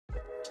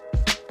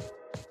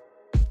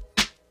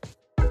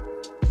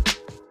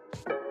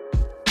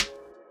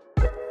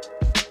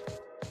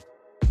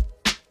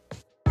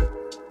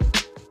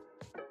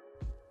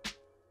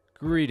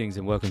Greetings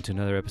and welcome to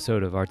another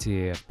episode of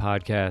RTAF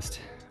Podcast.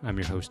 I'm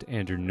your host,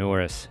 Andrew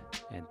Norris,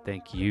 and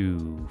thank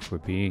you for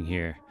being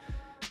here.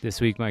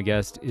 This week, my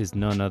guest is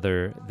none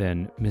other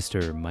than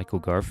Mr. Michael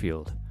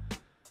Garfield.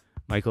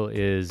 Michael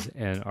is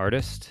an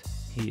artist.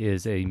 He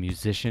is a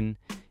musician.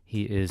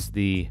 He is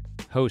the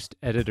host,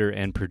 editor,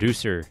 and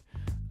producer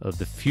of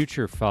the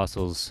Future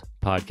Fossils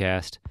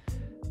podcast,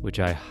 which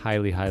I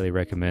highly, highly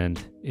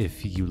recommend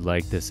if you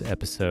like this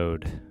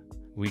episode.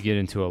 We get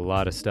into a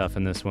lot of stuff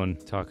in this one,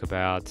 talk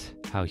about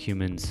how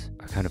humans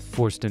are kind of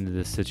forced into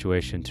this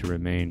situation to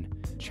remain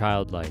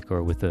childlike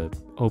or with an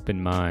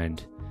open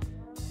mind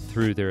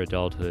through their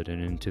adulthood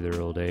and into their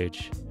old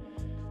age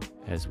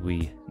as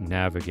we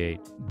navigate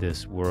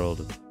this world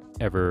of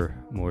ever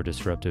more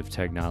disruptive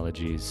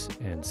technologies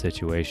and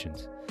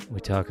situations.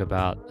 We talk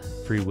about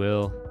free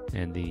will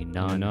and the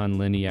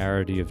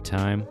non-linearity of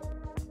time.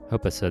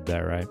 Hope I said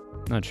that right.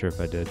 Not sure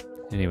if I did.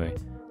 Anyway,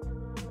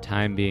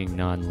 time being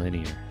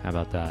non-linear. How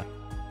about that?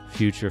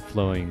 Future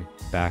flowing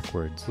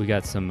backwards. We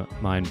got some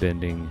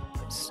mind-bending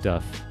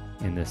stuff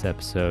in this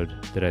episode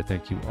that I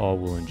think you all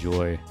will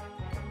enjoy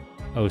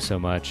oh so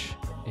much.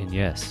 And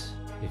yes,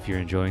 if you're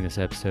enjoying this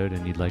episode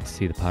and you'd like to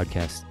see the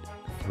podcast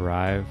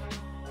thrive,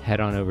 head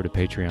on over to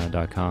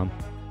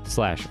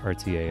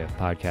patreon.com/RTAF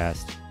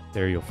podcast.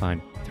 There you'll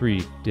find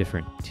 3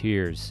 different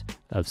tiers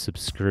of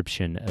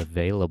subscription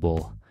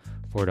available.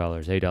 $4,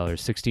 $8,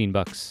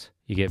 $16.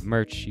 You get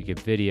merch, you get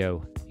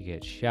video, you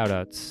get shout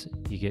outs,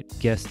 you get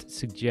guest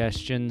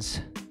suggestions,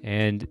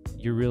 and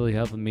you're really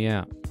helping me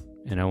out.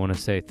 And I want to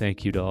say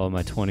thank you to all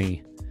my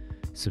 20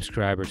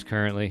 subscribers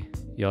currently.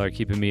 Y'all are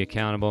keeping me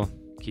accountable,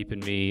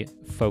 keeping me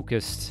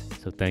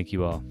focused, so thank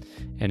you all.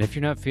 And if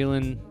you're not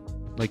feeling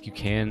like you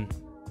can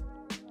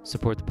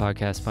support the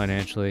podcast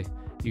financially,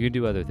 you can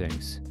do other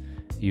things.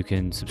 You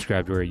can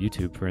subscribe to our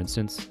YouTube, for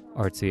instance,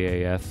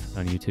 RTAF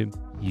on YouTube.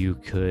 You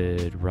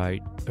could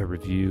write a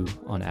review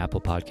on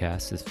Apple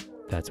Podcasts if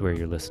that's where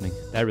you're listening.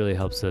 That really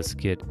helps us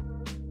get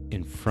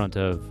in front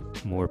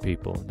of more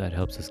people. That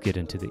helps us get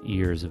into the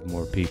ears of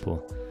more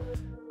people.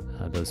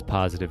 Those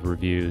positive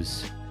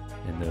reviews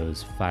and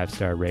those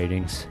 5-star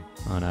ratings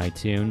on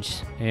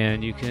iTunes.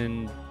 And you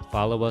can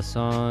follow us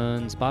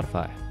on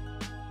Spotify.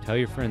 Tell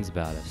your friends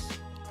about us.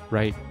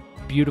 Write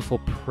beautiful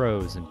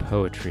prose and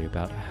poetry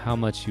about how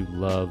much you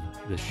love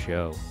the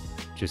show.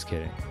 Just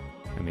kidding.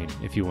 I mean,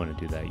 if you want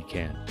to do that, you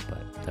can,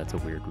 but that's a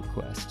weird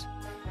request.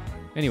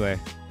 Anyway,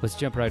 let's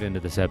jump right into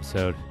this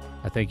episode.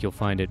 I think you'll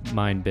find it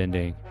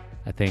mind-bending.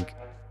 I think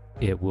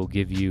it will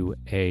give you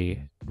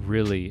a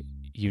really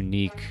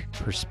unique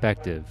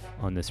perspective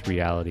on this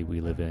reality we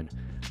live in.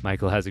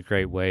 Michael has a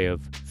great way of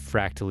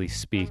fractally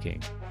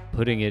speaking,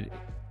 putting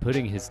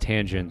his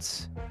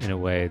tangents in a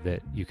way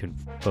that you can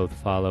both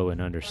follow and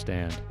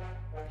understand.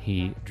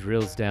 He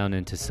drills down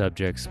into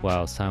subjects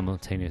while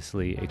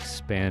simultaneously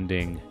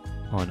expanding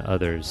on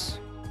others,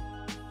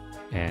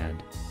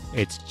 and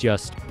it's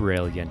just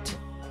brilliant.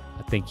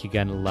 I think you're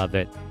gonna love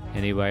it.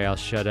 Anyway, I'll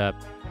shut up.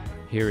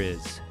 Here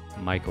is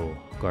Michael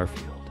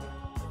Garfield.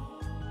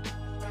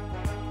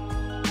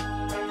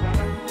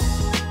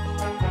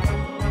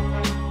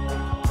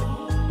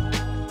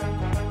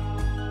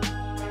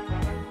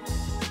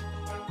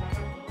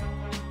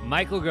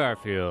 Michael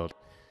Garfield.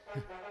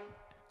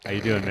 How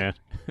you doing, man?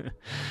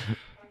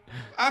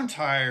 I'm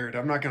tired.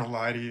 I'm not gonna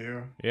lie to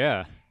you.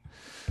 Yeah.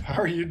 How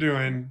are you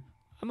doing?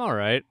 I'm all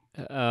right.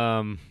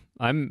 I'm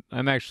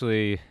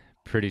actually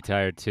pretty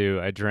tired too.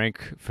 I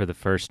drank for the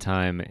first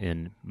time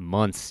in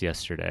months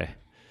yesterday.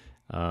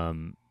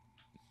 I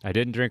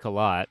didn't drink a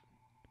lot,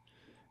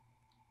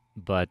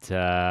 but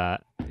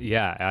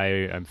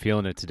I'm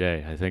feeling it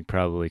today. I think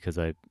probably because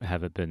I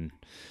haven't been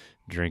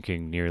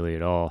drinking nearly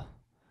at all,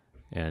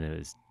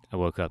 and I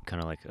woke up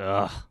kind of like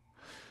ugh,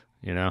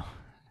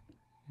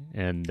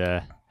 and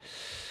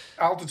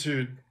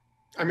altitude.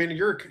 I mean,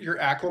 you're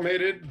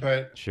acclimated,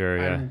 but sure,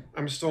 yeah.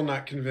 I'm still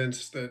not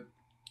convinced that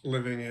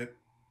living at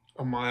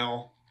a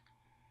mile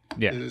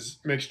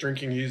makes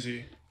drinking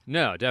easy.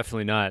 No,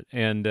 definitely not.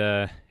 And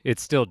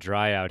it's still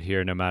dry out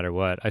here no matter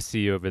what. I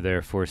see you over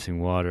there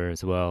forcing water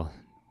as well.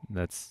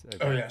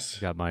 Yes.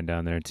 Got mine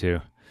down there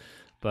too.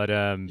 But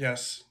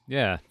yes.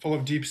 Yeah. Full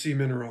of deep sea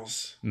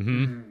minerals.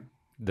 Mm-hmm.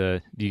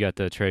 You got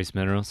the trace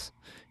minerals?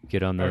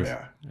 Get on those.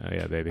 Oh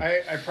yeah, baby.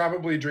 I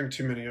probably drink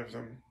too many of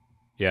them.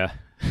 Yeah.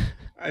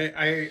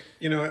 I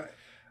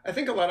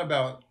think a lot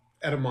about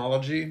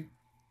etymology.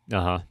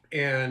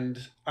 And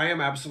I am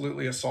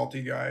absolutely a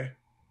salty guy.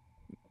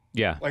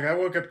 Yeah. Like I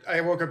woke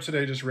up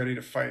today just ready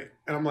to fight.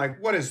 And I'm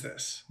like, what is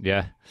this?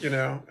 Yeah.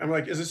 I'm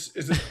like, is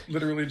this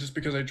literally just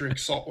because I drink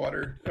salt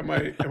water? Am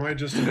I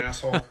just an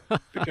asshole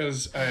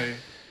because I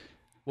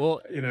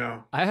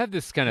have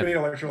this kind of many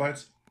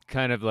electrolytes?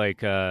 Kind of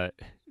like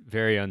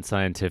very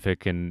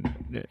unscientific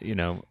and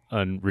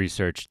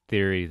unresearched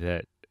theory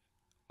that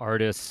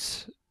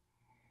artists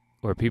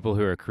or people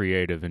who are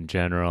creative in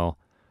general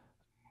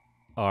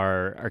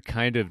are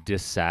kind of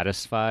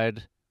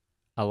dissatisfied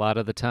a lot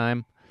of the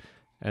time,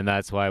 and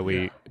that's why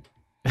we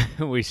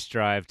we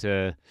strive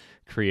to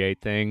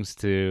create things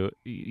to,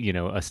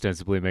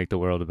 ostensibly make the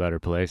world a better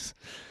place.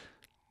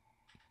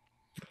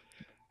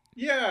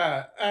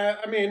 Yeah,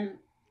 I mean,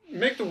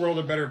 make the world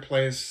a better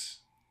place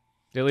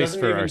At least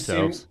doesn't for even seem.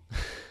 ourselves.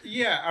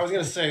 Yeah, I was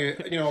gonna say,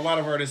 a lot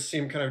of artists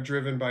seem kind of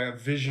driven by a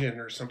vision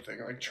or something,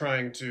 like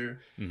trying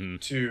Hmm.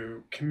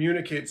 to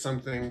communicate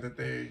something that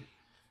they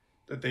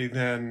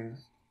then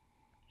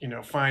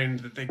find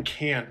that they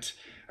can't.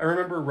 I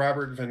remember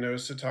Robert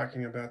Venosa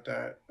talking about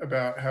that,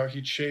 about how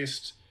he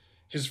chased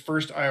his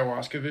first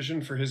ayahuasca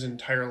vision for his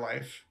entire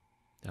life.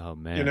 Oh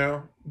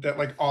man. That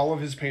like all of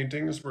his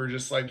paintings were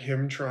just like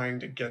him trying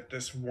to get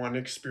this one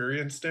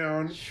experience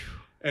down,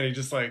 and he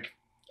just like,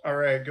 all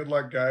right, good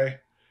luck, guy.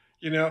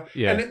 Yeah.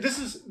 And this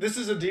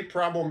is a deep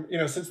problem.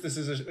 Since this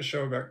is a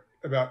show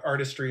about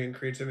artistry and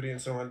creativity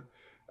and so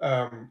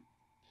on.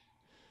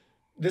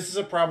 This is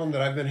a problem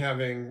that I've been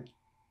having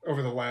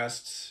over the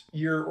last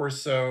year or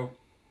so,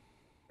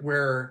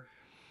 where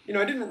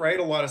I didn't write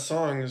a lot of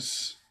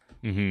songs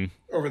Hmm.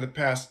 over the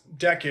past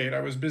decade. I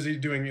was busy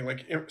doing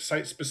like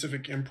site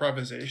specific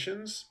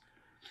improvisations.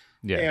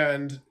 Yeah.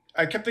 And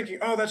I kept thinking,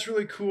 oh, that's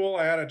really cool.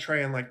 I had to try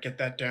and like get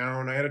that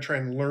down. I had to try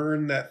and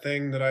learn that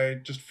thing that I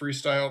just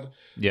freestyled.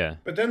 Yeah.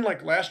 But then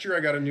like last year I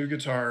got a new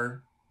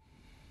guitar,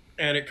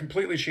 and it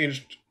completely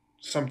changed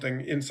something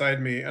inside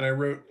me, and I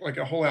wrote like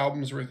a whole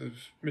album's worth of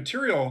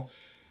material.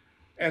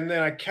 And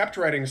then I kept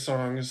writing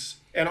songs.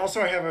 And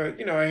also I have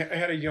I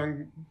had a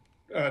young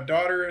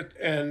daughter,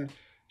 and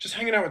just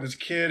hanging out with this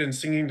kid and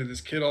singing to this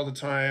kid all the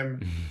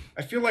time.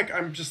 I feel like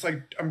I'm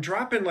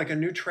dropping like a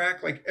new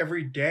track like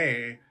every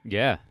day,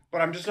 Yeah. but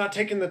I'm just not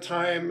taking the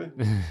time.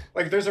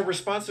 Like there's a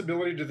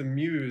responsibility to the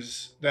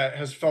muse that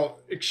has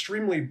felt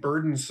extremely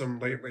burdensome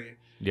lately,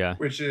 Yeah.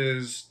 which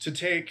is to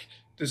take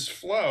this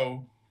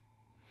flow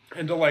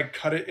and to like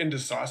cut it into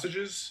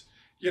sausages,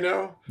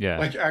 Yeah.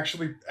 like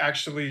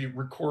actually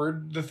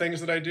record the things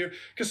that I do.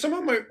 Because some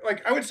of my,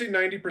 like, I would say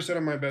 90%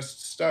 of my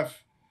best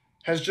stuff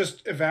has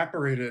just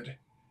evaporated.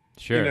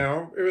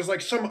 Sure. It was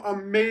like some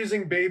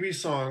amazing baby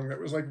song that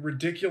was like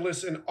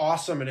ridiculous and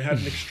awesome and it had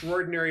an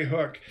extraordinary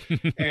hook.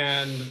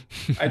 And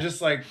I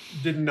just like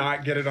did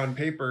not get it on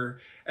paper.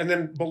 And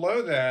then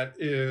below that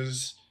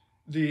is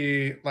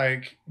the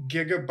like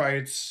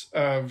gigabytes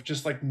of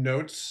just like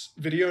notes,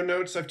 video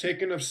notes I've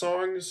taken of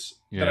songs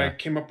that I Yeah.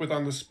 came up with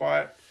on the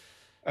spot,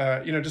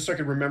 just so I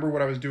could remember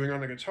what I was doing on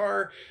the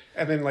guitar.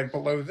 And then like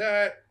below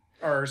that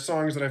are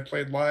songs that I've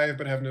played live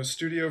but have no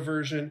studio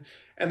version.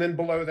 And then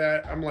below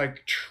that, I'm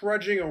like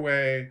trudging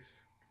away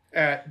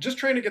at just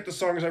trying to get the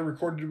songs I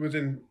recorded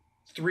within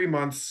 3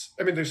 months.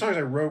 I mean, the songs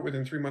I wrote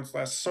within 3 months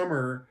last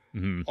summer,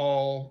 Hmm.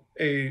 all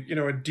a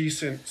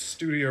decent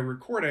studio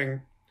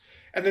recording.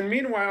 And then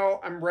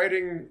meanwhile, I'm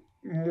writing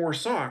more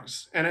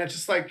songs. And it's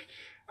just like,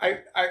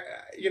 I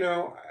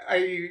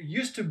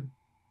used to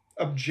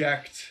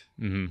object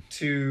Hmm.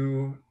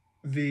 to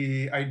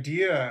the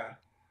idea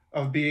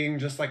of being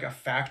just like a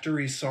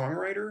factory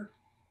songwriter,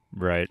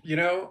 Right.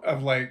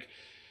 of like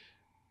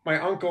my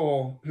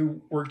uncle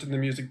who worked in the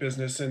music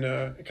business in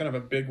a kind of a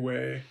big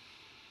way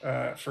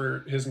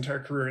for his entire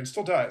career, and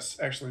still does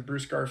actually.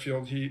 Bruce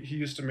Garfield, he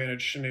used to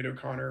manage Sinead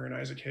O'Connor and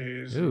Isaac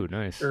Hayes Ooh, and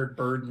nice. Eric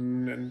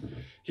Burden, and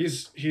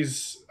he's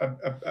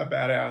a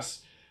badass.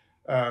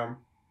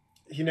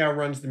 He now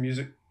runs the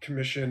music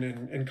commission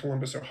in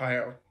Columbus,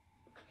 Ohio,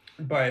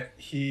 but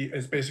he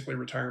is basically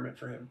retirement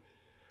for him.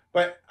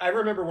 But I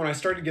remember when I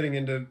started getting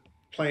into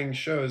playing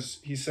shows,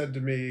 he said to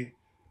me,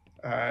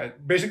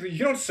 basically,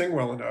 you don't sing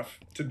well enough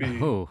to be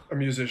Oh, a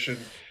musician.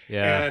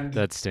 yeah. And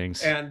That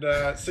stings.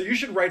 so you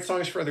should write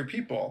songs for other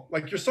people.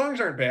 Like your songs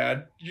aren't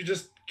bad, you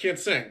just can't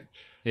sing.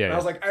 Yeah. And I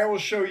was like, I will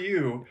show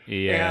you.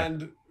 Yeah.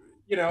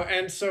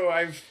 And so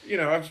I've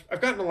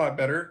gotten a lot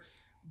better,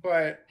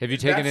 but Have you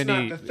taken that's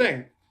any? not the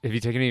thing. Have you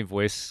taken any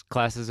voice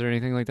classes or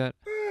anything like that?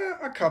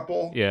 A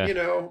couple, Yeah.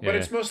 but Yeah.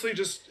 it's mostly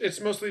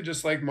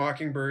just like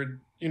Mockingbird,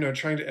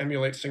 trying to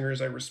emulate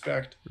singers I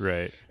respect.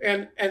 Right.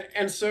 And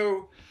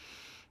so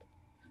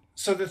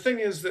the thing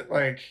is that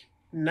like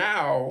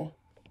now,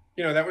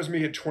 that was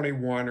me at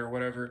 21 or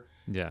whatever.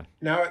 Yeah.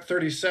 Now at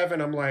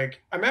 37, I'm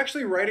like, I'm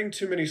actually writing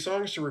too many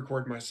songs to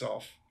record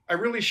myself. I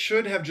really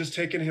should have just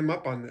taken him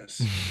up on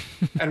this.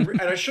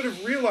 And I should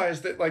have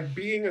realized that like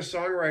being a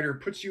songwriter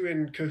puts you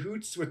in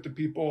cahoots with the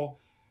people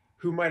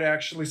who might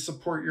actually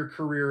support your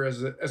career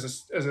as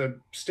a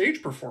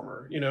stage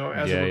performer,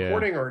 as Yeah, a yeah.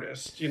 recording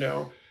artist,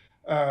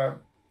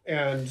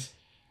 and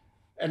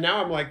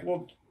now I'm like,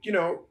 well,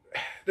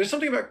 there's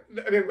something about,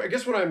 I mean, I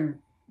guess what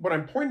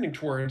I'm pointing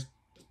towards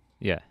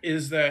Yeah.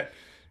 is that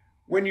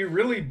when you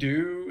really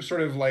do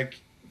sort of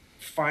like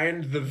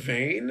find the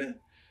vein,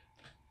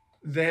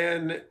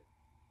 then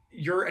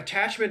your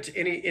attachment to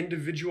any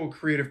individual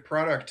creative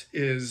product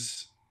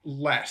is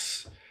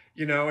less.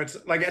 It's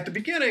like at the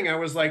beginning, I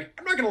was like,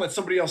 I'm not going to let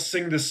somebody else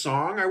sing this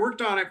song. I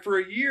worked on it for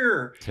a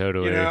year.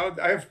 Totally.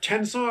 I have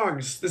 10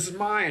 songs. This is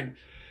mine.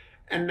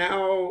 And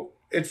now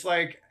it's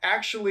like,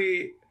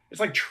 actually, it's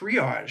like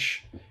triage.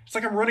 It's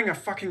like I'm running a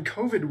fucking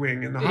COVID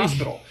wing in the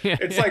hospital. Yeah,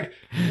 It's yeah. like,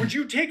 would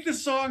you take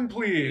this song,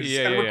 please,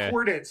 Yeah, and yeah, yeah.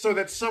 record it so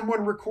that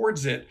someone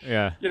records it?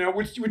 Yeah. You know,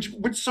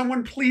 would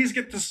someone please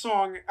get this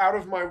song out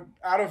of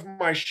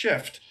my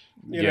shift?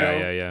 You Yeah,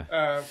 know, yeah,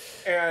 yeah.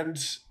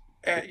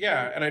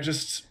 And I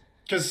just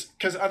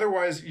because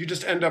otherwise you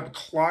just end up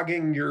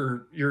clogging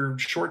your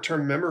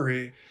short-term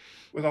memory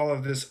with all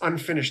of this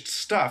unfinished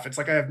stuff. It's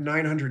like I have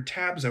 900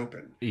 tabs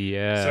open.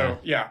 Yeah. So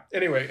yeah.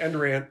 Anyway, end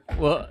rant.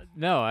 Well,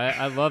 no,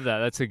 I love that.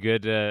 That's a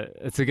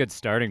good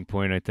starting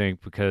point, I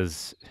think,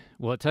 because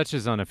well, it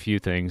touches on a few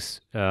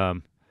things.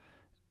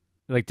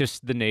 Like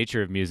just the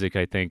nature of music,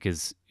 I think,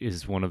 is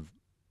one of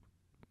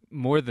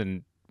more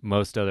than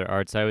most other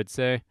arts, I would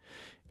say.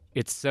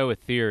 It's so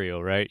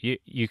ethereal, right?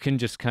 You can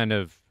just kind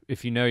of,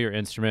 if you know your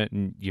instrument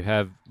and you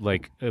have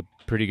like a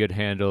pretty good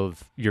handle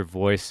of your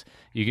voice,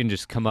 you can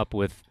just come up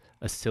with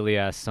a silly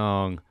ass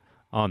song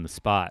on the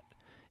spot.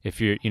 If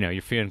you're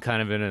feeling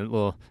kind of in a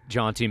little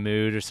jaunty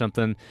mood or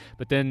something,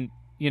 but then,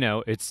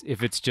 it's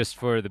if it's just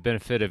for the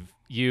benefit of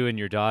you and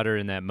your daughter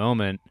in that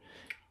moment,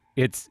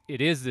 it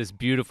is this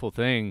beautiful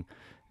thing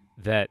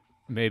that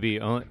maybe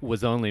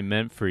was only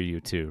meant for you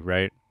two,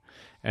 right?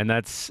 And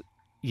that's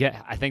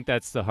yeah, I think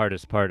that's the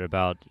hardest part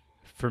about,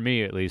 for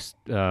me at least,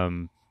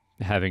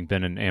 having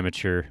been an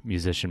amateur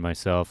musician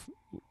myself,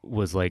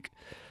 was like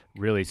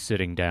really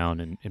sitting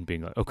down and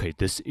being like, okay,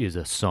 this is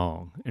a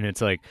song, and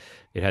it's like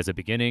it has a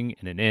beginning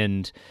and an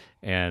end,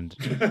 and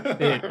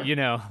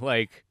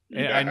like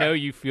I know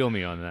you feel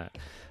me on that.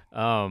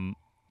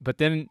 But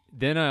then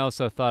I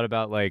also thought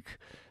about like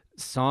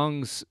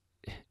songs.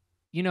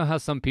 You know how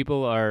some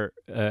people are,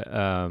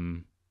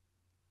 and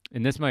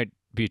this might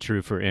be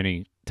true for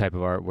any type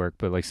of artwork,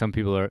 but like some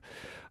people are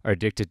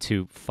addicted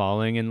to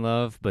falling in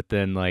love, but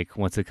then like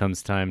once it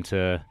comes time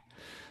to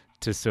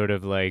sort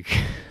of like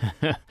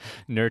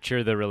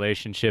nurture the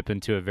relationship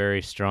into a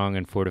very strong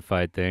and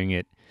fortified thing,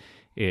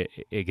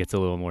 it gets a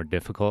little more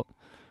difficult.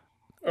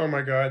 Oh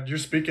my God, you're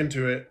speaking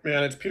to it,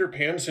 man. It's Peter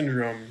Pan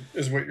syndrome,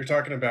 is what you're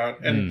talking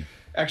about. And Mm.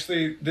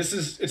 actually,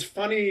 it's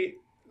funny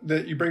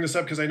that you bring this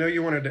up because I know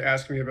you wanted to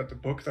ask me about the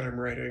book that I'm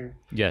writing.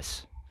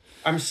 Yes.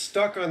 I'm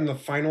stuck on the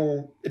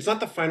final. It's not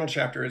the final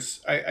chapter.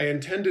 I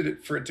intended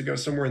it for it to go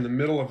somewhere in the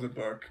middle of the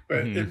book,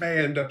 but Mhm. it may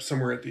end up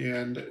somewhere at the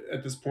end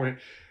at this point.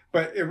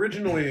 But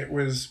originally, it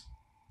was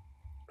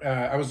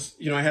I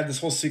had this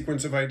whole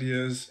sequence of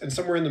ideas, and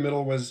somewhere in the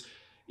middle was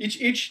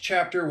each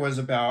chapter was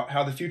about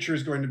how the future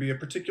is going to be a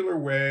particular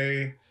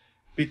way,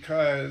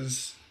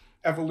 because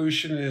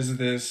evolution is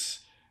this,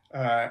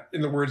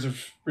 in the words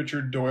of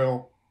Richard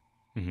Doyle,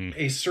 Mhm.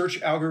 a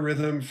search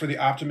algorithm for the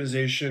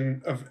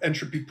optimization of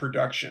entropy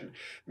production,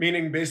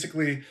 meaning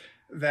basically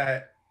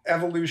that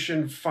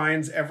evolution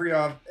finds every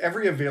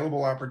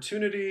available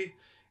opportunity.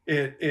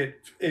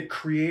 It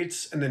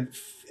creates and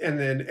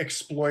then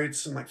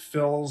exploits and like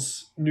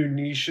fills new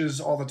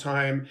niches all the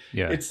time.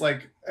 Yeah. It's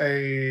like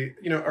a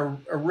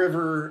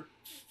river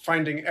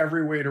finding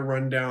every way to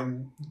run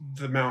down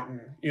the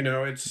mountain.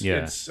 Yeah.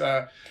 It's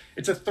a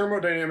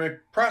thermodynamic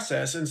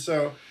process, and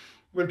so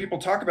when people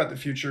talk about the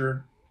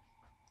future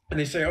and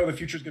they say, oh, the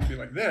future is going to be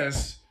like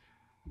this,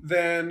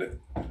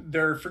 then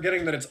they're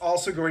forgetting that it's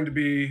also going to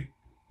be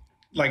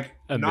like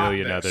A not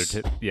million other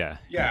this. yeah.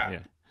 Yeah. Yeah.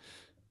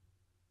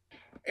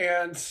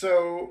 And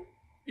so,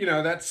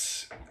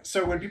 that's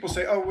so when people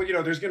say, oh,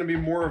 well, there's going to be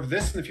more of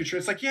this in the future,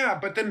 it's like, yeah,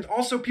 but then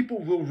also people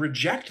will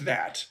reject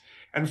that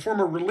and form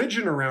a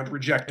religion around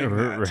rejecting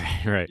that.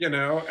 Right.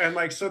 And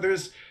like, so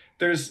there's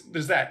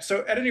that.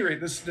 So at any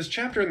rate, this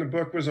chapter in the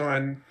book was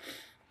on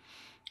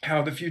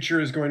how the future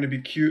is going to be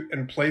cute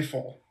and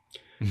playful,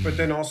 but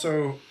then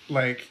also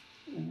like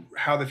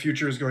how the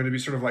future is going to be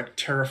sort of like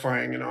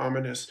terrifying and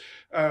ominous.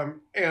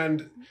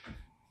 And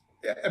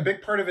a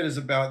big part of it is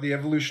about the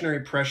evolutionary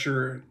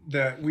pressure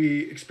that we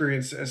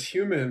experience as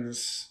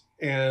humans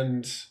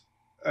and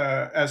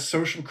as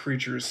social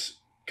creatures,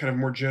 kind of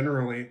more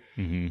generally,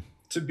 Mm-hmm.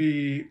 to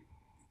be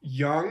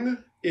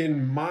young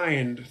in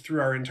mind through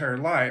our entire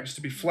lives,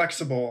 to be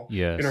flexible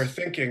Yes. in our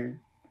thinking,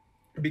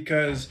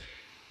 because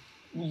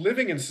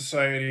living in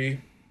society,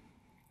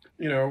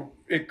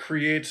 it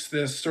creates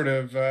this sort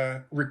of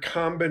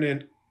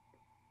recombinant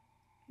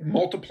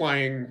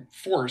multiplying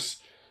force.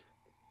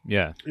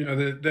 Yeah.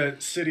 The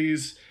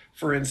cities,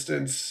 for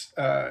instance,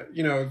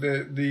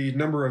 the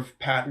number of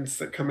patents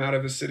that come out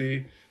of a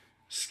city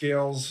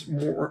scales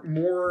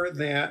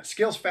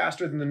scales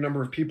faster than the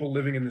number of people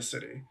living in the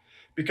city,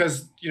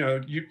 because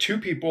you two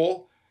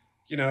people,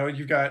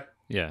 you've got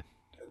Yeah.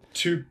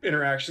 two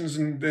interactions,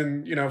 and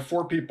then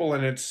four people,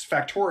 and it's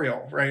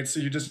factorial, right?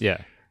 So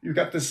Yeah. you've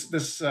got this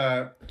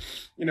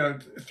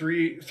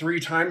three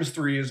times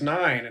three is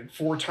 9, and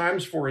 4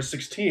 times 4 is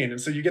 16, and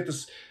so you get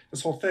this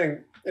whole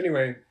thing.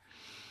 Anyway,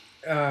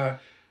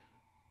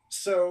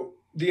 so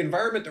the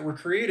environment that we're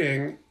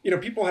creating,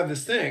 people have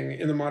this thing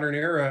in the modern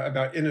era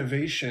about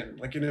innovation,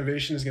 like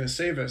innovation is going to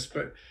save us,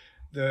 but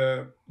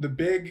the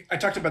big, I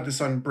talked about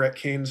this on Brett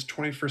Kane's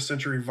 21st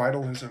Century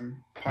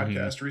Vitalism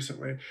podcast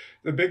recently.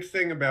 The big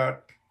thing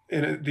about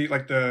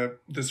the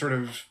sort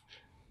of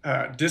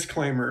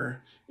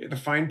disclaimer, the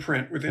fine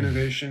print with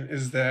innovation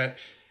is that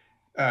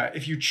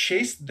if you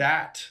chase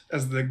that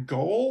as the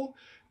goal,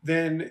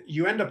 then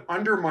you end up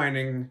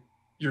undermining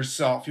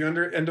yourself. You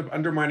end up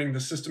undermining the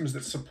systems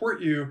that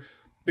support you,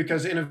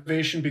 because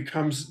innovation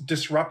becomes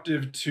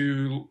disruptive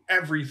to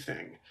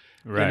everything.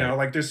 Right.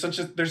 Like there's such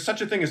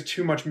a thing as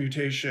too much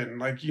mutation.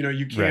 Like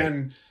you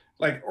can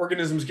like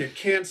organisms get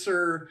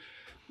cancer,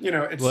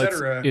 Well,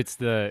 etc. it's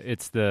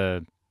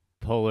the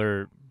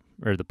polar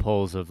or the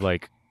poles of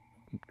like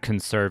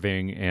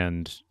conserving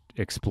and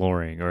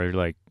exploring, or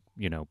like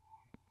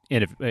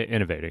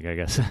innovating, I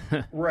guess.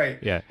 Right.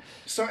 Yeah.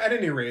 So at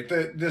any rate,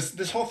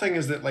 this whole thing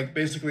is that, like,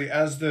 basically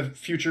as the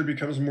future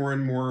becomes more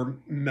and more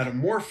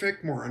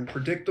metamorphic, more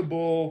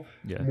unpredictable,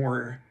 Yeah.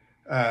 more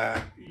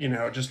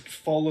just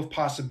full of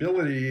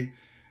possibility,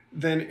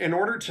 then in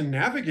order to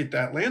navigate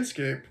that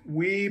landscape,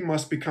 we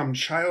must become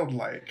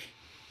childlike.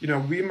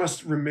 We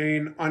must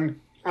remain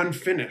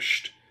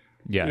unfinished.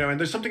 Yeah. And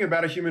there's something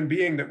about a human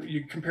being that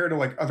you compare to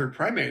like other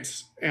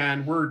primates,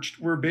 and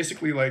we're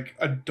basically like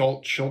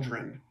adult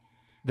children.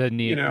 The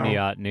You know,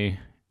 neoteny.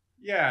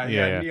 Yeah.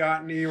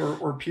 neoteny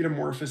or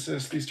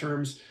pedomorphosis, these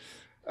terms.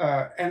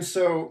 And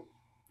so,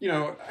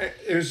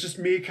 it was just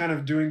me kind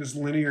of doing this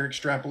linear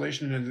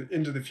extrapolation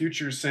into the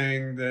future,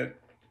 saying that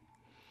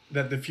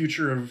the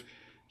future of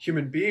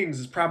human beings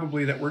is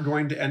probably that we're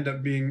going to end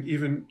up being,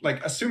 even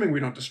like, assuming we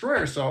don't destroy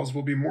ourselves,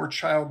 we'll be more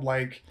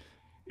childlike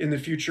in the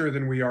future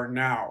than we are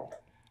now.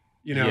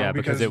 Yeah,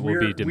 because Because it will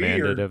be we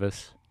demanded are, of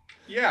us.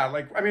 yeah,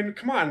 like, I mean,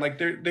 come on, like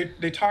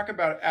they talk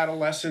about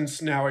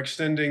adolescence now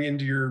extending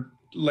into your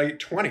late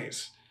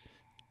 20s,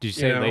 Did you you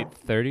say know, late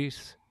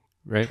 30s?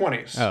 Right?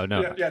 20s. Oh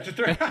no. Yeah,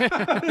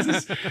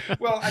 yeah.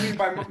 Well, I mean,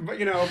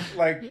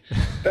 like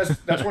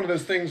that's one of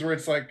those things where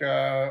it's like,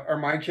 are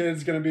my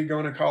kids going to be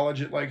going to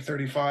college at like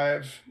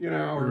 35?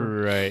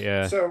 Or Right.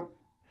 Yeah. so,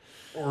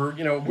 or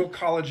will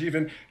college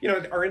even?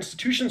 Our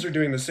institutions are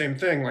doing the same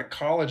thing. Like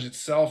college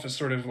itself is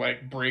sort of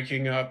like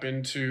breaking up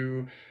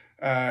into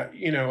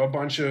a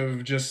bunch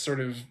of just sort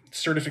of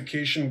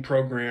certification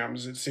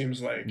programs, it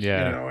seems like,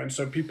 Yeah. and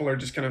so people are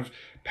just kind of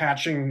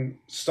patching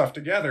stuff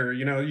together.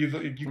 You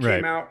came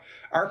Right. out,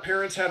 our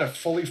parents had a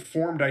fully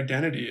formed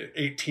identity at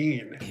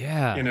 18,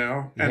 Yeah. and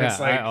Yeah. it's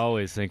I like,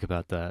 always think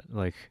about that.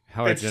 Like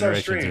how our it's so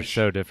generations are strange.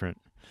 so different.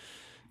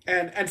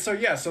 And so,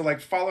 yeah, so like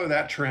follow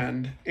that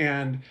trend.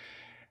 And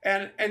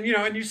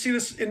you see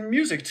this in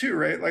music too,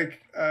 right?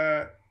 Like,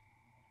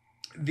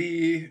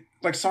 the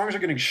like songs are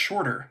getting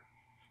shorter,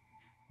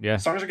 Yeah.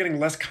 songs are getting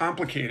less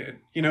complicated,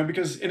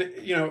 because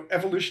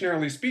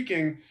evolutionarily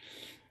speaking,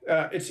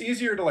 it's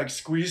easier to like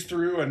squeeze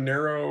through a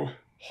narrow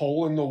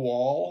hole in the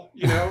wall,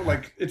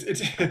 like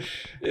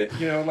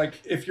like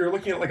if you're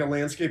looking at like a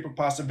landscape of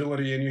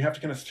possibility and you have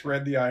to kind of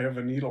thread the eye of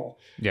a needle,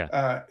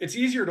 Yeah. it's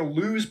easier to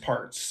lose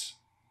parts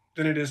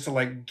than it is to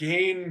like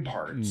gain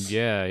parts.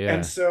 Yeah. And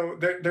Yeah. so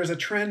there's a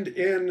trend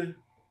in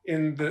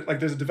the, like,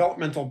 there's a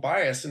developmental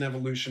bias in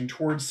evolution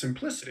towards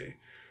simplicity.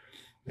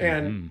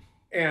 and Hmm.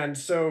 and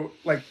so,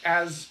 like,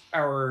 as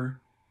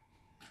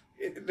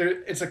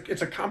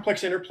it's a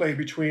complex interplay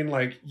between,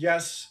 like,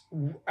 yes,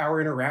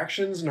 our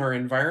interactions and our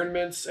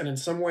environments, and in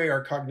some way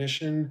our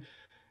cognition,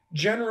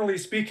 generally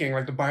speaking,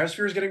 like the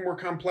biosphere is getting more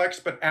complex,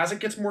 but as it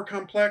gets more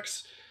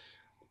complex,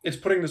 it's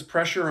putting this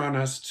pressure on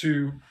us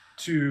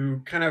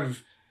to kind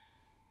of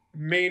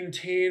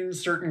maintain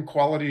certain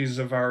qualities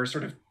of our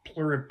sort of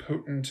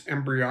pluripotent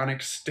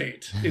embryonic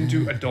state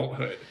into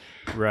adulthood,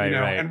 Right.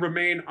 Right. and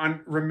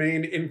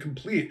remain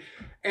incomplete.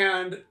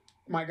 And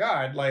my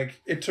God,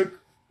 like, it took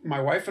my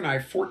wife and I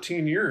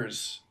 14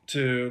 years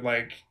to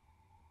like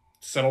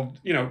settle,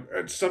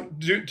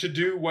 to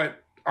do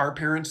what our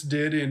parents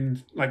did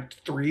in like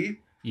 3,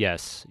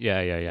 Yes. Yeah.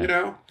 Yeah. Yeah. you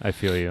know, I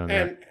feel you on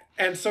that.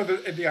 and so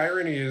the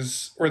irony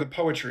is, or the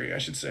poetry, I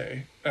should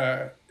say,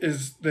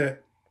 is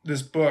that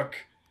this book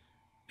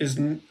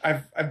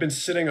I've been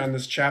sitting on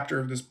this chapter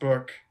of this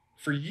book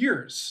for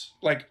years,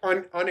 like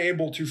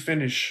unable to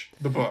finish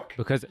the book.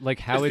 Because like,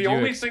 how It's would the you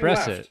only thing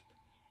express left.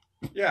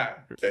 it? Yeah,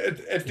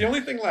 it's the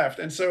only thing left.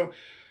 And so,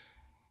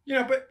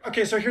 but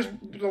okay, so here's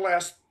the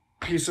last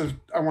piece of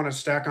I want to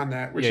stack on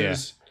that, which Yeah.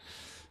 is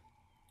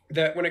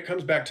that when it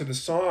comes back to the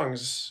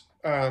songs,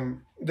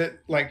 that,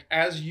 like,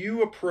 as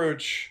you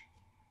approach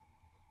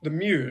the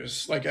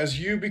muse, like as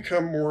you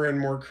become more and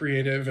more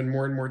creative and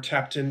more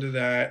tapped into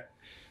that,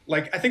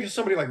 like, I think of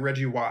somebody like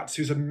Reggie Watts,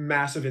 who's a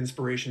massive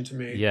inspiration to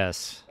me.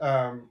 Yes.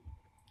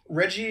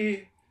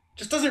 Reggie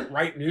just doesn't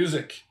write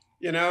music,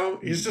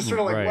 he's just sort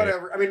of like, Right.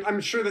 whatever. I mean,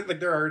 I'm sure that, like,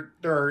 there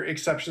are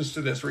exceptions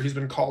to this where he's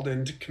been called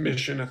in to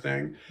commission a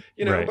thing,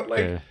 Right. but, like,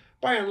 Yeah.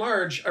 by and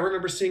large, I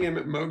remember seeing him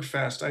at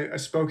Moogfest. I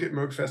spoke at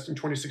Moogfest in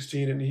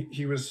 2016, and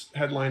he was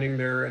headlining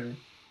there, and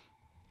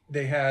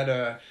they had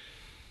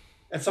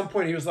at some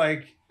point he was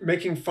like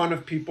making fun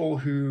of people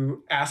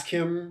who ask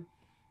him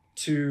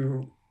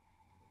to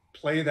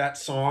play that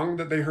song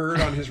that they heard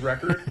on his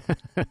record.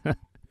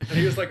 And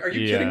he was like, "Are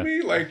you Yeah. kidding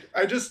me? Like,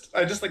 I just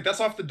like,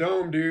 that's off the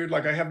dome, dude.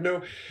 Like, I have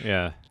no."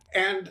 Yeah.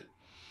 And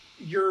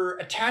your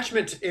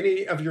attachment to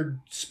any of your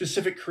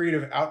specific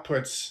creative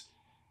outputs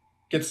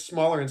gets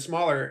smaller and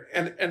smaller.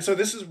 And so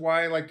this is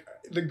why, like,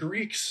 the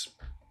Greeks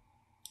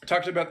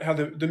talked about how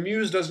the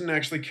muse doesn't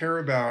actually care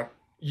about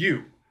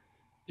you,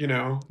 you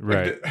know,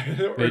 like Right.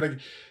 or They, like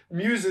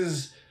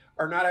muses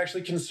are not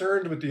actually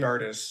concerned with the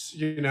artists,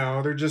 you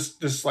know, they're just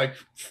this like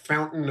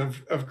fountain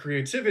of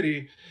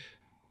creativity.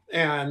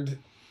 And,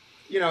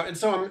 you know, and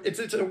so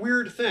it's a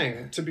weird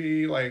thing to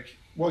be like,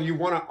 well, you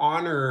want to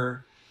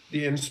honor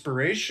the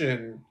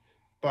inspiration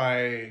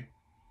by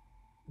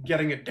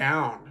getting it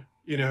down,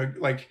 you know,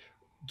 like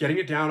getting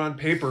it down on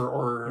paper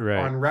or right.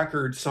 on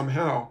record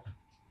somehow.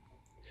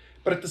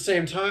 But at the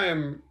same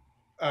time,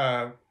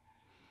 uh,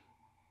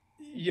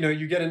 you know,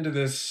 you get into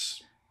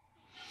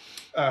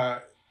uh,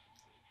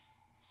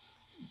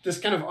 this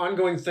kind of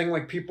ongoing thing,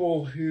 like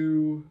people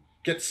who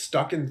get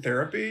stuck in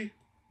therapy,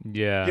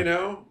 you Yeah.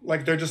 know,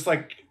 like they're just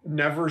like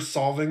never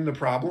solving the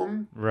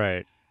problem,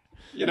 Right.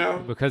 you know?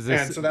 Because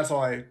And this, so that's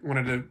all I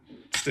wanted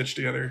to stitch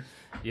together.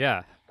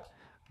 yeah,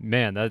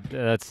 man,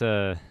 that's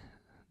a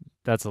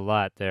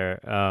lot there.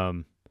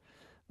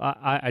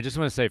 I just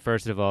want to say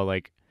first of all,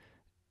 like,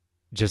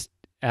 just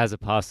as a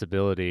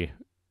possibility,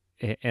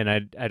 and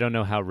I don't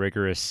know how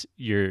rigorous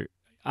you're.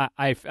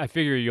 I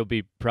figure you'll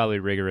be probably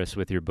rigorous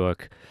with your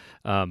book,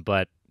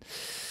 but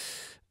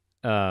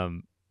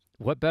um,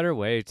 what better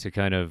way to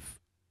kind of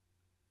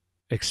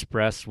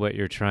express what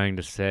you're trying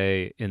to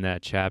say in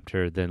that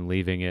chapter than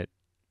leaving it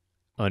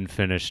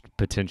unfinished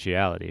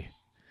potentiality?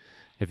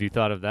 Have you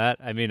thought of that?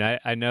 I mean,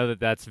 I know that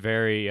that's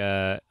very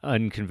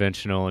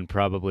unconventional and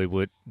probably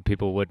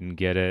people wouldn't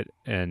get it,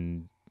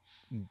 and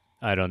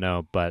I don't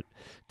know, but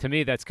to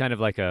me that's kind of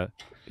like a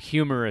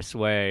humorous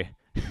way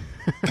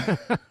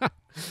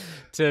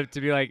to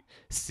be like,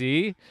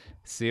 see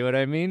what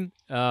I mean?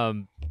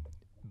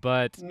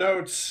 But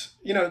Notes,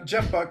 you know,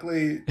 Jeff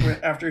Buckley,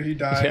 after he yeah,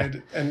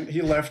 died, and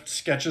he left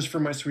Sketches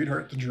from My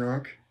Sweetheart the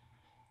Drunk,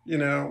 you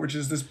know, which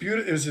is this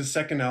beautiful, it was his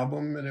second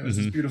album, and it was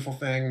this hmm beautiful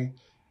thing.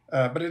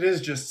 But it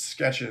is just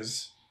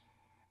sketches.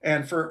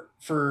 And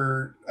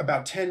for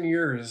about 10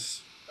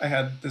 years, I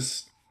had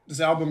this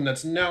album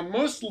that's now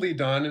mostly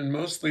done and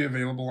mostly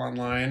available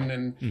online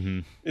and hmm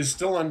is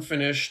still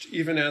unfinished,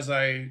 even as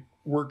I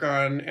work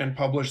on and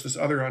publish this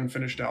other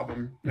unfinished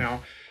album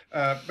now.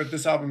 But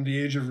this album, The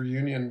Age of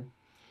Reunion,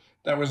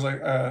 that was like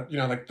you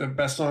know, like the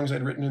best songs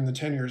I'd written in the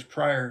 10 years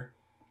prior.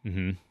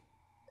 hmm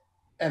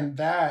And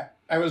that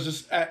I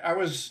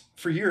was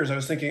for years I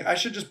was thinking I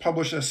should just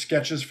publish a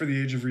sketches for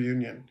The Age of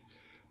Reunion,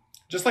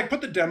 just like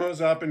put the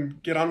demos up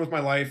and get on with my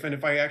life. And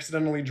if I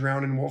accidentally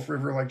drown in Wolf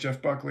River like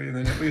Jeff Buckley,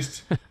 then at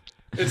least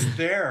it's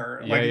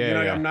there. yeah, Like, you yeah,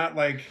 know,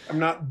 yeah. I'm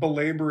not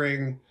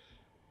belaboring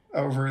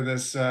over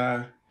this.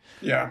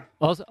 Yeah.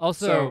 Also,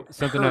 So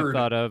something I've heard.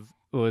 thought of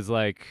was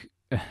like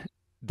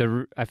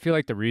I feel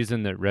like the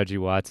reason that Reggie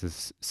Watts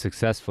is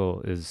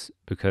successful is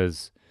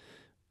because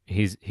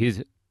he's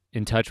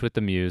in touch with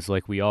the muse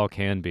like we all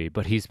can be,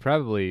 but he's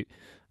probably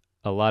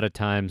a lot of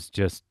times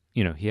just,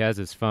 he has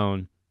his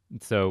phone.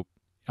 So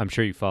I'm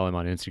sure you follow him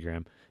on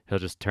Instagram. He'll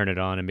just turn it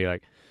on and be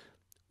like,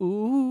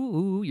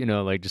 ooh,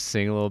 like just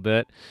sing a little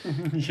bit.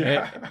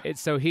 Yeah. It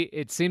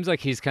seems like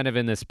he's kind of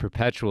in this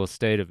perpetual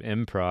state of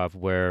improv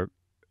where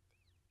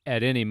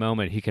at any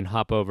moment he can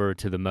hop over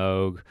to the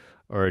Moog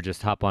or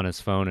just hop on his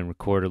phone and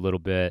record a little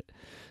bit,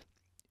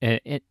 and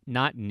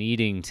not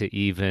needing to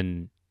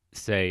even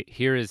say,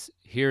 here is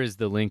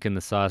the link in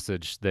the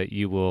sausage that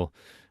you will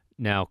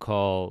now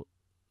call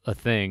a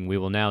thing. We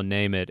will now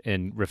name it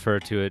and refer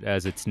to it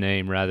as its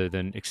name rather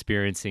than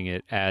experiencing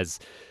it as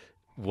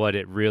what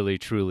it really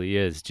truly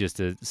is, just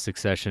a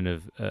succession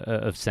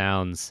of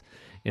sounds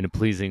in a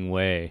pleasing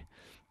way.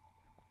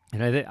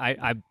 And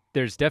I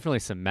there's definitely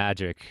some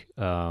magic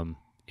in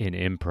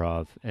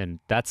improv, and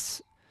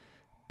that's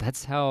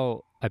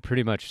how I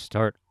pretty much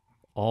start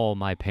all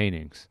my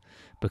paintings,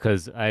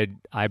 because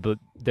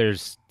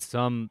there's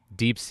some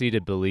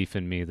deep-seated belief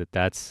in me that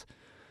that's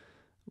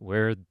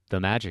where the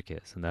magic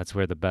is, and that's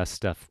where the best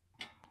stuff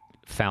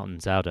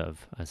fountains out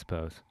of, I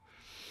suppose.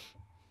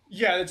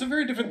 Yeah, it's a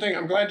very different thing.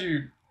 I'm glad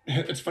you.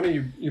 It's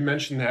funny you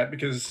mentioned that,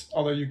 because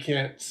although you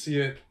can't see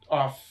it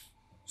off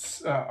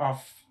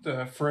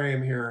the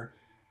frame here,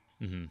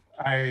 hmm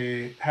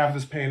I have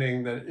this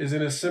painting that is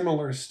in a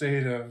similar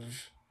state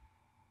of,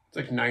 it's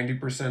like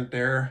 90%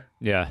 there.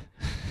 Yeah.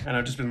 And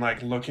I've just been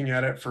like looking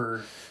at it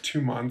for 2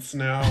 months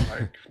now.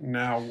 Like,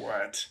 now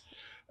what?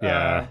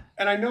 Yeah.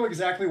 And I know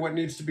exactly what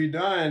needs to be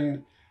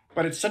done,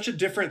 but it's such a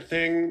different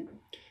thing,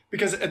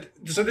 because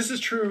so this is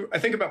true. I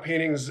think about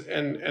paintings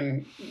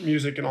and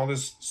music and all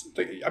this.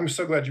 I'm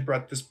so glad you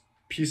brought this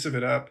piece of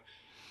it up,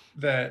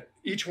 that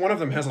each one of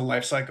them has a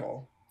life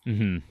cycle,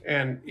 hmm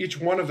and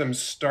each one of them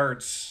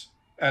starts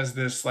as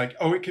this like,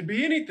 oh, it could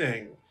be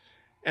anything.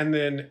 And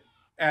then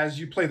as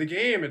you play the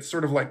game, it's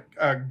sort of like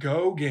a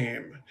go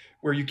game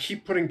where you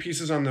keep putting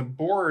pieces on the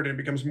board and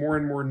it becomes more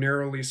and more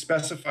narrowly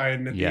specified.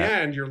 And at the Yeah.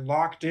 end, you're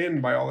locked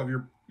in by all of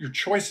your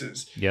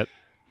choices. Yep.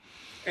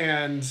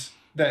 And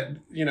that,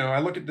 I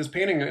look at this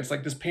painting and it's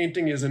like, this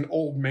painting is an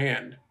old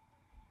man,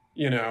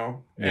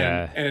 and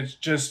Yeah. it's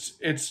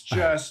just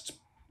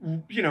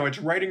it's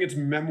writing its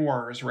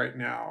memoirs right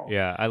now.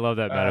 Yeah, I love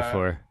that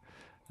metaphor.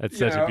 That's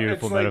such a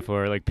beautiful It's like,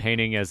 metaphor. Like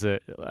painting as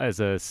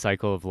a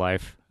cycle of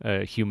life,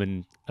 a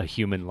human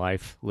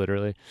life,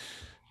 literally.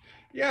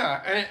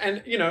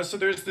 yeah, so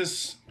there's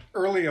this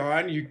early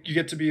on, you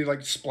get to be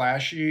like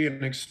splashy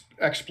and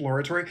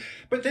exploratory,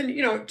 but then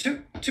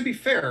to be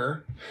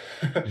fair,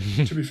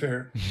 to be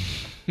fair,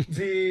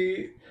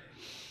 the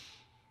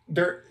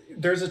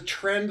there's a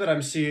trend that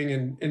I'm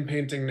seeing in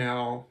painting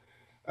now.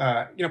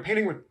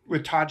 Painting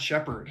with Todd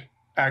Shepard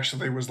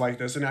actually was like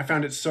this, and I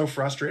found it so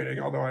frustrating.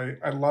 Although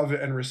I love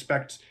it and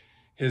respect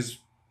his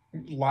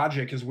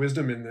logic, his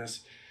wisdom in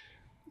this.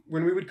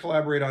 When we would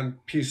collaborate on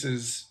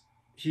pieces,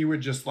 he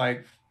would just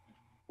like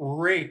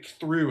rake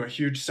through a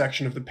huge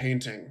section of the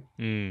painting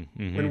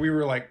when we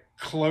were like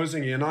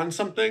closing in on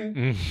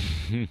something,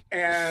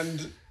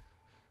 and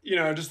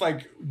just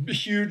like a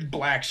huge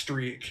black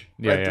streak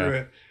through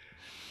it,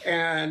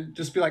 and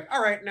just be like,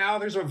 all right, now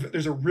there's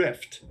a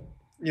rift,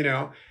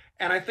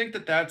 and I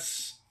think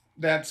that's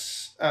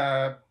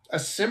a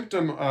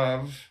symptom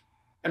of,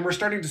 and we're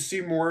starting to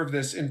see more of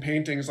this in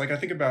paintings. Like I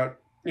think about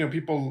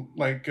people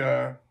like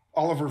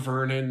Oliver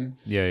Vernon,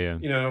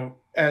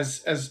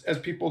 as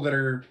people that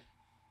are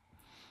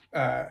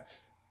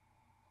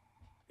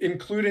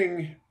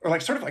including, or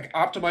like sort of like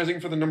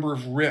optimizing for the number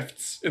of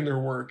rifts in their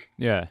work.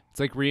 Yeah, it's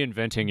like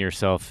reinventing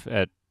yourself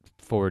at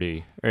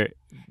 40.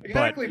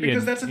 Exactly,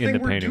 because that's the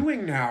thing we're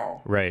doing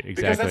now. Right, exactly.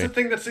 Because that's the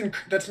thing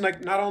that's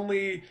like not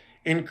only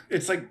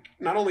it's like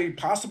not only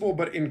possible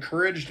but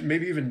encouraged,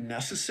 maybe even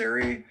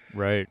necessary.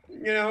 Right.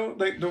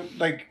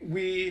 Like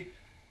we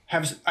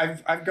have.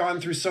 I've gone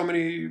through so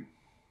many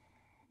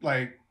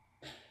like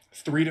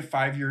 3 to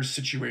 5 year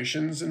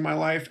situations in my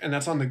life, and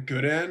that's on the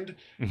good end.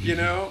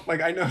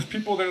 Like I know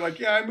people that are like,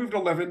 yeah, I moved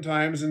 11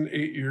 times in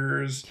 8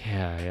 years.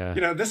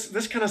 Yeah.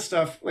 This kind of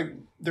stuff, like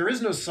there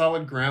is no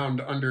solid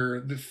ground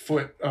under the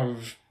foot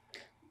of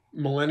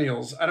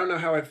millennials. I don't know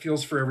how it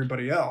feels for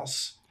everybody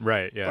else.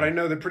 Right. Yeah. But I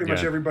know that pretty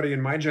much everybody in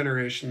my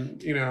generation,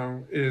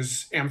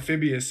 is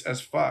amphibious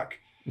as fuck.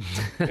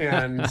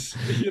 And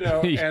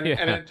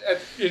and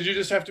you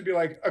just have to be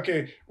like,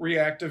 okay,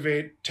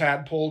 reactivate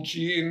tadpole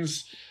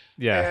genes.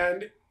 Yeah.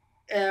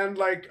 And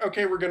like,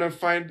 okay, we're gonna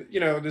find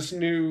this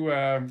new.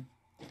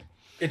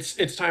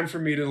 It's time for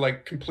me to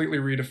like completely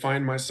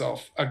redefine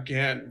myself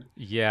again.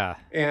 Yeah.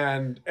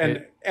 And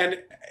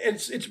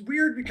it's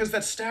weird because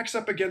that stacks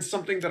up against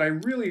something that I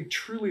really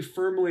truly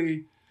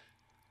firmly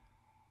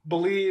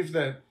believe,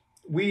 that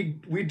we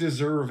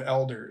deserve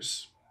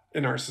elders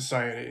in our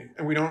society,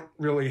 and we don't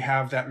really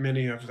have that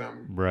many of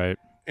them. Right.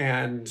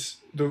 And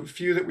the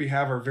few that we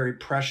have are very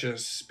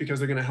precious because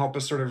they're going to help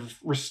us sort of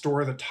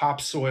restore the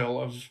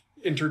topsoil of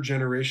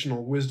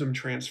intergenerational wisdom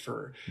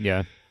transfer.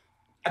 Yeah.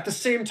 At the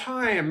same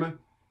time,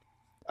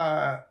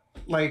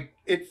 like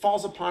it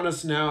falls upon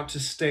us now to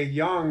stay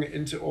young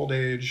into old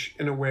age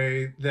in a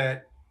way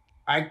that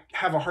I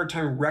have a hard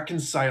time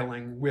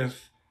reconciling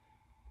with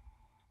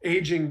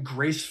aging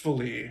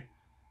gracefully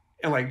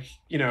and like,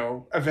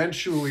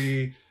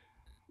 eventually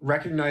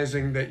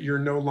recognizing that you're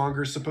no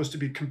longer supposed to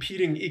be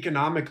competing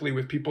economically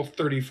with people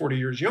 30, 40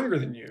 years younger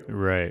than you.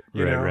 Right.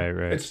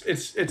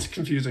 It's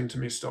confusing to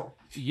me still.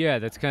 Yeah,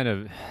 it's kind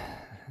of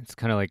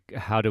like,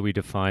 how do we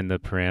define the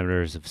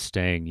parameters of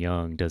staying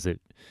young? Is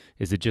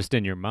it just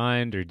in your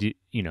mind, or do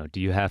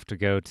you have to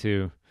go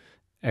to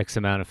X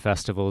amount of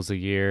festivals a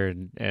year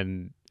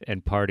and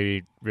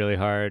party really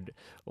hard,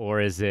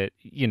 or is it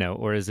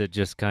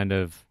just kind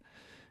of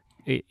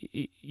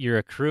you're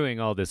accruing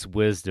all this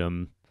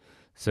wisdom,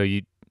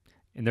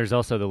 and there's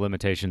also the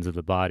limitations of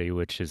the body,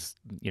 which is,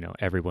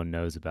 everyone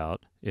knows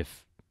about.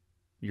 If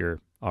you're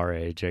our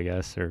age, I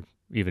guess, or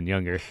even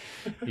younger,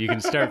 you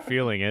can start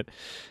feeling it.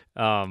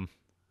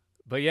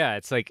 But yeah,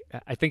 it's like,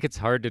 I think it's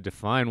hard to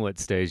define what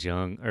stays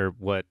young or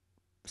what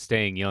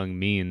staying young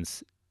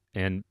means.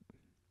 And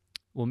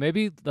well,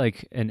 maybe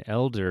like an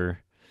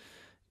elder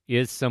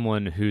is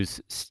someone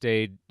who's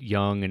stayed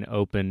young and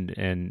open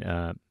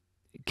and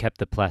kept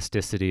the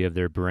plasticity of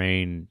their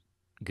brain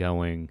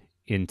going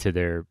into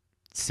their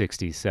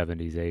 60s,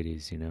 70s,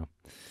 80s,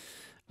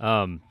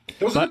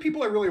 Those are the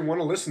people I really want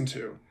to listen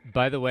to.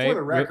 By the way, for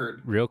the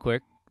record, real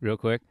quick,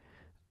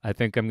 I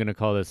think I'm going to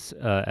call this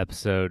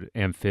episode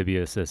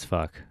Amphibious as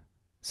fuck.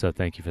 So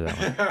thank you for that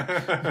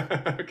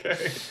one.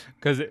 Okay.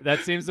 Because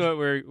that seems what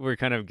we're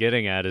kind of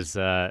getting at is,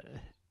 and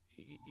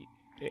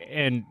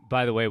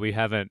by the way, we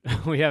haven't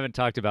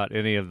talked about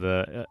any of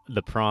the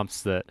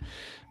prompts that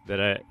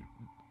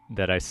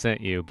I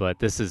sent you, but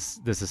this is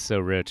so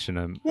rich, and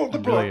I'm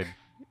book. Really,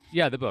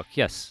 yeah, the book,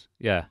 yes,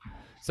 yeah.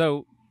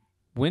 So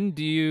when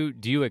do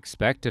you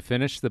expect to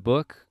finish the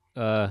book?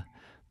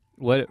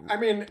 What? I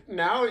mean,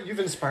 now you've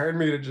inspired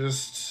me to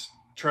just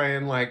try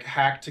and like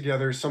hack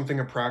together something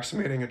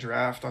approximating a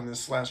draft on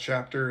this last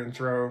chapter and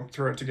throw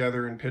it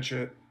together and pitch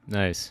it.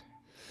 Nice.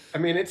 I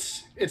mean,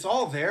 it's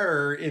all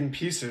there in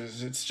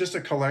pieces. It's just a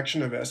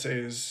collection of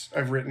essays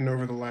I've written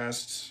over the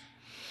last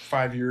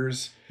 5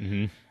 years.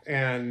 Mm-hmm.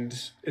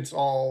 And it's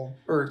all,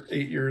 or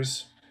 8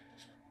 years,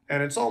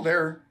 and it's all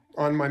there.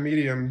 on my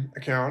Medium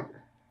account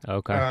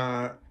Okay.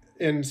 uh,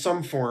 in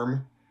some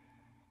form.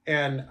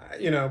 And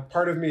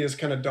part of me is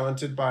kind of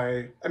daunted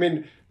by, I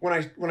mean, when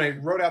I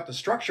wrote out the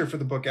structure for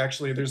the book,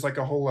 actually there's like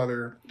a whole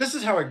other, this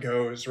is how it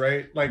goes,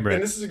 right? Like, and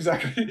Right. this is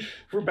exactly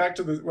we're back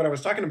to what I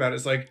was talking about.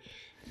 Is like,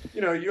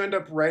 you end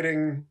up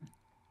writing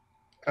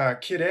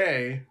Kid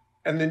A,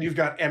 and then you've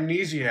got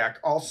Amnesiac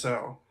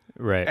also.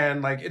 Right.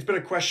 And like, it's been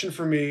a question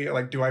for me,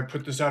 like, do I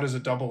put this out as a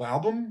double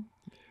album,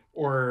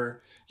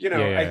 or Yeah.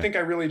 I Yeah. think I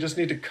really just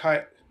need to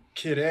cut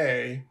Kid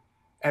A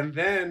and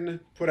then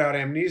put out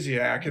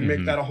Amnesiac and make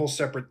Mm-hmm. that a whole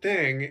separate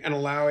thing and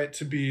allow it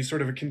to be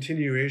sort of a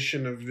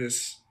continuation of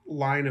this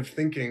line of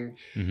thinking,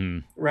 Mm-hmm.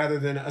 rather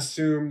than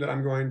assume that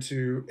I'm going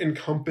to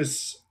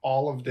encompass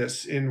all of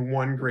this in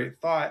one great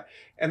thought.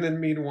 And then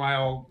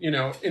meanwhile,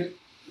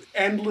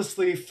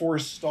 endlessly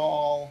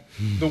forestall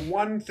the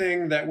one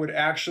thing that would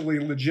actually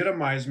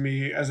legitimize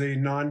me as a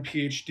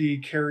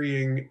non-PhD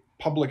carrying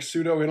public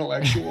pseudo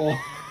intellectual,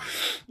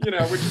 which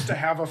is to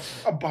have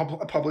a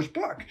published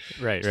book.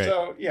 Right. Right.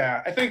 So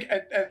yeah, I think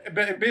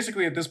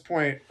basically at this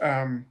point,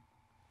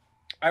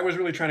 I was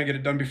really trying to get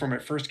it done before my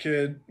first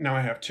kid. Now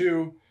I have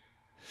two,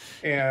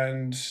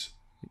 and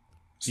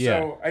Yeah.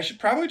 so I should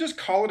probably just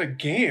call it a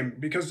game,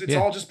 because it's Yeah.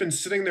 all just been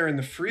sitting there in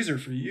the freezer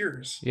for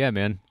years. Yeah,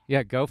 man.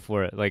 Yeah, go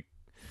for it. Like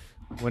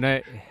when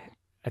I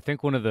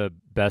think one of the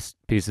best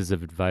pieces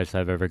of advice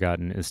I've ever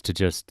gotten is to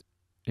just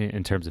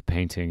in terms of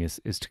painting is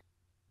to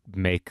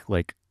make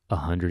like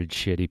 100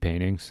 shitty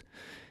paintings,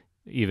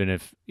 even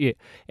if yeah,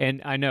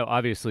 and I know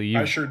obviously I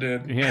you've sure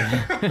did.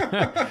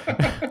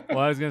 yeah. Well,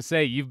 I was gonna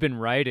say you've been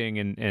writing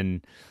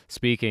and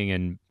speaking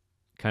and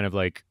kind of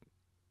like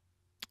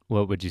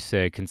what would you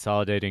say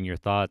consolidating your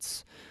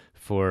thoughts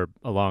for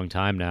a long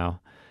time now,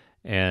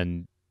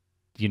 and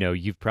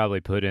you've probably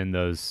put in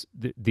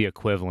the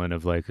equivalent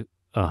of like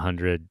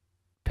 100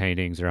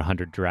 paintings or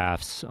 100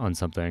 drafts on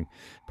something,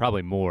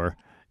 probably more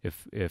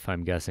if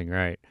I'm guessing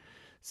right.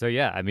 So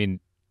yeah, I mean,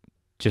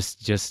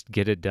 just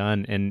get it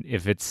done. And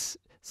if it's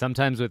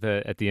sometimes at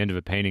the end of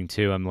a painting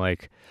too, I'm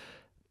like,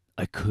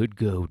 I could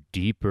go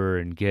deeper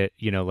and get,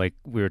 like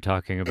we were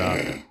talking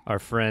about our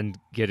friend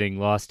getting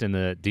lost in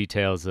the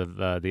details of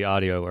the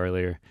audio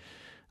earlier.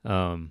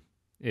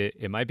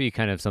 It might be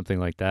kind of something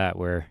like that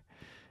where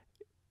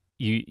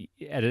you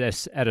at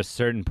a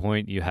certain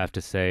point you have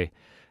to say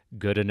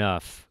good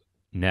enough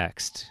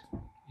next,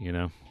 you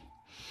know.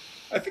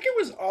 I think it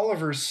was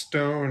Oliver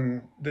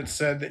Stone that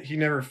said that he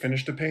never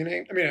finished a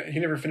painting. I mean, he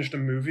never finished a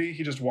movie.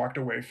 He just walked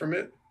away from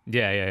it.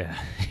 Yeah.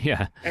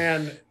 Yeah.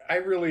 And I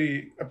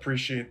really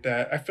appreciate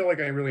that. I feel like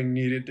I really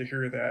needed to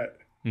hear that.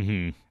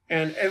 Mm-hmm.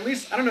 And at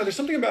least, I don't know, there's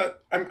something about,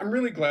 I'm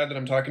really glad that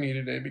I'm talking to you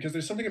today, because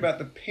there's something about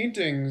the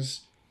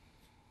paintings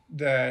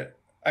that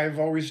I've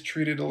always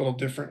treated a little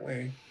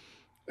differently.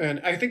 And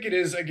I think it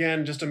is,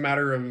 again, just a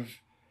matter of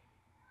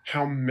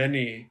how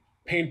many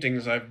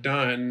paintings I've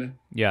done,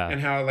 Yeah.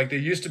 and how like they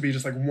used to be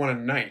just like one a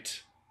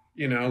night,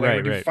 like I Right.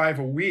 would do Right. 5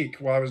 a week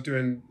while I was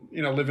doing,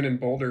 living in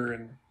Boulder.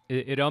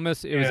 It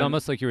was And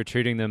almost like you were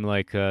treating them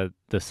like the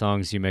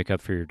songs you make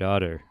up for your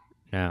daughter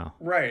now.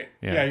 right.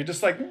 Yeah. Yeah. You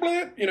just like,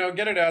 blip,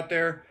 get it out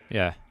there.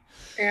 Yeah.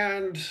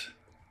 And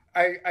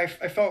I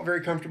felt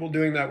very comfortable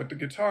doing that with the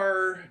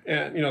guitar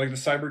and, like the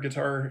cyber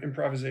guitar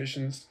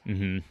improvisations.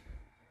 Mm-hmm.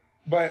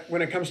 But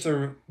when it comes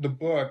to the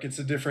book, it's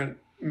a different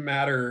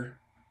matter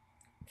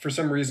for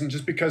some reason,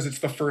 just because it's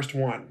the first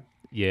one.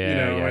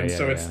 Yeah. And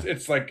so Yeah.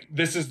 it's like,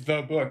 this is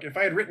the book. If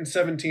I had written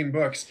 17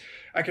 books,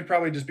 I could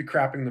probably just be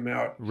crapping them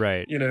out.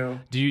 Right. you know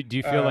Do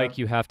you feel like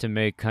you have to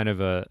make kind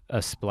of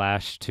a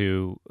splash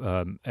to,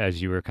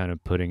 as you were kind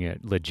of putting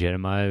it,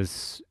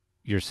 legitimize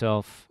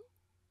yourself?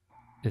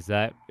 Is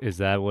that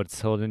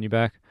what's holding you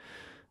back?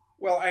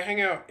 Well, I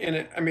hang out in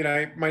it. I mean,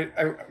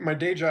 my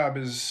day job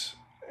is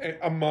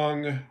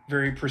among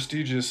very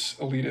prestigious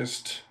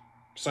elitist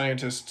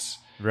scientists.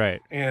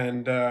 Right.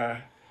 And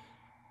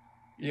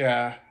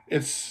yeah,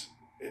 it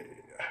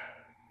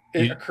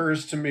You,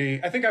 occurs to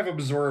me, I think I've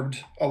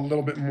absorbed a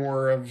little bit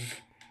more of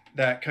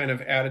that kind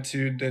of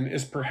attitude than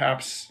is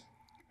perhaps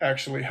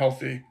actually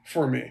healthy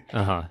for me.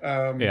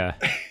 uh-huh. Yeah.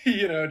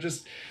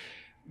 Just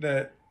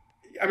that.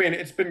 I mean,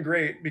 it's been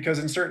great, because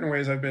in certain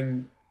ways I've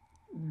been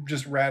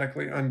just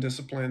radically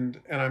undisciplined,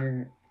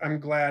 and I'm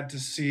glad to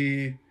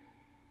see,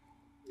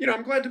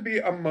 I'm glad to be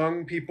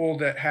among people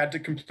that had to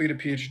complete a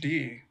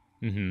PhD.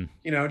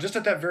 Mm-hmm. Just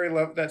at that very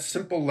that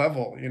simple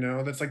level.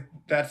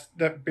 That's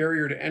that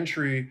barrier to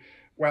entry,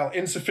 while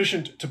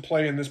insufficient to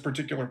play in this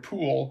particular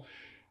pool,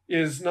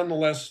 is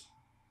nonetheless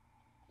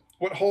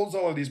what holds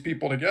all of these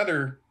people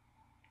together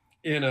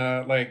in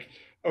a like,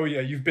 oh yeah,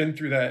 you've been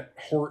through that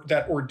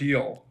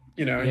ordeal.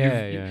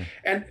 Yeah.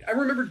 And I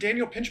remember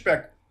Daniel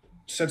Pinchbeck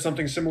said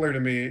something similar to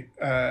me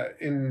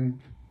in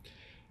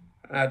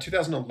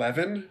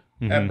 2011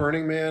 Mm-hmm. at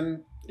Burning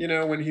Man.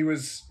 When he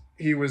was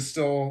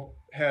still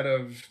head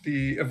of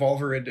the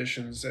Evolver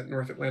editions at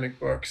North Atlantic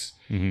Books,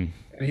 Mm-hmm.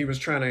 and he was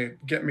trying to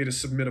get me to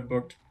submit a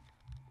book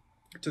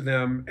to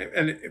them,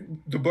 and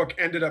the book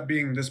ended up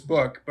being this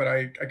book, but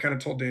I kind of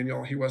told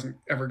Daniel he wasn't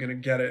ever going to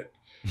get it.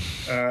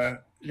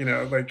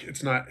 like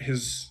it's not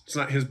his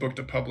book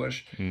to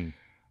publish. Mm.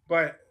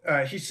 But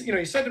he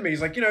said to me,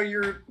 he's like,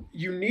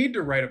 you need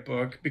to write a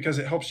book because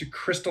it helps you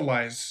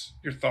crystallize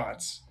your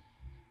thoughts.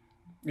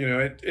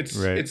 Right.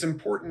 It's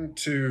important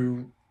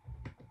to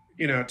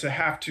to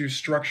have to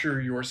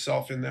structure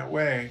yourself in that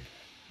way.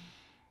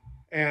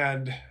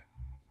 And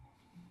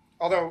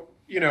although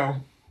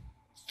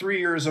 3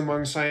 years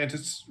among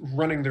scientists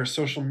running their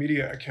social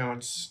media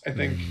accounts, I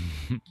think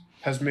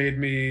has made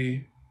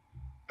me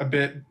a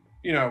bit,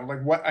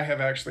 like what I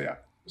have actually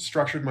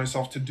structured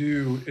myself to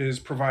do is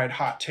provide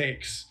hot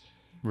takes.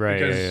 Right.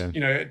 Because,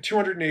 Yeah.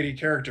 280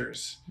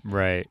 characters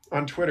Right.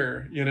 on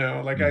Twitter,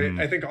 like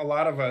I think a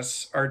lot of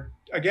us are,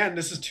 again,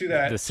 this is to The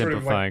that sort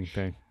of like, simplifying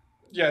thing.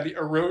 yeah, the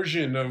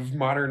erosion of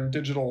modern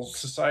digital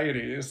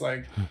society is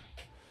like,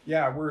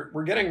 yeah,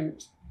 we're getting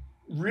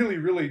really,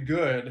 really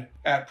good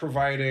at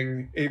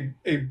providing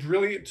a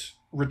brilliant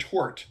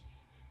retort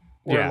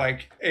or Yeah.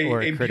 like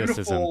Or a criticism.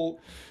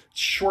 beautiful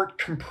short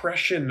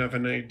compression of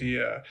an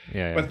idea.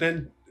 Yeah. But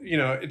then,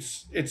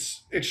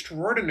 it's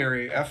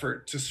extraordinary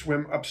effort to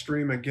swim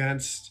upstream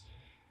against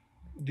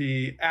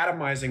the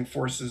atomizing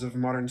forces of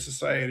modern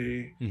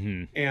society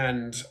Mm-hmm.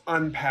 and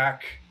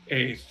unpack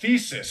a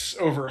thesis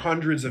over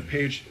hundreds of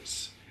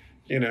pages.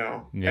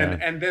 Yeah.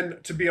 And then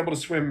to be able to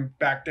swim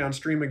back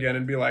downstream again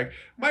and be like,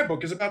 my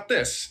book is about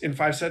this in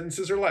 5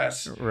 sentences or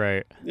less.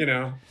 Right.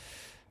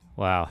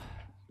 Wow.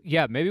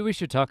 Yeah, maybe we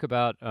should talk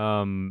about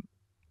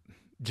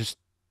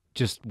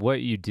just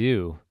what you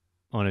do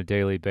on a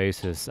daily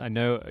basis. I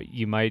know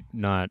you might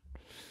not,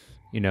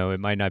 it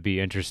might not be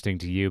interesting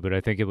to you, but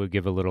I think it would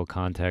give a little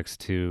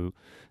context to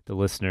the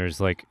listeners.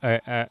 Like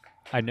I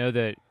know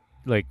that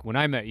like when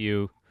I met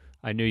you,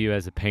 I knew you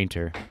as a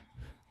painter,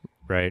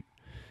 right?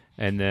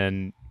 And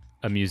then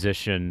a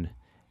musician,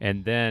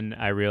 and then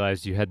I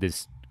realized you had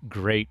this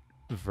great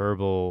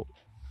verbal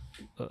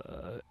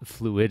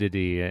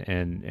fluidity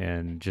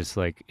and just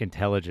like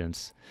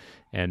intelligence,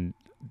 and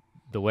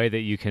the way that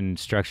you can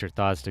structure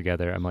thoughts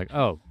together. I'm like,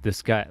 oh,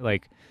 this guy.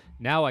 Like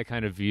now, I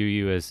kind of view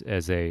you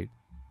as a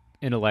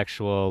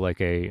intellectual,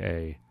 like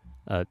a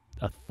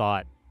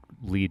thought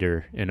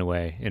leader in a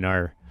way in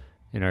our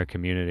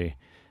community.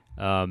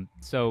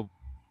 So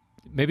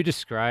maybe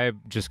describe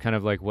just kind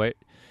of like what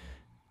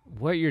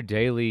your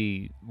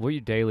daily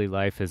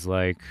life is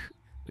like,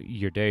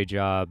 your day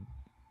job,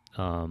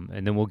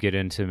 and then we'll get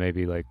into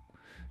maybe like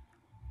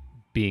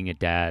being a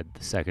dad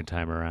the second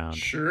time around.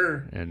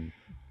 Sure. And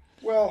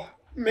well,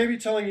 maybe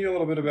telling you a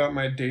little bit about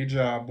my day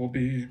job will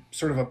be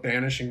sort of a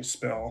banishing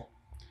spell.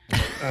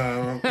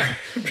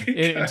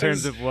 in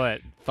terms of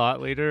what,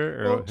 thought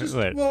leader or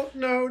what? Well,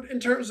 no, in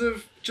terms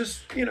of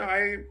just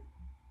I'm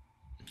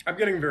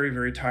getting very,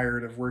 very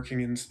tired of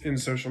working in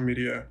social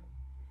media.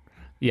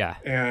 Yeah.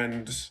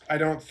 And I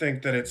don't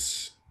think that it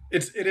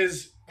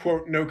is,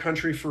 quote, no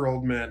country for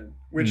old men,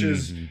 which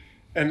is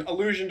an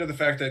allusion to the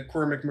fact that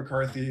Cormac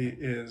McCarthy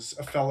is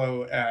a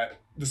fellow at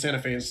the Santa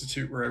Fe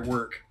Institute where I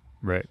work.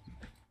 Right.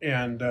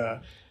 And,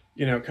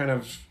 kind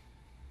of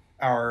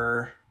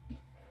our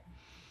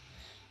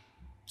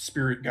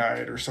spirit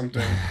guide or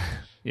something.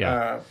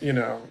 Yeah.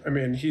 I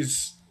mean,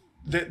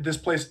 this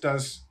place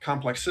does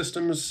complex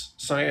systems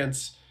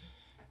science.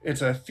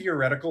 It's a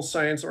theoretical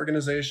science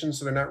organization,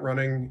 so they're not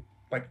running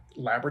like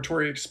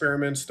laboratory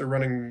experiments. They're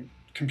running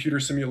computer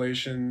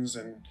simulations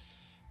and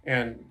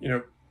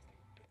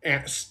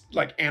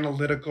like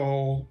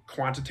analytical,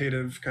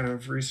 quantitative kind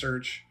of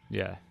research.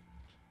 Yeah.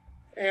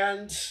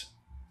 And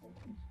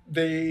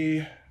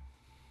basically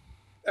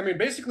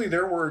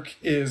their work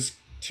is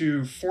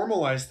to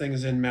formalize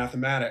things in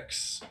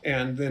mathematics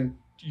and then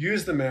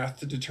use the math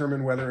to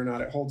determine whether or not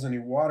it holds any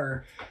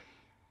water.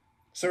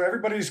 So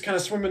everybody's kind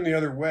of swimming the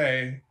other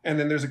way. And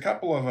then there's a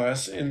couple of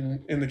us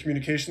in the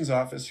communications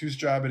office whose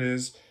job it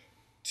is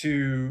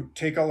to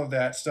take all of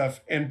that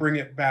stuff and bring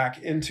it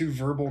back into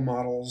verbal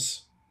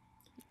models,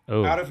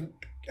 out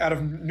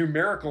of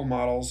numerical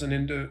models and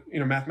into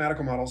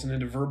mathematical models and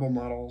into verbal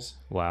models.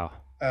 Wow.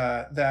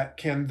 That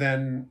can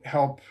then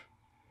help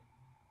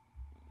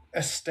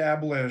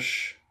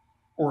establish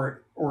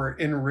or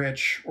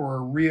enrich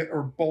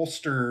or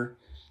bolster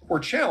or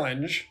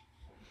challenge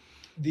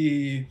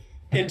the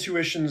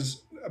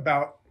intuitions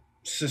about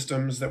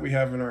systems that we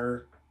have in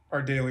our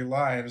daily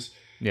lives.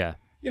 Yeah.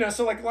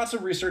 So like lots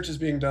of research is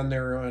being done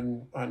there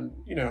on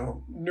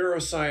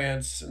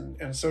neuroscience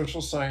and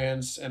social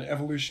science and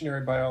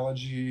evolutionary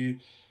biology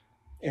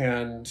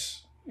and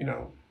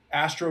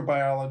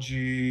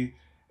astrobiology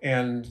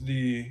and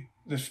the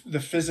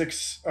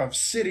physics of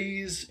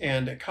cities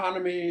and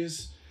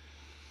economies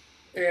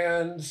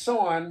and so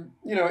on.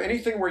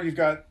 Anything where you've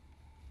got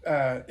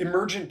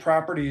emergent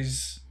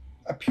properties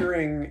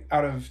appearing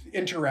out of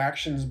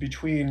interactions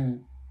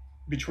between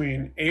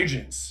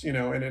agents, in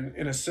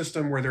a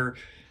system where they're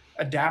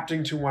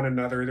adapting to one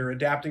another, they're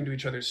adapting to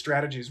each other's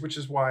strategies, which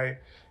is why,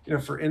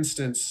 for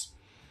instance,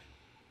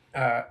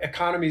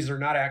 economies are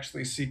not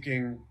actually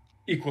seeking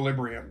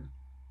equilibrium,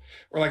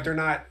 or like they're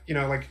not,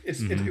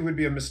 it would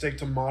be a mistake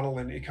to model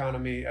an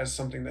economy as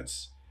something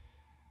that's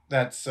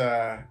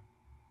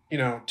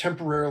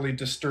temporarily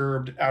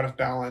disturbed, out of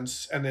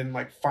balance, and then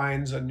like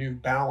finds a new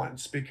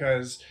balance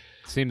because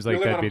Seems we like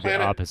live that'd on a be the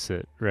planet.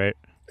 opposite, right?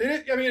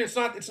 I mean, it's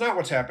not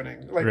what's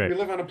happening. Like Right. we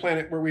live on a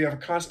planet where we have a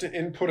constant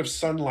input of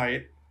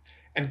sunlight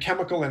and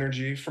chemical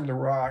energy from the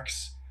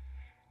rocks,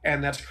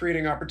 and that's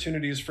creating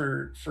opportunities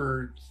for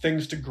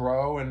things to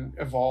grow and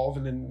evolve,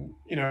 and then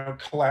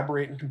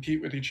collaborate and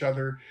compete with each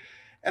other.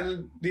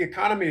 And the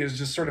economy is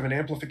just sort of an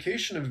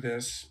amplification of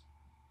this,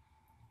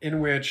 in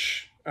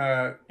which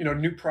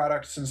new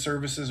products and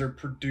services are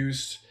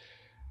produced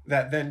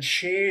that then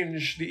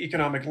change the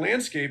economic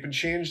landscape and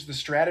change the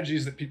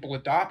strategies that people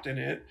adopt in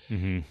it.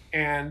 Mm-hmm.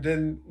 And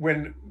then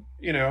when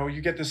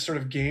you get this sort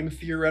of game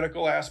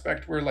theoretical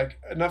aspect where like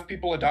enough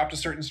people adopt a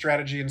certain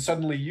strategy and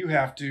suddenly you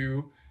have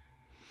to,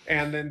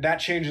 and then that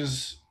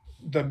changes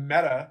the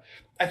meta.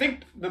 I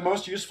think the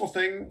most useful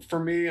thing for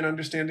me in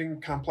understanding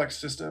complex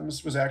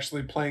systems was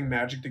actually playing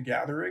Magic the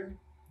Gathering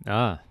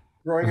Ah.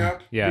 growing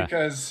up, Yeah.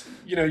 because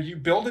you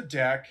build a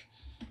deck,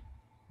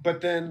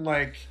 but then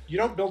like you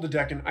don't build a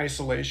deck in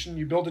isolation,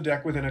 you build a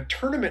deck within a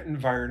tournament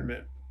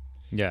environment.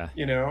 Yeah.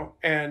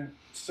 And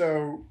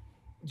so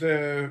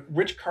the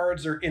which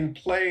cards are in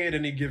play at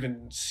any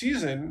given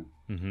season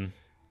Mm-hmm.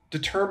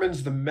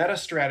 determines the meta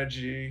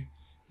strategy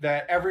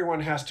that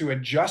everyone has to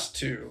adjust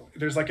to.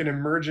 There's like an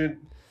emergent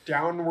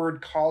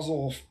downward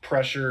causal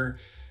pressure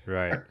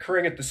Right.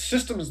 occurring at the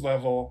systems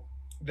level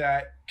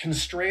that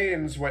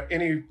constrains what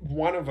any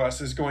one of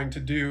us is going to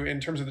do in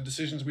terms of the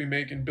decisions we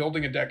make in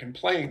building a deck and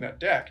playing that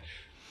deck.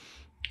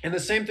 And the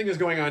same thing is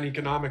going on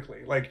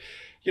economically. Like,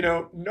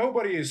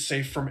 nobody is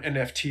safe from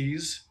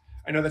NFTs.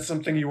 I know that's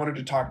something you wanted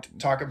to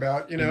talk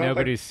about. And Like,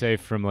 nobody's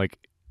safe from like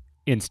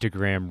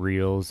Instagram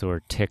Reels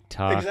or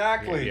TikTok.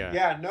 exactly. Yeah.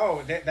 Yeah.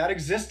 No, that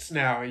exists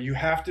now. You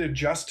have to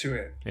adjust to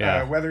it.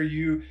 Yeah. Whether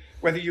you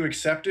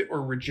accept it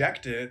or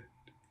reject it,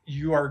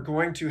 you are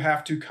going to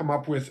have to come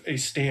up with a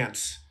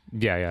stance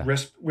Yeah. Yeah.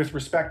 with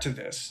respect to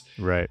this.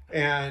 Right.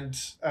 And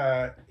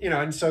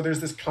and so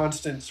there's this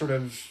constant sort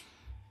of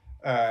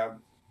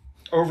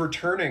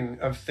overturning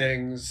of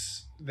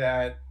things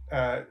that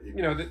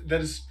that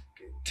is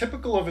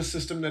typical of a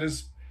system that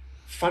is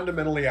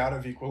fundamentally out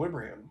of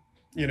equilibrium.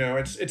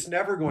 It's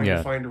never going Yeah.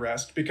 to find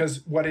rest,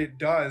 because what it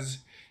does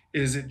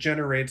is it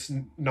generates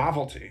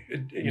novelty.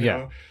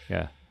 Yeah.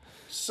 Yeah.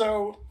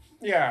 So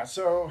yeah,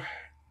 so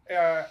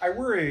I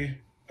worry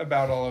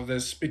about all of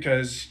this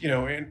because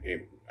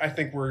I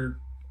think we're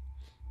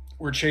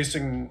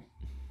chasing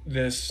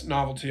this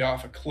novelty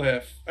off a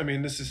cliff. I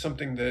mean, this is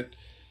something that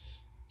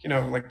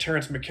like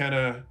Terence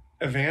McKenna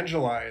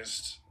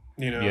evangelized.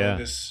 Yeah.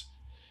 This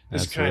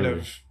kind Absolutely.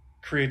 of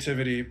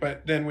creativity.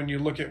 But then when you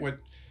look at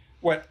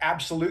what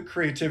absolute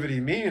creativity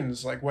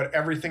means, like what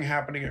everything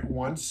happening at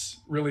once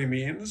really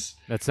means.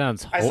 That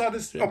sounds I saw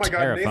this. Oh my God,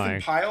 terrifying.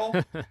 Nathan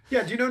Pyle.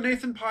 Yeah, do you know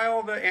Nathan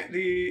Pyle?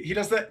 He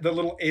does the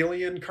little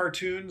alien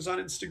cartoons on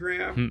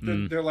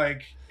Instagram. They're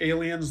like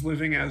aliens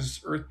living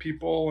as Earth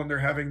people, and they're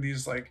having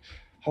these like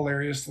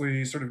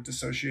hilariously sort of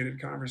dissociated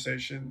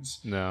conversations.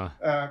 No.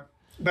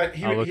 But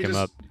I'll look he him just,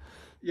 up.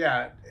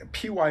 yeah,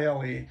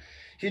 Pyle.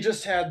 He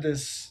just had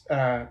this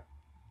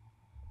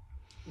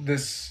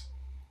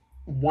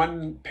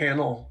one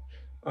panel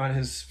on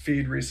his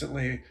feed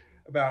recently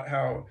about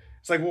how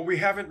it's like, well, we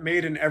haven't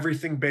made an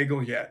everything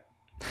bagel yet.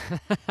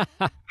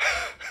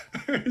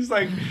 He's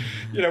like,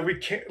 we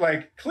can't,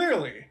 like,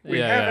 clearly we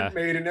haven't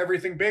made an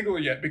everything bagel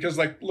yet, because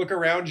like, look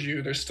around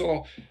you, there's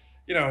still,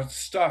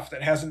 stuff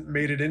that hasn't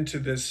made it into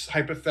this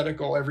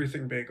hypothetical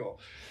everything bagel.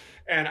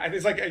 And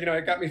it's like,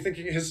 it got me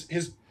thinking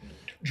his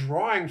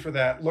drawing for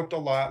that looked a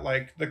lot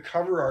like the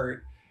cover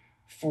art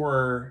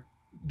for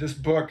this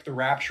book, The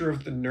Rapture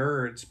of the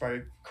Nerds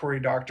by Cory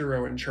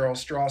Doctorow and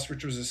Charles Stross,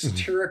 which was a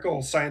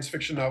satirical science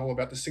fiction novel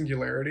about the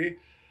singularity,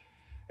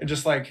 and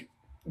just like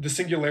the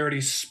singularity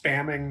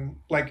spamming,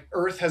 like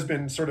Earth has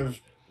been sort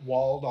of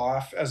walled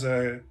off as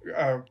a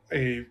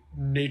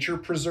nature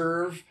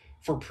preserve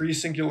for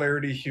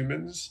pre-singularity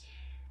humans,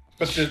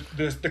 but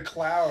the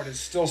cloud is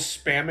still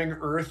spamming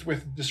Earth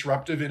with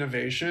disruptive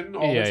innovation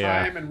all the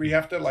time, and we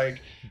have to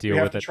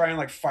try and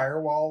like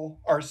firewall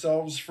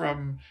ourselves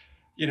from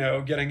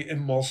getting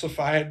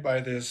emulsified by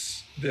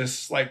this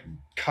like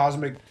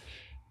cosmic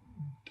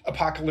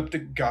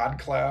apocalyptic god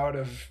cloud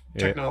of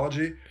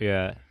technology.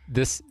 Yeah.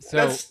 That's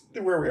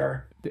where we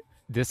are.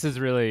 This is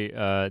really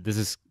this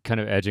is kind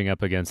of edging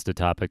up against a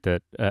topic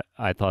that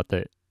I thought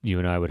that you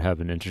and I would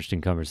have an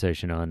interesting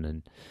conversation on,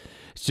 and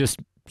it's just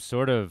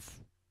sort of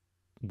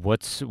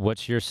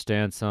what's your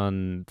stance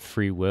on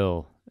free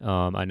will?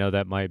 I know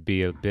that might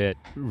be a bit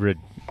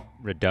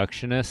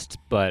reductionist,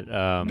 but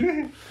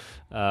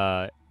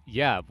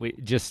yeah, we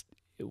just,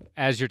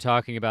 as you're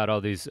talking about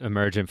all these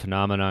emergent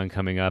phenomenon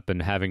coming up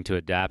and having to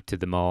adapt to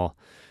them all,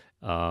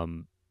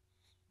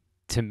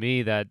 to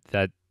me that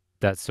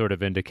sort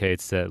of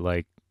indicates that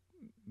like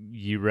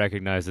you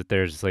recognize that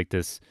there's like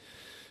this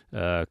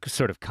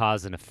sort of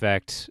cause and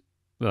effect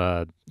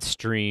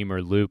stream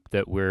or loop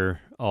that we're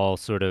all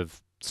sort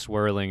of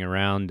swirling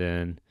around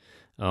in.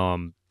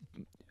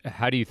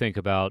 how do you think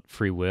about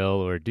free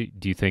will, or do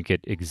you think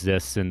it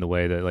exists in the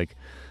way that like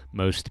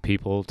most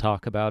people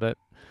talk about it?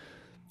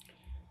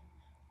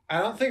 I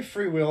don't think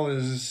free will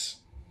is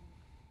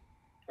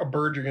a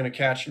bird you're going to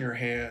catch in your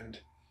hand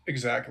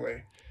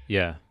exactly.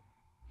 Yeah.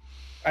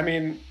 I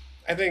mean,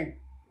 I think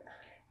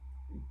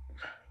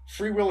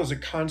free will is a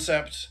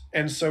concept,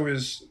 and so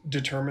is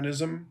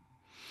determinism.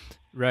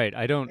 Right.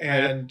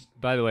 And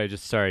By the way,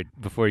 just sorry,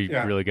 before you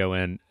yeah, really go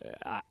in,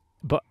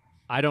 but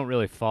I don't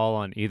really fall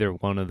on either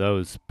one of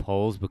those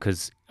poles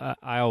because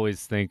I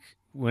always think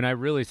when I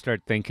really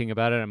start thinking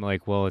about it, I'm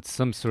like, well, it's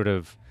some sort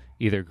of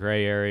either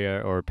gray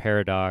area or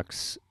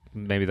paradox.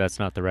 Maybe that's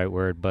not the right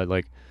word, but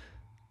like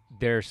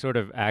they're sort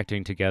of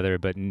acting together,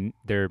 but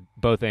they're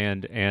both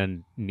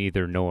and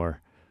neither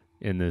nor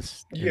in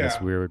this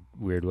yeah.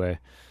 weird way.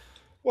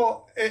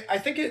 Well, I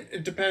think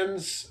it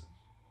depends.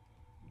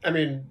 I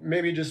mean,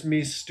 maybe just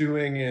me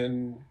stewing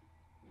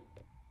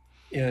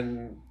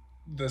in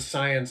the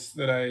science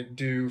that I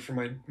do for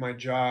my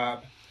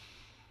job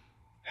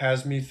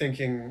has me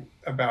thinking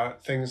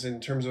about things in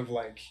terms of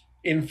like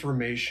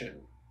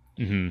information.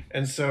 Mm-hmm.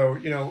 And so,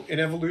 in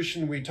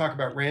evolution, we talk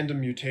about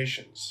random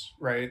mutations,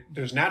 right?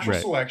 There's natural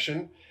Right.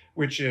 selection,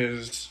 which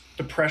is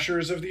the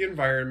pressures of the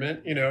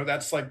environment,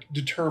 that's like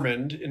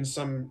determined in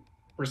some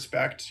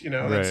respect,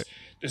 Right. that's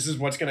this is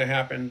what's going to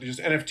happen. Just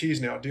NFTs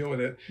now deal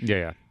with it.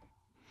 Yeah.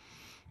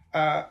 Yeah.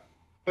 Uh,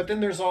 but then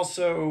there's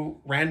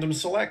also random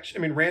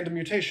selection, random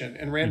mutation.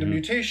 And random Mm-hmm.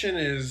 mutation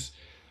is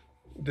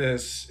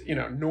this,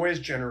 noise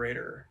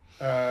generator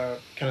kind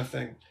of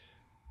thing.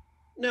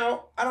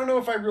 Now, I don't know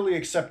if I really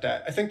accept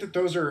that. I think that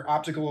those are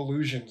optical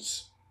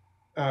illusions,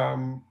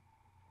 um,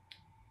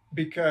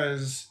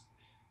 because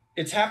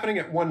it's happening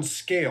at one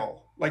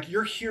scale. Like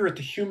you're here at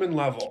the human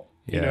level.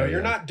 Yeah.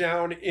 You're Yeah. not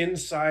down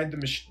inside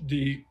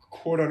the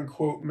quote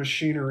unquote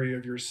machinery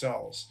of your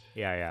cells.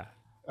 Yeah.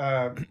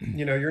 Yeah.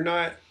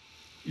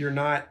 You're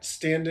not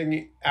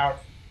standing out,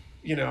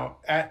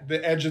 at the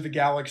edge of the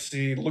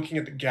galaxy, looking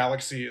at the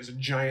galaxy as a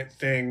giant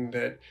thing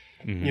that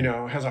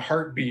Mm-hmm. has a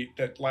heartbeat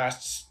that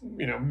lasts,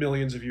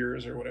 millions of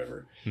years or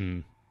whatever.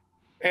 Mm.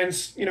 And,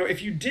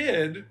 if you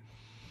did,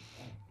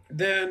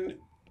 then,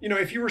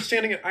 if you were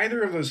standing at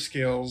either of those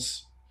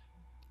scales,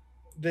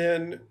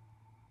 then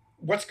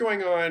what's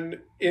going on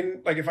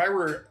like, if I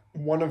were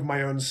one of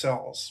my own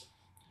cells,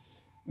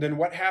 then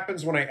what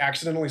happens when I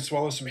accidentally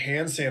swallow some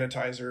hand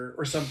sanitizer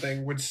or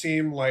something would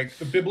seem like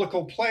the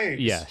biblical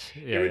plagues. Yes.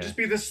 It Yeah. would Yeah. just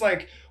be this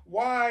like,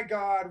 why,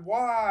 God,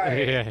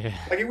 why? Yeah. Yeah.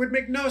 Like, it would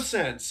make no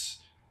sense.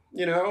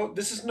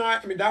 This is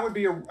not, that would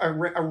be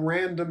a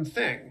random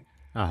thing.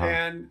 Uh huh.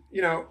 And,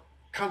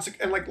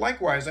 and like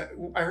likewise,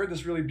 I heard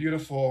this really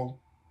beautiful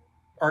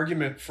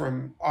argument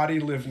from Adi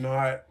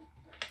Livnat.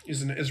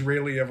 He's an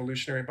Israeli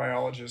evolutionary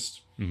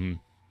biologist Mm-hmm.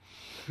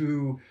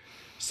 who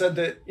said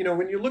that,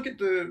 when you look at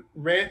the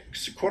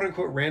quote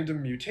unquote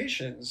random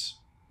mutations,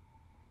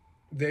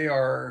 they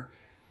are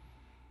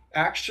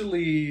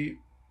actually,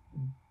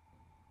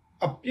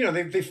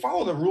 they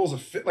follow the rules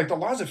of, like the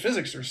laws of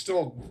physics are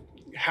still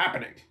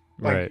happening.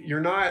 Like Right. you're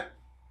not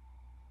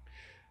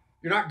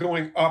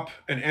going up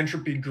an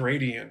entropy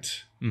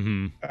gradient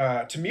Mm-hmm.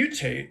 to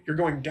mutate. You're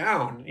going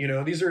down.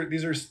 These are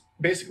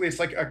basically, it's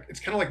kind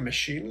of like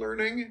machine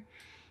learning,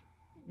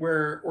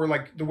 or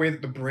like the way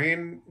that the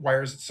brain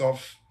wires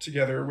itself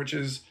together, which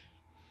is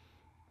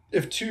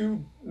if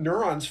two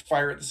neurons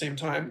fire at the same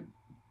time,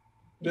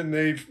 then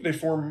they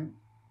form,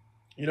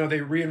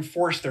 they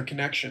reinforce their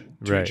connection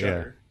to Right. each Yeah.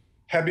 other.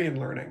 Hebbian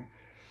learning.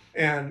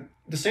 And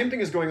the same thing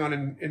is going on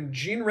in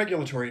gene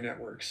regulatory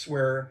networks,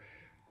 where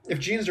if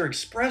genes are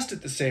expressed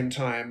at the same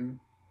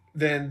time,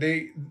 then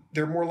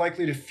they're more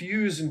likely to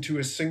fuse into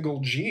a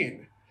single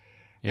gene.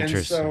 And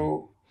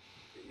Interesting.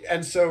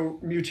 so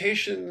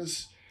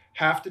mutations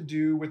have to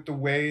do with the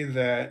way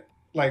that,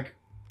 like,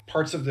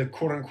 parts of the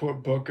quote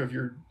unquote book of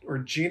your or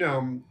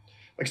genome,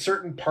 like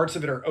certain parts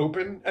of it are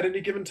open at any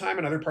given time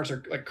and other parts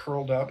are like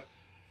curled up.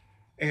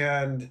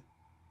 And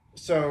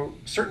so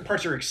certain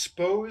parts are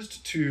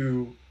exposed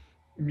to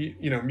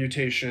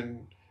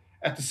mutation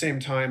at the same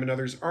time and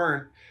others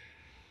aren't.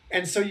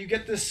 And so you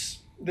get this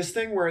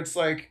thing where it's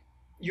like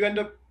you end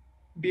up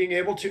being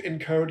able to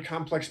encode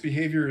complex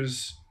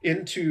behaviors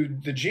into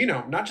the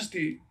genome, not just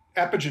the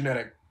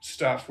epigenetic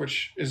stuff,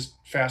 which is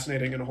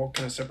fascinating and a whole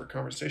kind of separate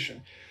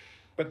conversation,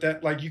 but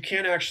that, like, you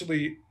can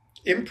actually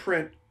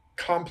imprint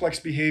complex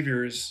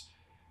behaviors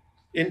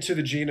into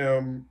the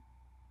genome.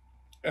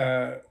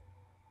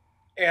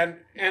 And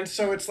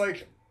so it's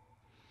like,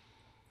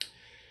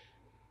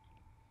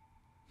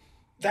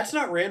 that's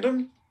not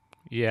random.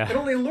 Yeah. It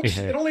only looks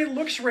Yeah. it only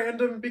looks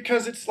random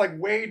because it's like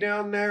way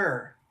down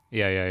there.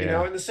 Yeah. Yeah.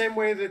 Yeah. In the same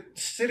way that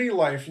city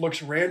life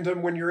looks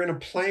random when you're in a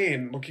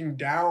plane looking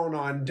down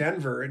on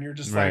Denver and you're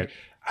just Right. like,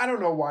 I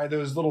don't know why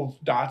those little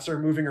dots are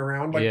moving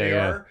around like Yeah. they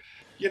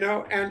Yeah.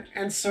 are,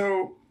 and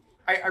so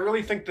I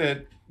really think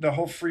that the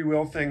whole free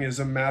will thing is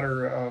a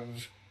matter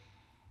of,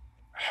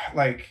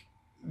 like,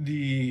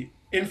 the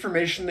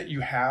information that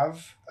you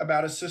have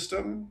about a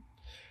system,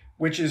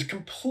 which is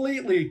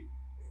completely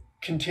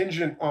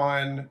contingent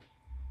on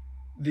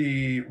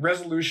the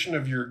resolution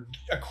of your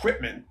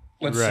equipment,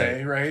 let's Right.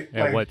 say, right?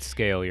 At Like, what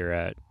scale you're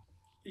at.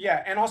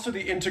 yeah, and also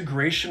the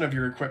integration of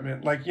your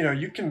equipment. Like,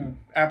 you can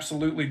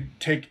absolutely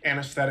take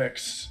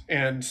anesthetics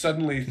and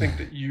suddenly think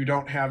that you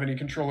don't have any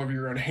control over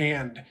your own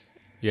hand,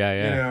 Yeah,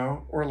 yeah.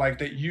 or like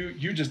that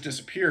you just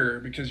disappear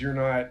because your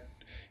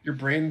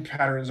brain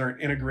patterns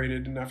aren't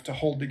integrated enough to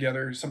hold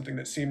together something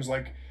that seems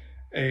like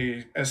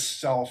a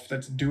self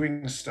that's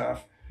doing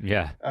stuff.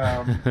 Yeah.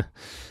 Um,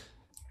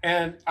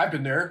 and I've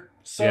been there.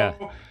 Yeah.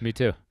 So, Me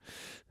too.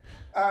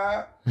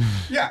 uh,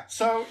 yeah,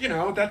 so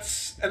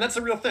that's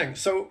a real thing.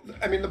 So,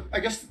 I mean, I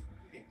guess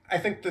I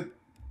think that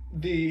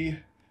the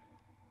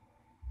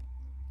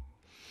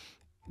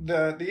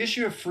the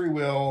issue of free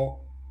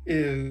will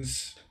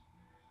is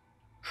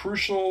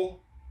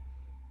crucial.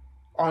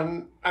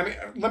 On, I mean,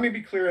 let me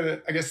be clear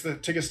that I guess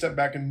that take a step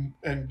back and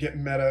get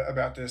meta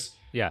about this.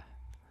 Yeah.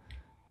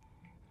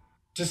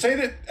 To say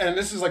that, and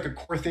this is like a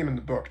core theme in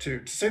the book too,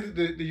 to say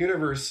that the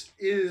universe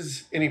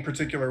is any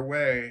particular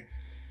way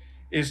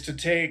is to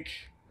take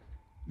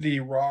the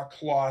raw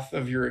cloth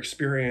of your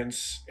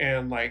experience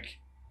and, like,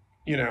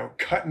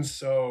 cut and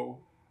sew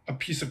a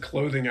piece of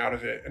clothing out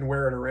of it and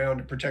wear it around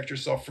to protect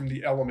yourself from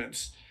the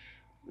elements.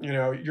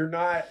 You're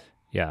not,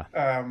 Yeah.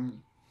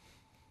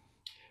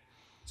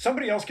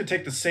 somebody else could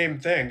take the same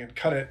thing and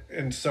cut it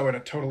and sew it a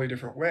totally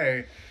different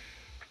way.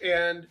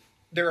 And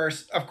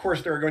of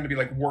course, there are going to be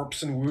like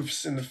warps and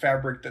woofs in the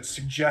fabric that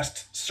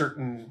suggest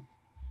certain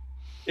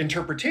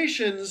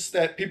interpretations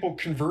that people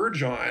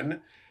converge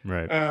on.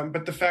 Right.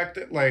 But the fact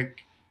that,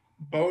 like,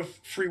 both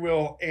free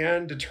will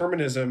and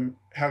determinism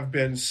have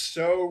been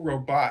so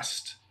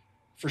robust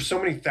for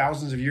so many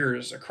thousands of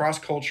years across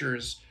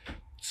cultures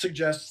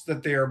suggests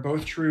that they are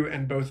both true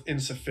and both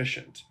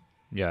insufficient.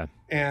 Yeah.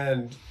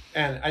 And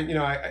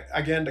I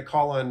again, to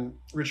call on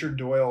Richard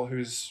Doyle,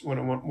 who's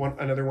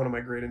another one of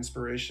my great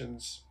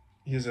inspirations.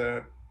 He's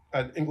an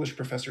English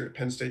professor at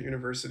Penn State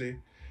University.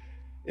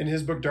 In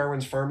his book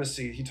Darwin's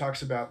Pharmacy, he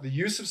talks about the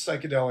use of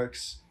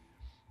psychedelics,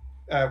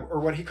 or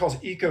what he calls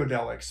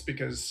ecodelics,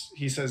 because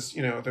he says,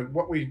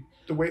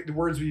 the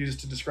words we use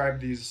to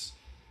describe these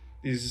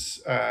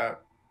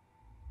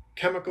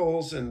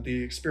chemicals and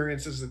the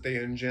experiences that they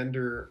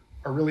engender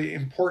are really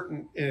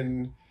important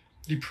in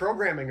the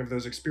programming of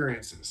those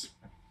experiences.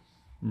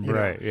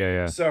 Right.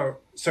 Yeah. So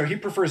he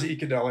prefers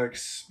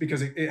ecodelics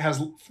because it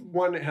has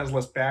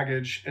less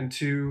baggage, and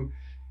two,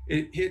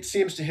 it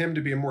seems to him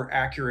to be a more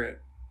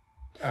accurate.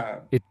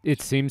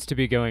 It seems to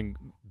be going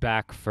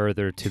back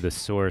further to the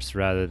source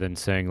rather than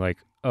saying like,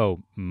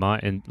 oh,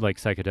 and like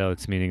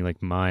psychedelics meaning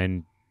like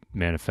mind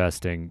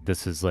manifesting.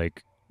 This is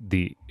like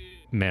the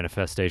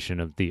manifestation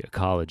of the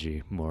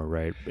ecology more,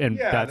 right? And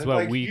that's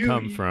what we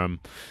come from.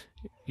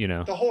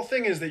 The whole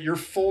thing is that you're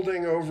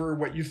folding over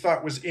what you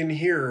thought was in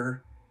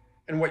here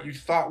and what you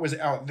thought was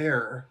out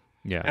there.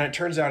 Yeah. And it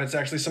turns out it's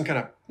actually some kind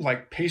of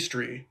like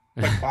pastry,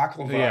 like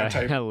baklava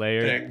type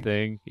layered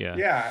thing. Yeah.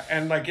 Yeah.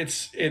 And like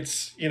it's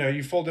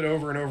you fold it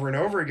over and over and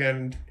over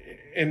again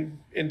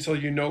until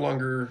you no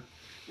longer,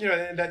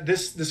 that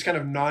this kind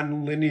of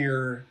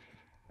non-linear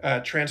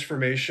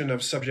transformation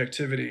of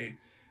subjectivity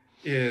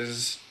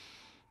is,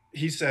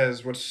 he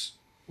says, what's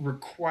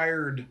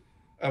required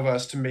of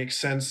us to make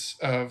sense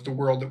of the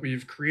world that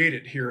we've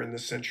created here in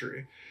this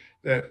century.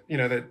 That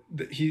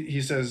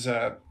he says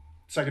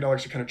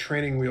psychedelics are kind of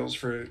training wheels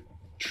for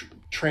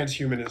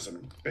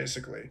transhumanism,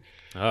 basically.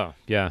 Oh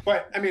yeah.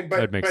 But I mean,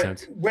 that makes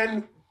sense.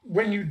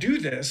 When you do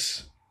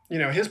this,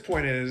 his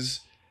point is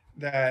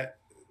that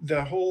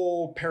the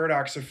whole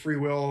paradox of free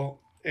will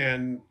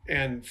and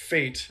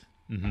fate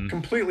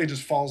completely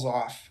just falls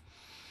off,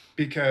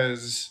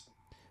 because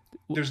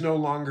there's no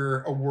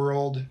longer a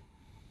world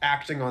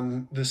acting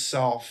on the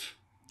self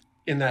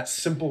in that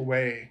simple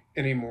way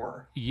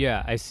anymore.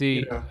 Yeah, I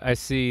see. I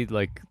see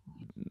like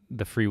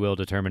the free will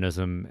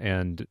determinism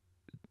and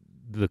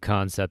the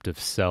concept of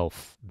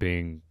self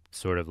being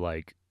sort of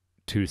like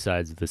two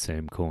sides of the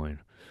same coin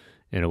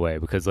in a way,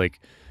 because like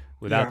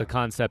without the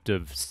concept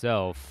of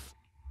self,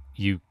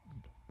 you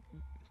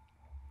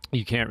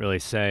can't really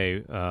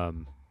say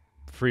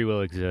free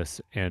will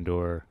exists and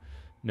or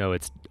no,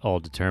 it's all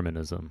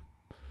determinism.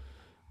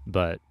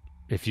 But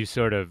if you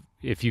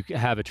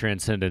have a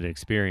transcendent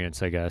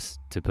experience, I guess,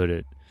 to put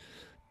it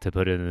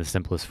in the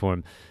simplest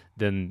form,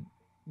 then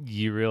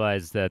you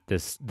realize that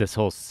this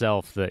whole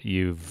self that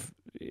you've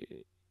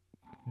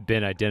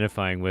been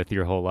identifying with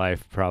your whole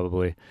life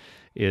probably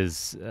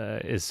is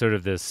sort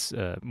of this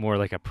more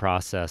like a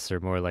process,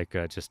 or more like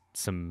just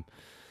some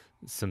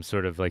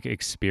sort of like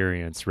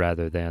experience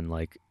rather than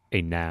like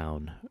a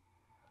noun.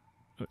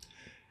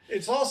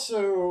 It's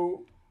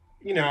also,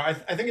 I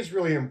think it's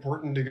really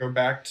important to go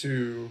back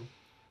to,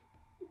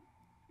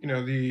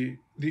 the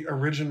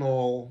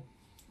original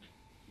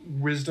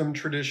wisdom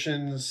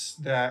traditions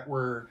that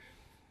were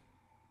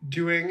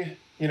doing,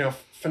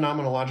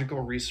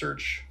 phenomenological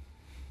research,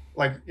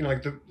 like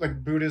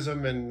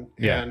Buddhism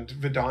and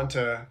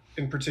Vedanta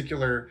in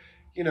particular,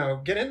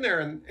 get in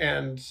there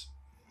and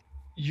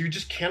you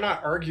just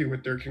cannot argue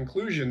with their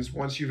conclusions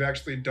once you've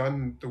actually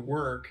done the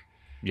work.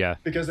 Yeah.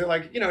 Because they're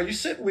like, you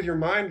sit with your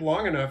mind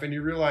long enough and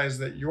you realize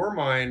that your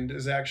mind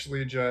is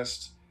actually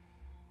just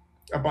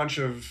a bunch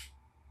of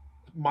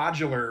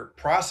modular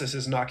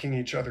processes knocking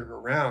each other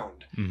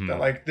around. That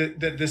like that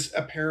this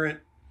apparent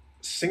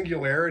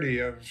singularity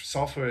of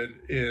selfhood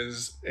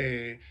is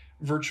a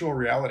virtual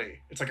reality.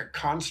 It's like a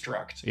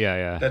construct.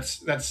 Yeah.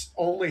 That's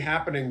only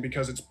happening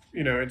because it's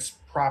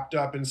propped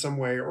up in some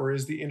way, or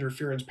is the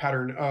interference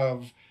pattern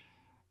of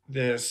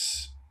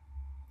this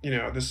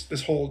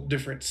this whole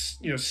different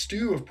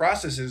stew of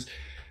processes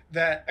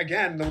that,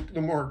 again,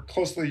 the more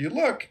closely you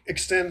look,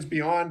 extends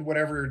beyond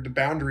whatever the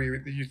boundary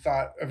that you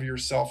thought of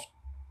yourself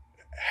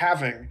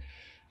having.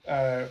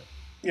 So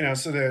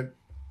that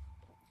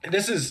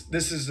this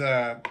is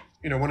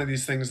one of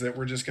these things that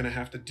we're just going to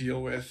have to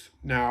deal with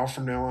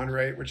from now on,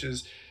 right? Which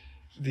is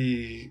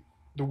the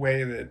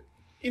way that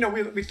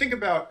we think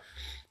about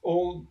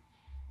old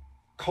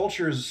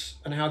cultures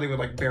and how they would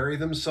like bury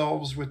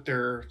themselves with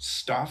their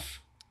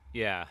stuff.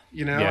 Yeah.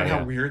 And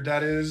how weird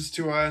that is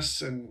to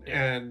us.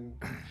 And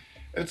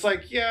it's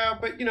like,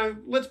 but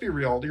let's be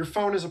real. Your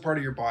phone is a part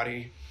of your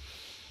body.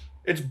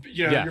 It's,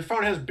 your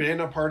phone has been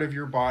a part of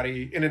your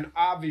body in an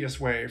obvious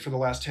way for the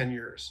last 10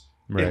 years,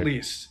 at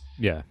least.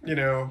 Yeah.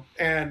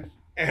 And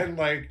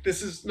like,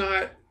 this is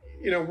not,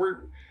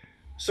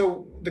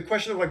 so the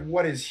question of like,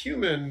 what is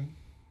human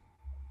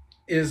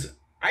is,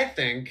 I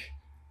think,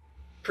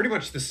 pretty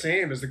much the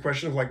same as the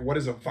question of like, what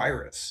is a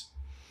virus?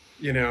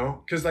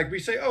 Because like we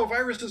say, oh,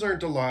 viruses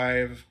aren't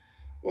alive.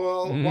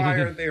 Well, why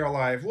aren't they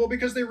alive? Well,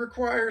 because they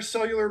require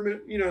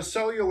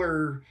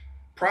cellular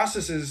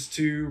processes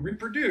to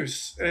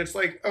reproduce. And it's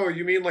like, oh,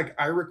 you mean like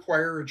I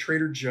require a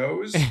Trader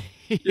Joe's?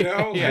 Like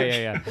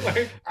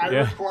I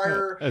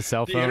require a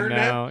cell phone internet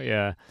now.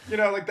 Yeah.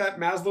 Like that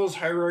Maslow's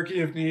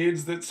hierarchy of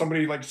needs that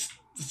somebody like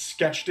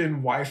sketched in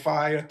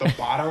Wi-Fi at the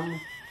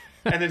bottom.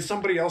 And then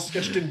somebody else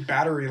sketched in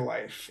battery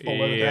life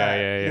below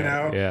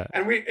that,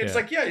 And it's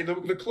like,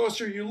 the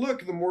closer you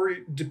look, the more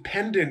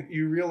dependent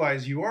you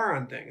realize you are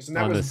on things. And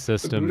that was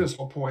the Buddha's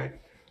whole point,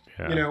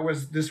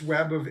 was this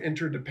web of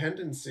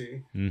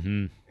interdependency.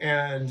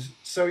 And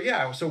so,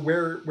 so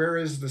where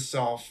is the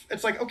self?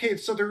 It's like, okay,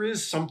 so there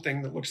is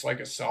something that looks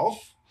like a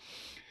self.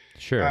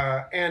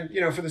 Sure. And,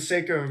 for the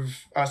sake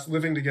of us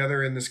living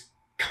together in this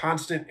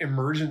constant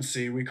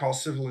emergency we call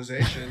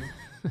civilization,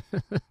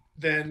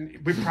 then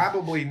we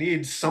probably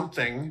need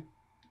something,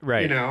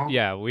 right?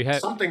 We have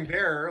something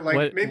there.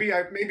 Like maybe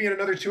in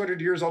another 200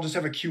 years I'll just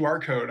have a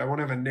QR code. I won't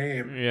have a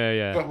name.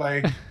 But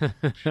like,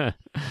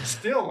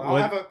 still,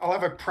 I'll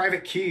have a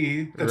private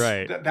key. That's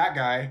that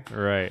guy.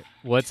 Right.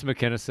 What's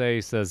McKenna say?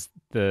 He says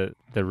the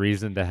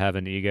reason to have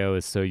an ego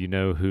is so you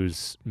know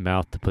whose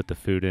mouth to put the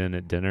food in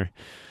at dinner.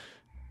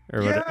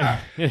 Or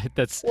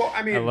that's. Well,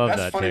 I mean, I love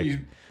that's that funny. take.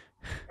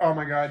 Oh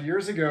my God.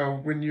 Years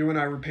ago, when you and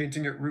I were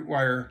painting at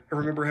Rootwire, I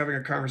remember having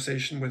a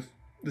conversation with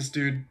this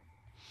dude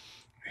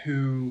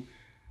who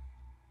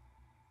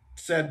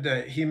said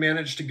that he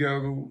managed to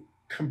go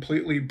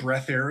completely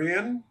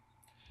breatharian,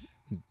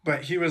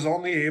 but he was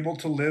only able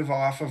to live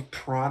off of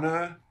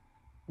prana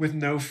with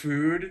no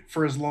food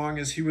for as long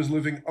as he was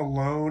living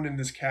alone in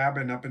this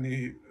cabin up in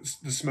the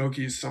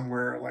Smokies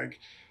somewhere,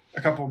 like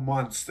a couple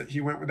months that he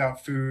went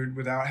without food,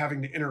 without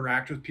having to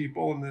interact with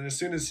people. And then as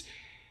soon as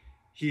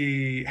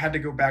he had to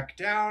go back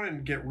down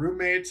and get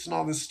roommates and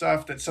all this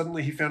stuff, that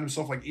suddenly he found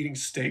himself like eating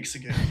steaks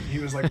again. He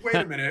was like, wait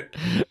a minute,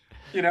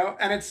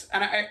 it's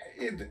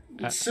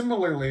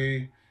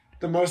similarly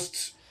the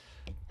most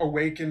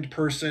awakened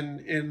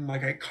person in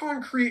like a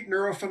concrete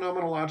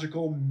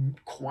neurophenomenological,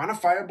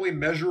 quantifiably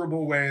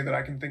measurable way that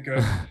I can think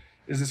of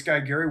is this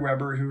guy, Gary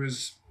Weber, who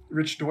is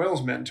Rich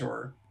Doyle's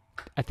mentor.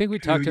 I think we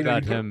talked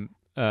about him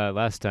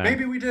last time.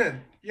 Maybe we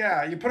did.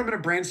 Yeah, you put him in a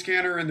brain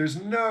scanner and there's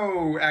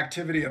no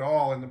activity at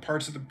all in the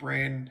parts of the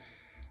brain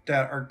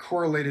that are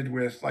correlated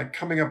with like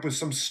coming up with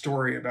some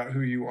story about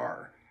who you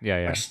are.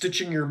 Like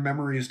stitching your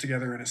memories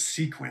together in a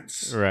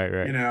sequence. Right.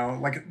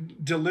 Like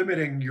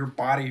delimiting your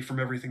body from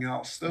everything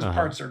else. Those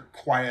parts are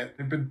quiet.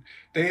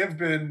 They have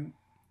been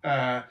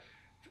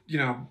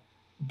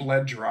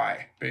bled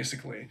dry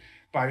basically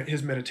by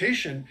his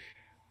meditation.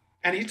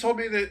 And he told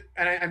me that,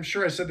 and I'm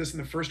sure I said this in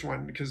the first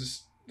one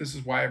because this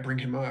is why I bring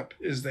him up,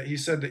 is that he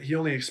said that he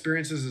only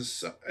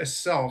experiences a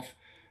self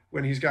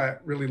when he's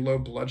got really low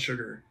blood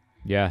sugar.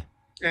 Yeah.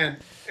 And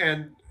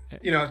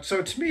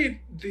so to me,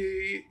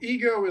 the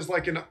ego is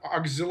like an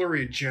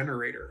auxiliary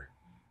generator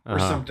or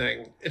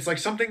something. It's like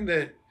something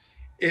that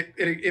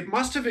it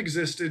must have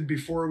existed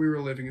before we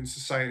were living in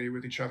society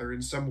with each other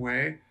in some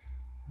way,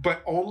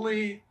 but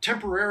only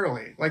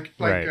temporarily. Like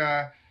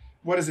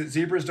what is it?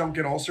 Zebras don't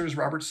get ulcers,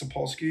 Robert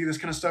Sapolsky, this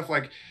kind of stuff.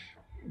 Like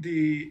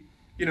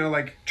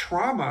like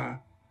trauma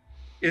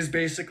is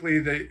basically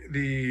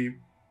the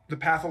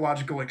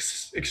pathological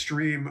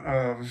extreme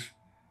of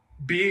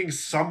being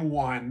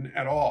someone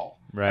at all,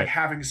 like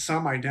having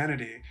some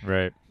identity,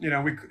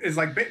 it's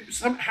like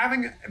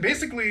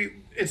basically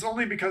it's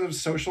only because of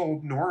social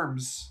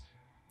norms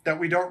that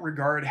we don't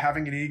regard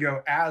having an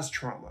ego as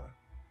trauma.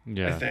 I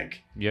Yeah.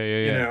 think. Yeah. Yeah.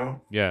 You Yeah.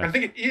 know, Yeah. I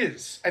think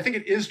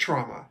it is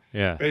trauma.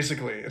 Yeah.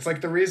 Basically, it's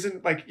like the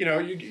reason, like, you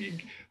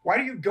why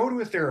do you go to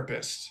a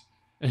therapist?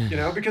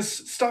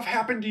 Because stuff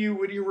happened to you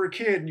when you were a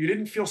kid and you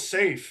didn't feel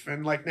safe,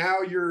 and like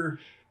now you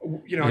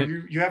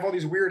have all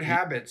these weird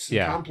habits and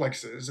Yeah.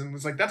 complexes, and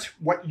it's like that's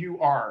what you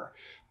are,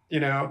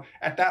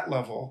 at that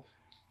level.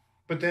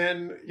 But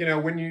then,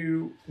 when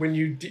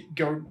you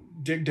go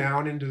dig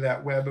down into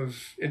that web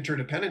of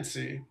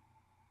interdependency,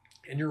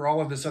 and you're all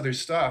of this other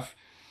stuff,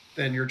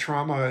 then your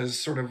trauma is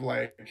sort of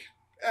like,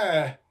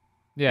 eh,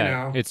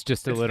 Yeah. It's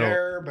just a it's little.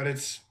 there, but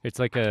it's It's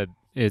like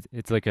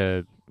it's like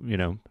a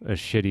a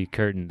shitty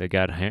curtain that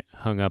got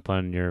hung up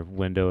on your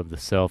window of the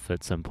self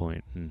at some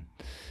point, and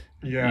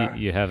yeah.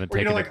 you haven't Or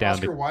taken it like down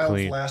to Oscar Wilde's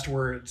clean. last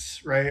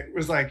words, right? It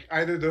was like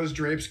either those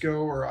drapes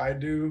go or I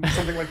do,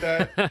 something like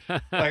that.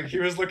 Like he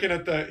was looking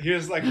at he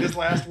was like his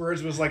last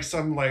words was like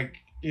some like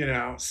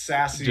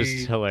sassy,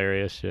 Just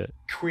hilarious shit.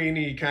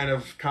 queenie kind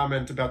of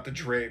comment about the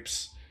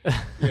drapes.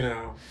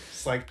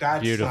 It's like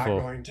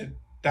Beautiful.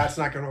 that's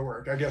not going to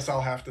work. I guess I'll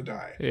have to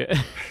die.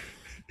 Yeah.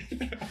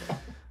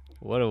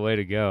 What a way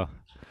to go.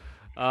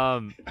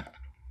 Um,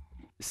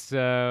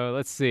 so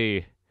let's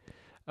see.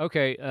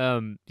 Okay.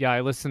 Yeah, I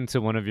listened to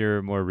one of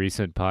your more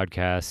recent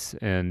podcasts,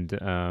 and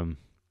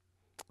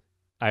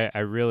I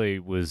really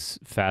was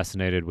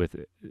fascinated with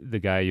the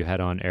guy you had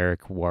on,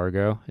 Eric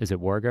Wargo. Is it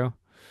Wargo?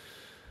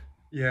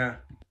 Yeah.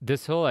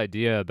 This whole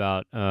idea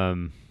about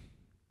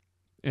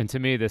and to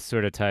me this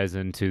sort of ties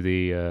into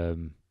the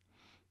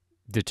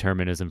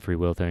determinism free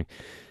will thing.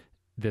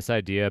 This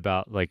idea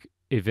about like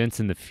events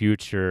in the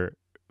future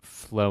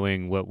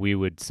flowing what we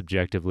would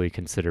subjectively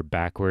consider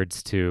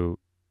backwards to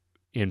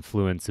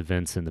influence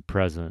events in the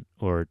present,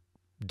 or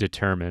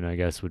determine, I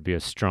guess would be a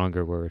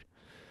stronger word.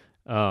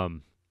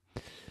 Um,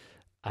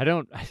 I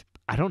don't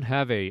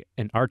have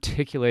an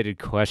articulated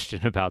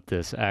question about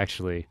this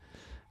actually,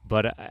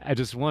 but I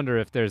just wonder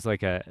if there's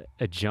like a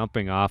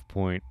jumping off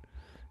point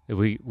that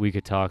we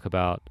could talk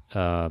about,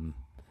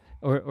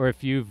 or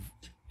if you've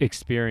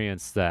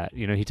experienced that.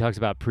 He talks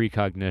about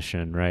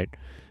precognition, right,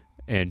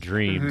 and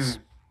dreams.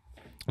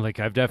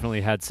 Like I've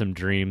definitely had some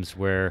dreams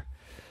where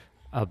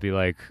I'll be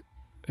like,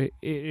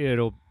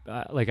 it'll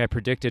like I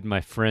predicted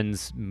my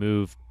friend's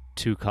move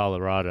to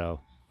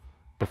Colorado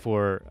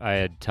before I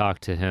had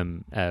talked to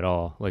him at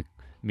all. Like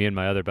me and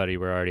my other buddy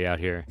were already out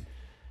here,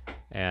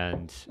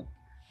 and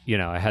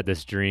I had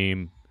this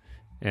dream,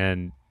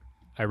 and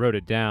I wrote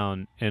it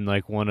down, and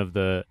like one of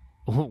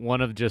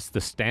just the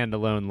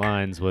standalone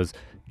lines was,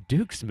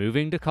 Duke's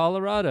moving to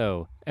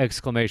Colorado!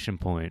 Exclamation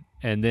point.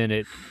 And then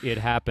it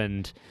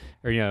happened,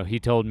 or he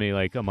told me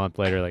like a month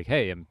later, like,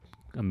 hey, I'm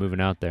moving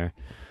out there.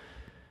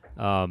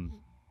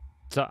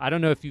 So I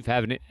don't know if you've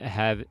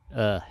have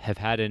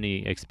had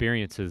any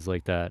experiences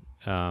like that,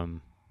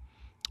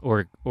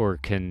 or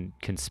can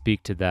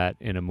speak to that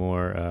in a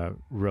more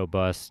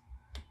robust,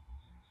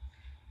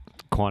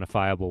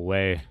 quantifiable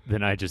way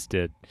than I just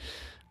did.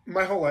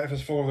 My whole life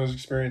is full of those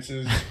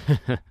experiences.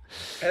 I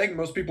think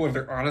most people, if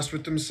they're honest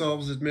with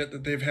themselves, admit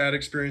that they've had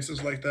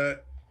experiences like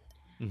that.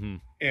 Mm-hmm.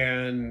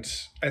 And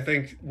I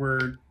think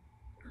one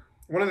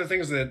of the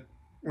things that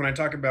when I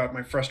talk about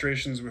my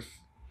frustrations with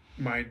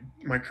my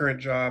current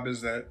job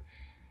is that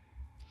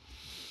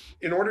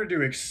in order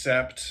to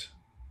accept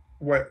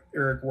what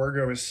Eric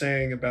Wargo is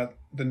saying about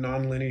the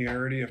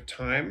nonlinearity of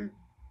time,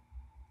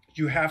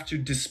 you have to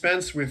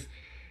dispense with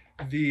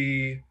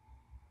the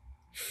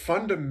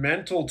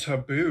fundamental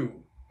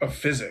taboo of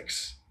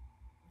physics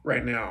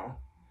right now.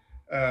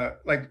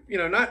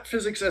 Not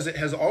physics as it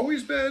has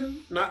always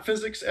been, not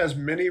physics as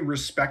many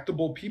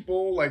respectable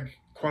people like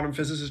quantum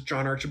physicist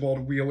John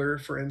Archibald Wheeler,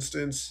 for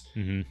instance,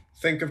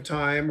 think of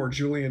time, or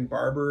Julian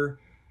Barber.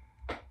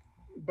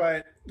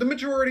 But the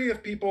majority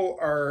of people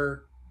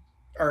are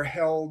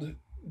held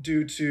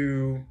due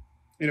to,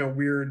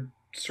 weird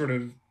sort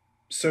of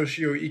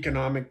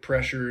socioeconomic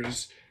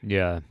pressures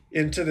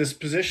into this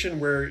position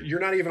where you're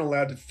not even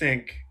allowed to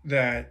think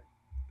that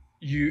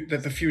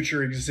the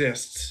future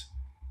exists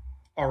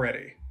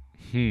already.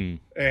 And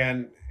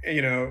and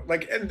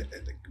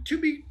to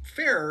be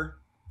fair,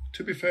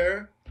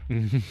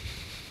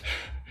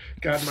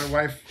 God, my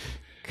wife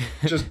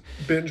just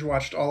binge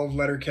watched all of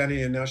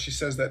Letterkenny, and now she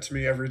says that to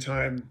me every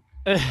time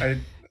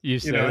you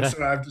say that.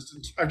 So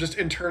I've just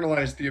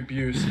internalized the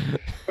abuse.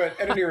 But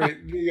at any rate,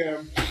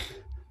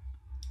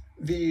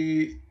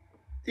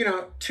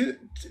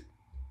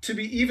 to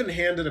be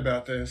even-handed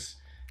about this.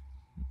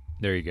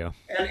 There you go.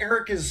 And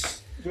Eric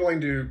is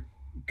willing to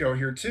go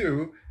here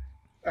too.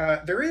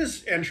 There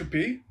is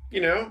entropy.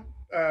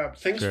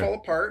 Things fall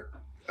apart.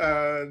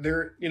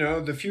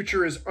 The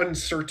future is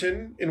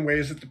uncertain in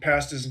ways that the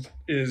past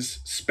is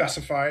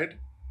specified.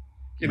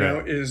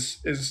 Is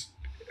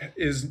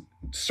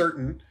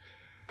certain.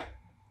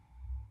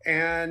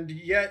 And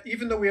yet,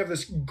 even though we have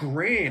this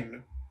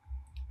grain,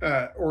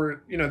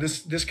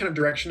 this kind of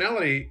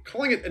directionality,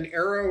 calling it an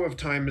arrow of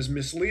time is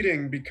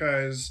misleading,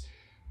 because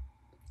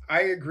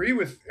I agree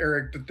with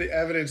Eric that the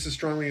evidence is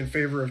strongly in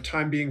favor of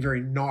time being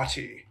very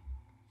naughty.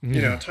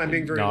 time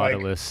being very like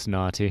Nautilus,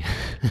 naughty.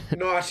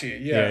 naughty,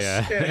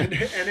 yes. Yeah,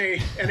 yeah.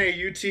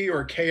 N-A-N-A-U-T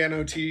or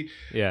K-N-O-T.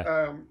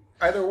 Yeah.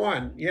 Either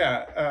one,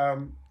 yeah.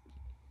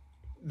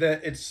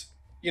 That it's,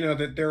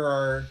 that there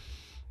are,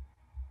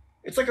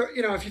 it's like,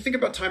 if you think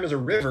about time as a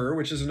river,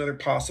 which is another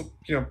possible,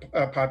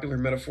 popular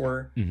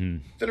metaphor, Hmm.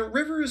 then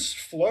rivers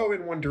flow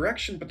in one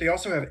direction, but they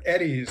also have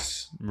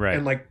eddies Right.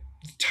 and like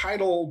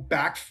tidal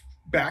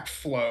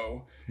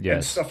backflow and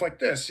Yes. stuff like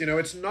this.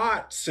 It's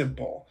not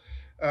simple.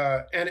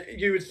 And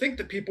you would think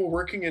that people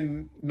working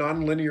in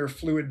nonlinear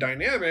fluid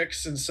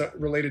dynamics and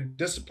related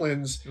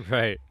disciplines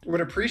Right.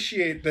 would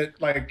appreciate that,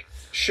 like,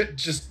 shit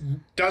just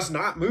does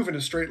not move in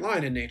a straight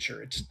line in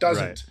nature. It just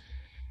doesn't.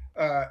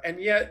 And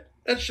yet,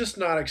 that's just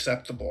not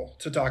acceptable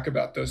to talk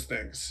about those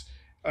things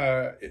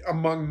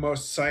among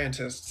most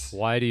scientists.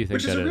 Why do you think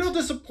Which is that a is? real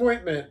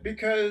disappointment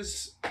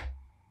because,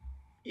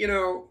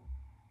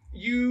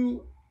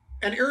 you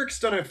and Eric's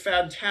done a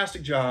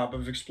fantastic job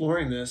of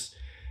exploring this.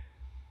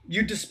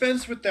 You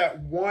dispense with that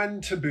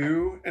one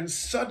taboo, and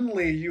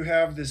suddenly you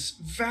have this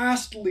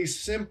vastly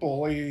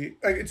simply.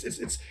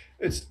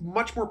 It's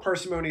much more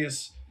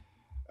parsimonious.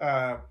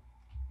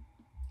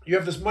 You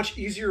have this much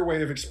easier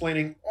way of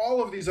explaining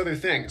all of these other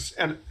things,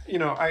 and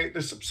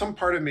there's some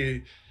part of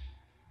me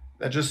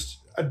that just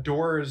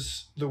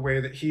adores the way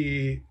that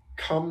he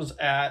comes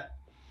at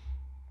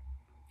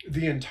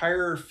the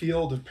entire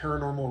field of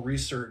paranormal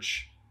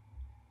research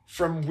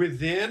from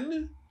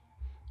within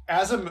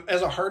as a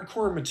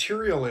hardcore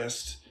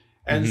materialist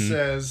and Mhm.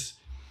 says,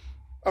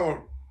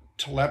 oh,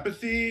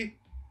 telepathy,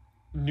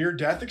 near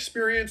death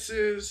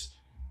experiences,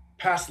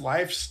 past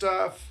life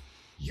stuff,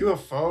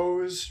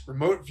 UFOs,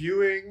 remote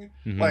viewing,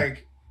 Mhm.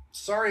 like,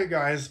 sorry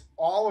guys,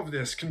 all of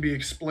this can be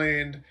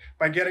explained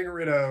by getting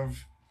rid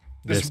of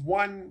this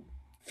one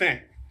thing,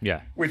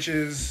 Yeah. which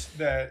is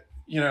that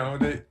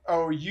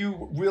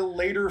you will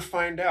later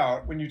find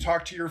out when you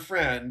talk to your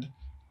friend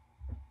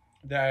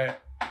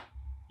that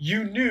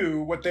you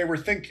knew what they were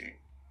thinking,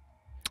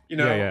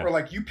 Yeah. or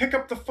like you pick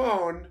up the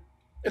phone.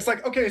 It's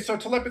like, okay, so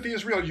telepathy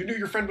is real. You knew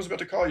your friend was about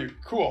to call you.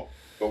 Cool.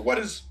 But what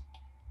is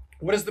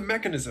the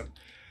mechanism?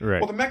 Right.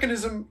 Well, the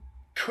mechanism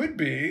could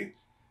be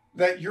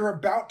that you're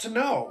about to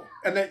know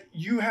and that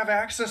you have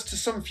access to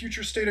some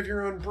future state of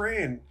your own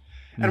brain.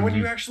 And when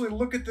you actually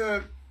look at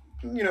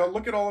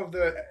all of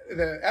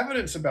the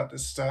evidence about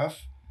this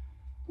stuff,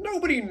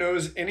 nobody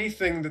knows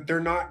anything that they're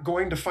not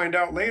going to find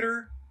out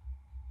later.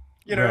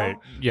 Right.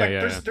 Yeah. Like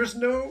Yeah.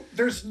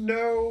 there's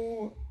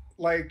no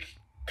like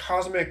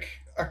cosmic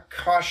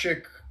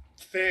akashic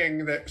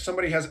thing that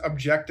somebody has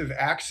objective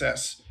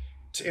access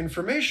to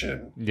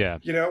information. Yeah.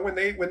 When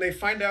they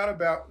find out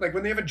about, like,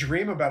 when they have a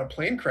dream about a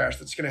plane crash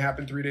that's going to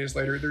happen 3 days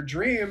later, their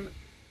dream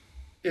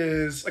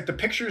is like, the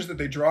pictures that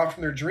they draw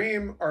from their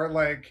dream are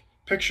like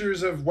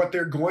pictures of what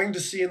they're going to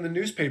see in the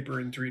newspaper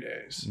in 3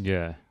 days.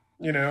 Yeah.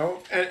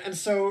 And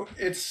so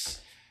it's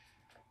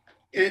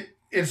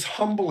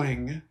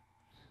humbling.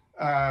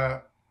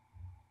 But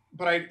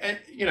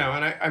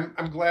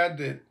I'm glad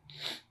that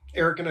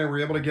Eric and I were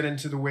able to get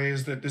into the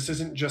ways that this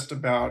isn't just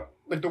about,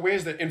 like, the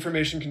ways that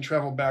information can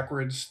travel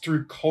backwards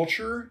through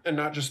culture and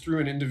not just through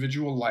an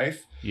individual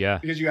life. Yeah.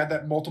 Because you add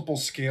that multiple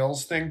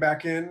scales thing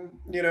back in,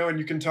 and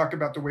you can talk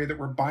about the way that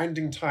we're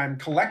binding time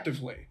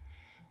collectively.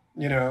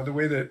 The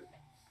way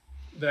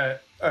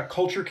that a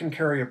culture can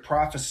carry a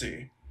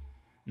prophecy.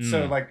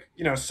 So, like,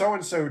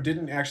 so-and-so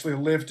didn't actually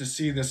live to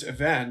see this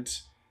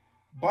event,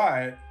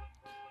 but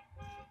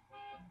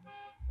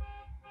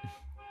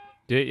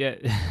Yeah.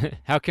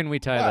 How can we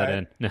tie that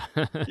in?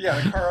 yeah,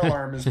 the car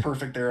alarm is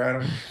perfect there.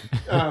 I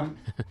don't.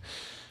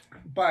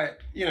 But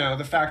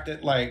the fact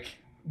that, like,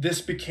 this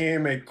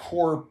became a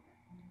core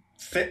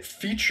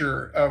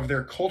feature of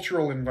their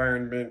cultural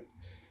environment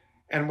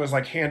and was,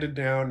 like, handed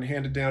down.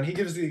 He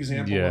gives the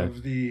example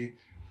of the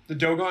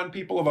Dogon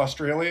people of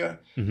Australia,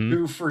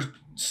 who for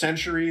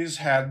centuries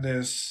had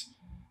this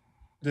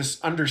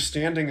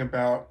understanding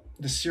about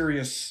the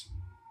Sirius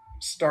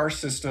star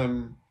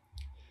system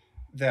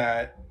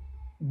that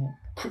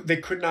they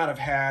could not have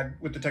had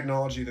with the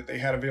technology that they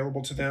had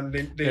available to them.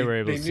 They were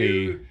able to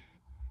see.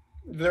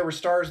 There were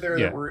stars there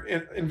that were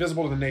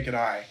invisible to the naked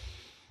eye.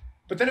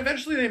 But then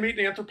eventually they meet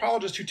an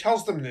anthropologist who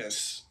tells them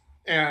this,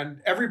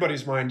 and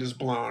everybody's mind is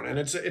blown. And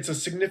it's a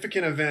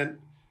significant event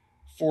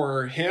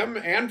for him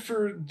and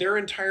for their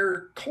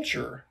entire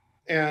culture.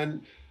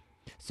 And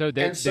so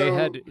they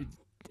had,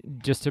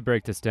 just to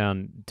break this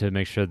down to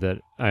make sure that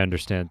I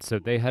understand. So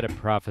they had a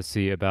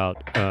prophecy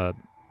about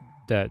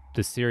that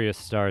the Sirius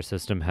star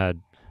system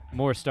had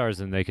more stars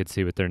than they could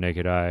see with their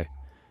naked eye,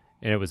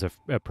 and it was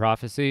a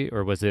prophecy,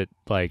 or was it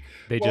like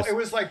it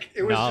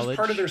was just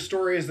part of their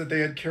stories that they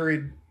had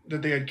carried,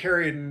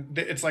 and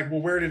it's like,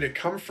 well, where did it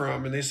come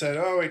from? And they said,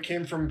 oh, it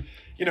came from,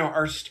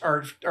 our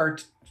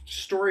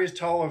stories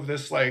tell of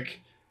this, like,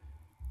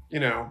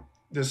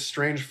 this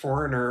strange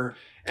foreigner.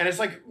 And it's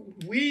like,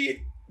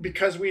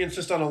 because we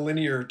insist on a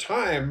linear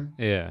time,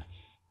 yeah,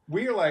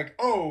 we are like,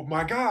 oh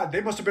my God,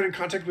 they must have been in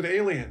contact with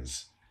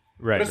aliens.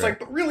 But Right, it's right. like,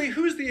 but really,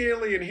 who's the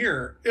alien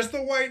here? It's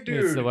the white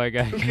It's the dude white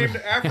guy. who came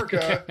to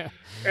Africa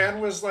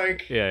and was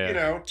like, Yeah,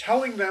 yeah.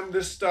 telling them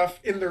this stuff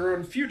in their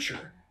own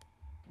future.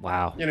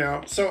 Wow.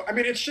 So I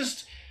mean, it's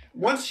just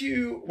once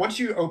you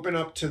open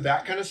up to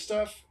that kind of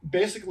stuff,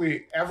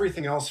 basically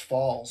everything else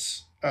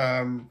falls.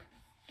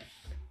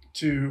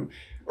 To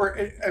or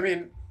I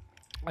mean,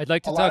 I'd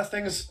like a to lot talk. of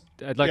things.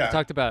 I'd like to Yeah,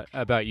 talk about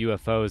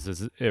UFOs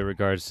as in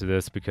regards to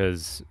this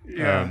because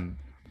yeah.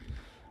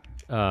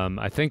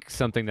 I think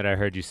something that I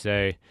heard you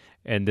say,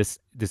 and this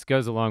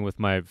goes along with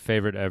my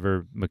favorite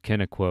ever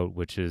McKenna quote,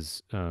 which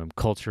is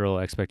cultural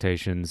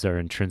expectations are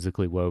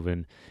intrinsically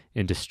woven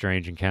into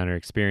strange encounter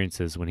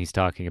experiences when he's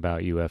talking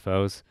about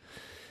UFOs.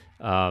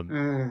 Um,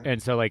 Mm.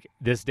 and so, like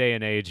this day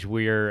and age,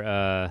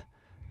 I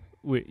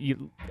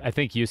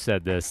think you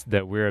said this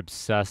that we're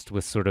obsessed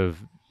with sort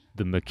of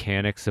the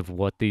mechanics of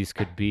what these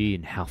could be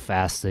and how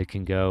fast they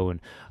can go,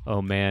 and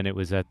oh man, it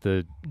was at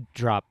the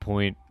drop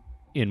point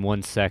in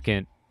 1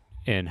 second,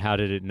 and how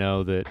did it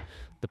know that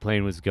the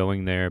plane was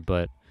going there?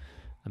 But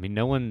I mean,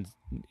 no one.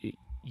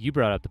 You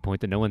brought up the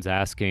point that no one's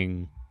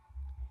asking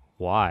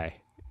why.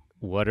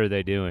 What are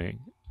they doing?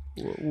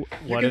 You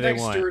What do can they thank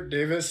want? Stuart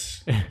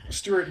Davis.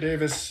 Stuart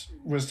Davis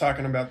was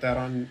talking about that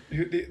on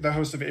the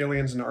host of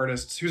Aliens and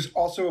Artists, who's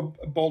also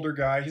a Boulder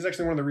guy. He's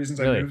actually one of the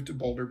reasons I Really? moved to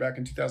Boulder back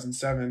in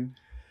 2007.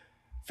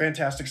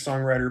 Fantastic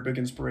songwriter, big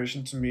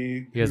inspiration to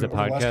me. He has a Over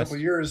the last couple podcast.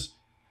 of years,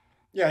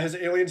 yeah, his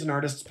Aliens and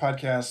Artists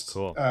podcast.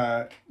 Cool.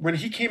 When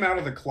he came out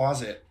of the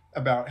closet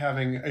about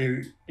having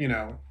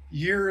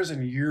years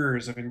and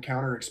years of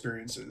encounter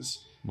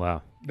experiences,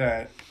 Wow.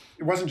 that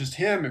it wasn't just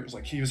him. It was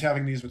like he was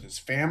having these with his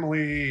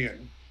family,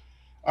 and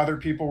other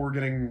people were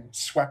getting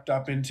swept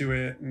up into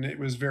it, and it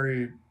was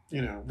very,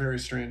 very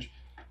strange.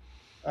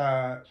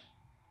 Uh,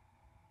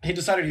 he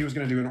decided he was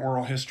going to do an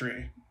oral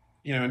history,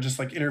 and just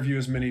like interview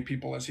as many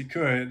people as he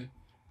could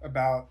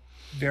about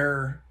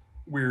their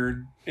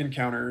weird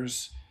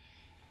encounters.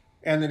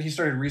 And then he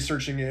started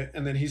researching it,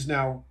 and then he's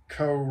now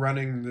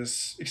co-running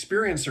this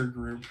experiencer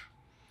group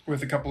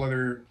with a couple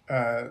other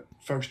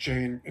folks,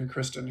 Jane and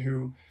Kristen,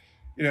 who,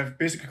 have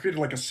basically created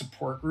like a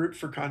support group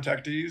for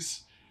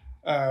contactees.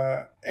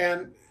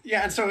 And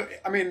so,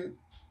 I mean,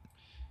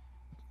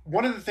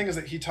 one of the things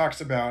that he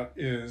talks about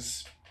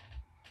is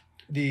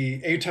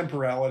the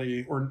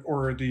atemporality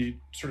or the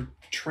sort of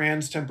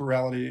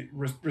transtemporality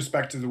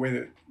respect to the way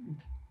that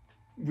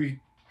we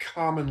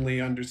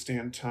commonly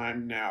understand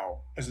time now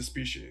as a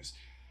species.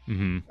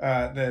 Mm-hmm.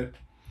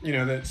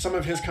 That some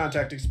of his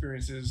contact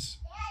experiences.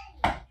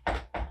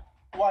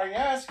 Why,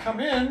 yes, come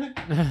in.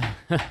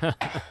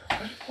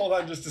 Hold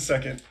on just a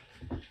second.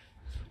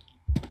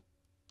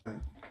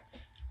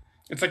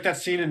 It's like that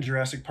scene in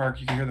Jurassic Park.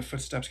 You can hear the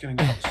footsteps getting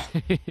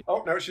close.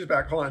 Oh, no, she's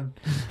back. Hold on.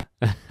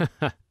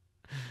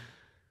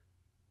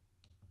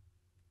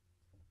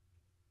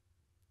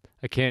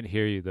 I can't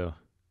hear you though.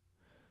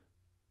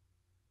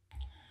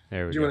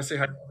 There we Do you go. want to say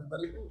hi to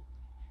everybody?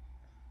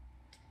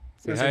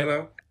 Say Say hi.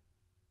 hello?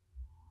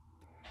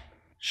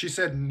 She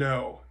said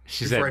no.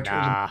 She before said, I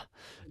told him. "Nah."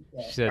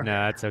 She said, "No,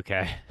 that's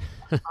okay."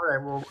 All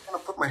right, well, we're going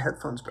to put my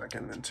headphones back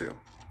in then, too.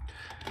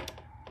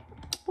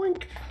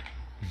 Boink.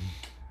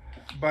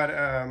 But,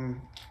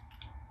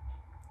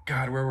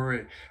 God, where were we?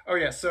 Oh,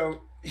 yeah,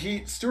 so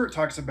Stuart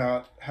talks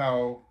about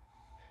how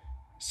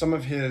some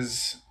of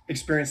his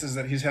experiences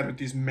that he's had with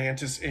these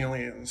mantis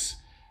aliens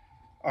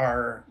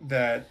are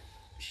that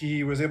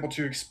he was able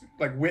to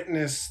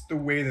witness the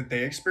way that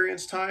they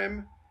experience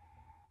time,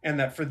 and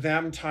that for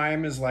them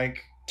time is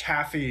like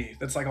taffy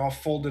that's like all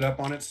folded up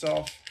on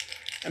itself,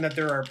 and that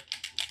there are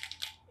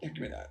give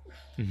me that.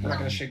 We're not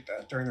going to shake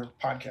that during the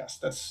podcast.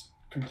 That's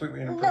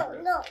completely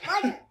inappropriate. No.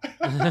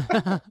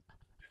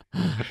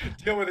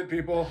 Deal with it,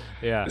 people.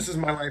 Yeah. This is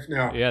my life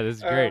now. Yeah, this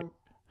is great.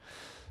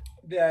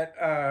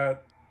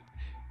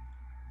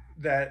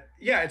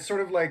 It's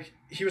sort of like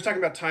he was talking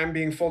about time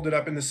being folded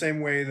up in the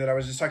same way that I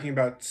was just talking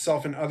about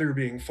self and other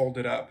being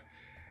folded up,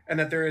 and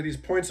that there are these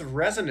points of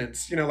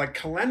resonance, like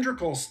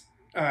calendrical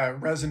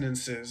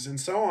resonances and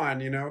so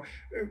on.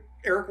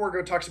 Eric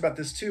Wargo talks about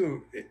this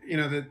too.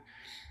 That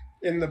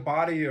in the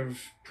body of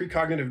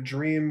precognitive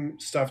dream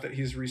stuff that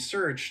he's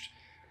researched,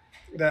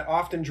 that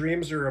often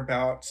dreams are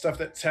about stuff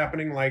that's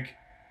happening like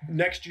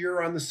next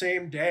year on the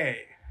same day.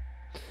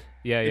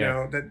 Yeah.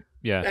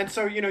 Yeah. And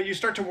so, you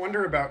start to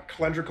wonder about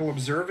calendrical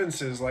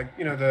observances, like,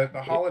 the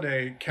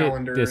holiday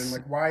calendar and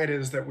like why it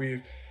is that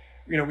we've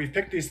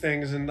picked these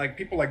things. And like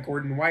people like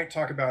Gordon White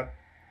talk about,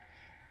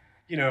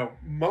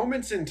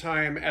 moments in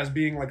time as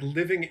being like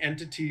living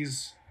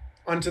entities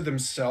unto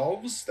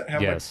themselves that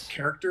have like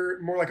character,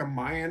 more like a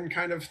Mayan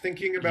kind of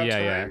thinking about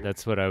time. Yeah,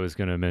 that's what I was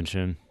going to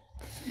mention.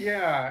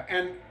 Yeah.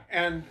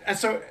 And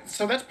so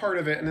that's part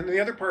of it. And then the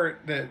other part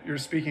that you're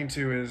speaking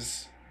to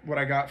is what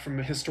I got from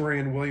the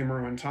historian William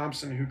Irwin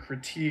Thompson, who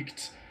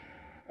critiqued,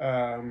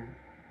 oh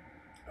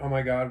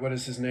my God, what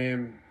is his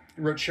name?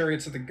 He wrote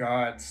Chariots of the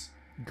Gods.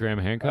 Graham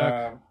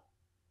Hancock?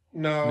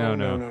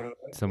 No.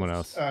 Someone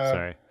else.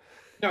 Sorry.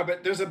 No,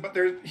 but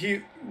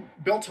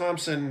Bill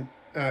Thompson,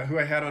 who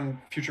I had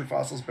on Future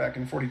Fossils back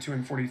in 42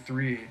 and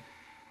 43,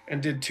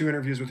 and did 2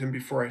 interviews with him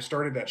before I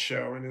started that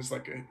show, and is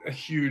like a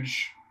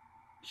huge,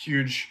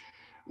 huge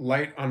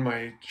light on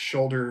my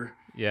shoulder,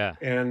 Yeah.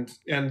 and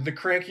the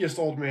crankiest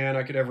old man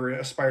I could ever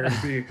aspire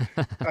to be.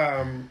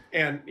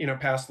 And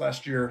passed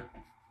last year.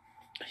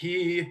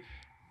 He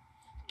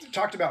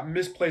talked about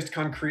misplaced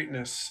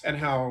concreteness and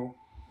how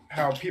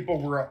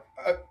people were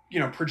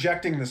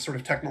projecting this sort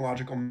of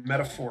technological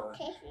metaphor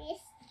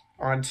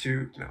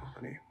onto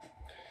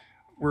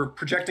we're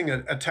projecting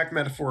a tech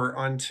metaphor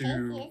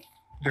onto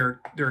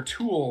their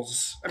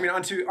tools. I mean,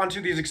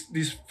 onto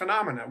these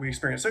phenomena we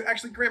experience. So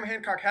actually, Graham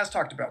Hancock has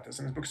talked about this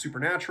in his book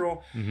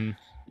Supernatural. Mm-hmm.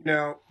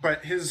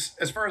 But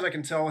as far as I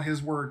can tell,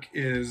 his work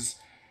is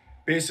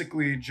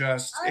basically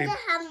just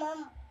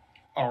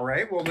all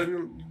right. Well,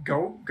 then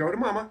go to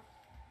Mama.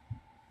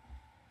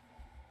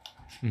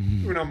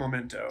 Mm-hmm. Uno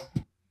momento.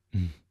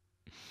 Mm-hmm.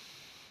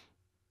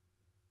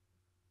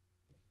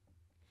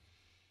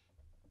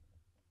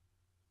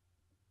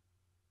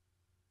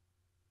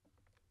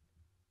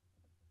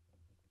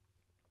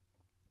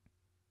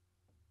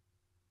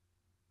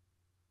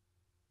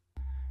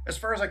 As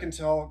far as I can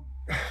tell,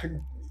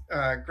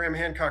 Graham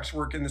Hancock's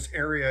work in this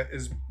area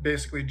is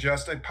basically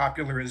just a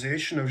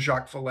popularization of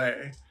Jacques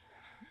Vallée,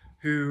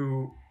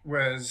 who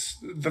was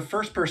the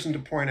first person to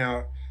point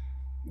out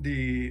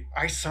the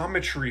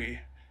isometry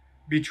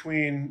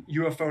between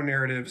UFO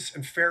narratives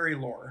and fairy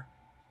lore.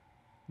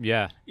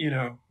 Yeah.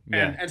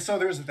 And so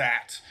there's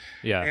that.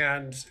 Yeah.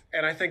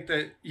 And I think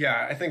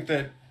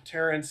that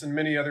Terrence and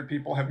many other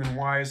people have been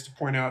wise to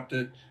point out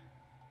that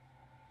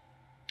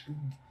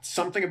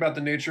something about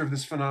the nature of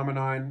this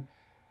phenomenon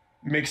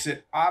makes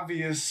it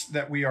obvious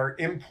that we are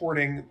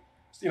importing,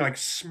 like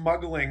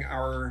smuggling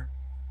our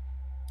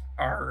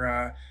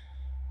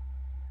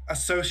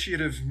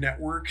associative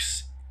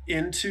networks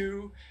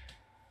into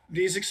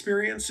these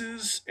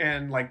experiences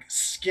and like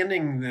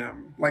skinning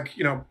them, like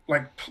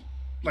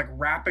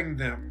wrapping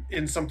them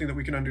in something that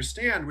we can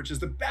understand, which is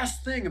the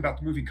best thing about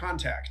the movie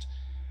Contact.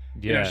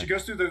 Yeah. She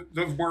goes through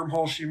the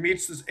wormhole, she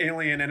meets this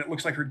alien, and it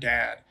looks like her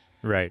dad.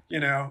 Right.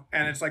 And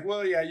it's like,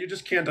 well, yeah, you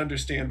just can't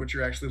understand what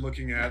you're actually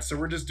looking at. So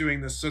we're just doing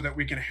this so that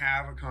we can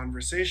have a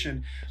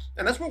conversation.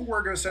 And that's what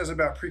Wargo says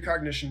about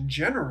precognition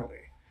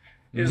generally,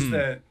 is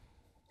that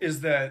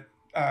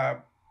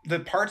the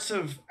parts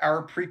of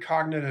our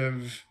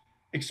precognitive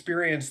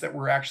experience that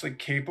we're actually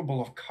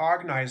capable of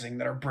cognizing,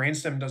 that our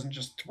brainstem doesn't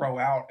just throw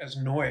out as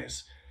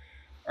noise,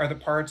 are the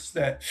parts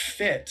that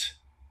fit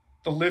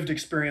the lived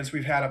experience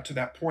we've had up to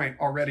that point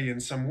already in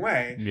some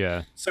way.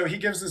 Yeah. So he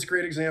gives this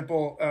great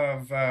example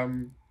of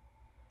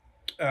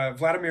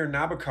Vladimir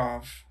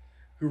Nabokov,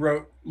 who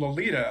wrote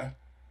Lolita.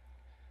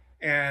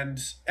 And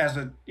as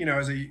a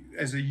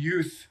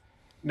youth,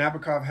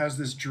 Nabokov has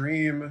this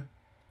dream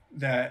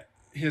that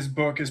his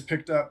book is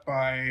picked up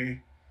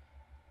by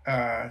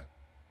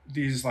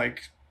these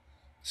like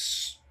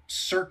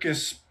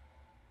circus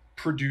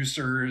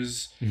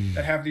producers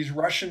that have these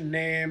Russian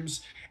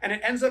names, and it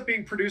ends up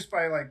being produced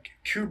by like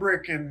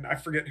Kubrick and I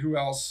forget who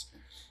else.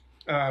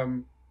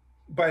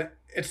 But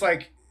it's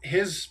like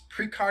his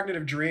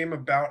precognitive dream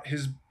about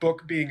his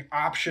book being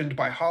optioned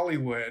by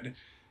Hollywood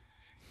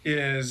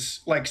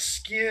is like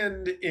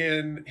skinned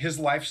in his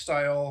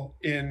lifestyle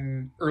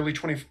in early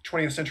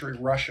 20th century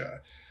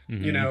Russia.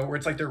 Where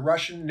it's like they're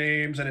Russian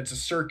names and it's a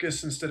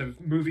circus instead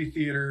of movie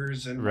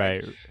theaters and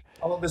right.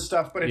 all of this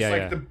stuff. But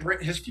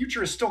it's his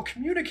future is still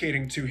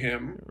communicating to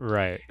him.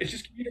 Right. It's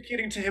just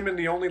communicating to him in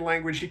the only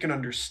language he can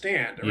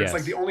understand. Or it's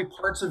like the only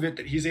parts of it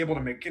that he's able to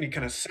make any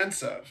kind of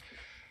sense of.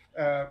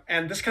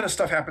 And this kind of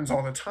stuff happens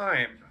all the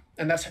time.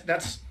 And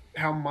that's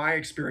how my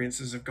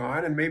experiences have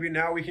gone. And maybe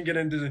now we can get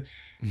into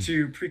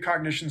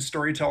precognition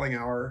storytelling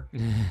hour.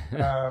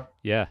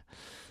 Yeah.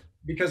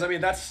 Because I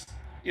mean, that's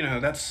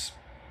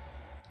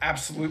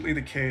absolutely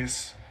the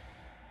case.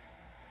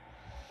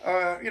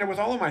 With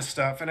all of my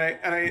stuff, and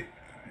I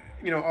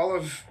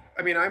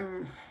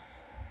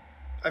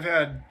I've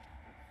had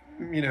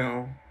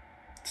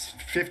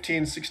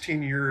 15,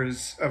 16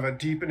 years of a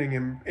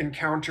deepening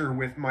encounter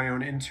with my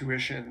own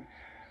intuition.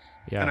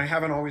 Yeah. And I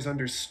haven't always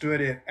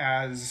understood it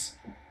as,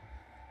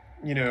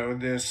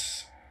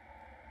 this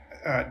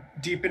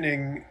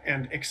deepening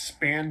and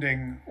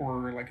expanding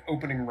or like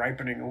opening,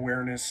 ripening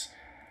awareness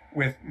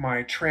with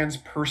my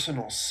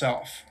transpersonal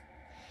self.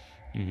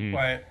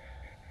 But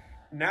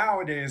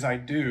nowadays I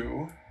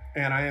do,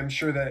 and I am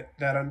sure that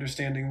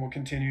understanding will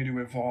continue to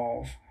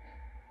evolve.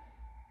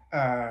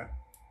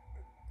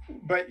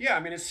 But yeah, I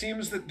mean, it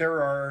seems that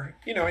there are,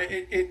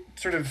 it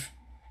sort of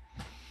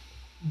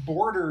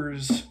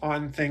borders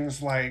on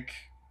things like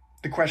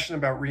the question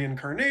about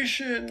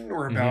reincarnation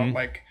or about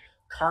like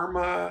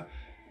karma.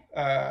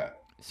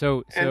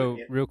 So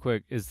real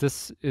quick, is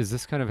this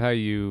kind of how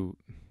you,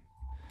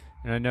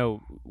 and I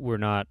know we're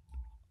not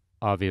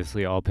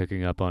obviously all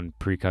picking up on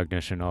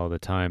precognition all the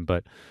time,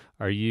 but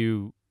are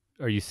you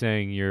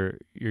saying you're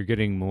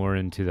getting more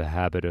into the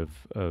habit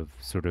of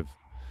sort of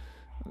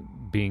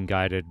being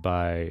guided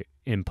by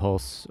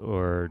impulse,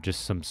 or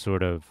just some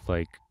sort of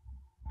like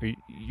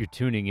you're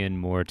tuning in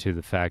more to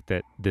the fact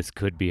that this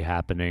could be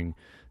happening,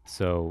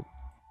 so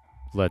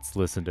let's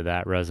listen to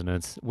that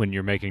resonance when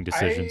you're making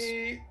decisions.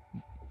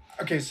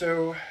 Okay,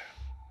 so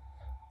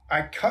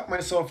I cut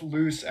myself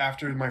loose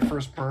after my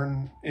first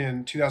burn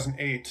in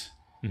 2008.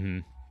 Mm-hmm.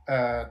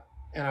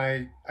 And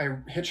I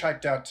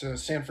hitchhiked out to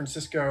San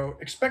Francisco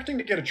expecting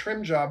to get a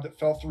trim job that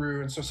fell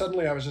through. And so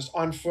suddenly I was just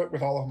on foot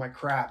with all of my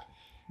crap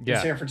in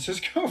San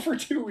Francisco for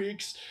 2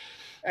 weeks,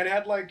 and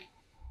had like,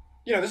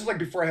 this is like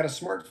before I had a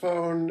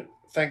smartphone,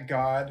 thank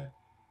God.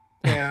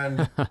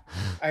 And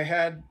I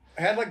had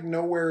like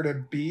nowhere to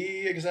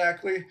be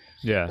exactly.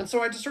 Yeah. And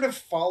so I just sort of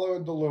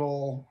followed the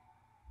little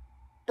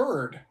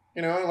bird,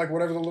 like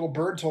whatever the little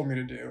bird told me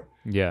to do.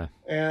 Yeah.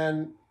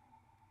 And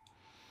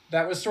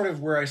that was sort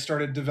of where I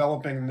started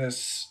developing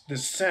this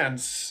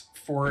sense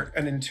for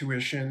an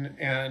intuition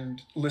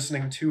and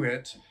listening to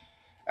it.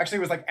 Actually,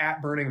 it was like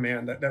at Burning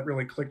Man that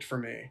really clicked for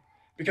me,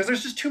 because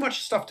there's just too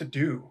much stuff to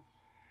do.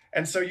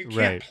 And so you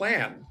can't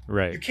plan.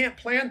 Right. You can't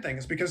plan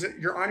things because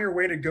you're on your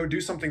way to go do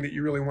something that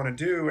you really want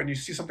to do, and you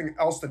see something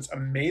else that's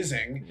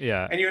amazing.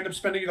 Yeah. And you end up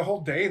spending the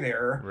whole day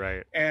there.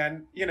 Right.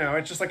 And,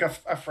 it's just like a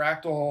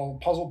fractal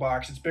puzzle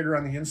box. It's bigger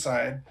on the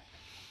inside.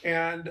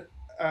 And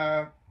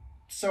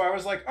so I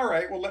was like, all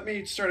right, well, let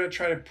me try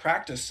to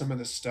practice some of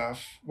this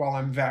stuff while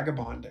I'm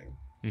vagabonding.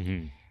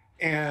 Mm-hmm.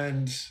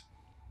 And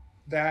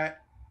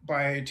that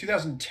by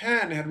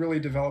 2010 had really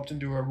developed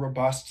into a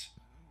robust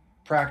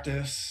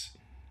practice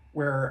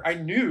where I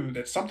knew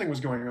that something was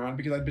going on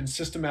because I'd been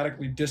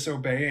systematically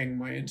disobeying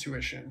my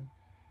intuition,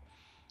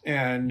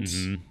 and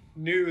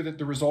knew that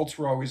the results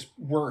were always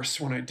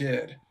worse when I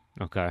did.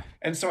 Okay.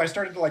 And so I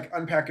started to like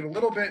unpack it a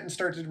little bit and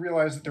started to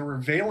realize that there were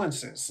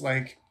valences.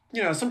 Like,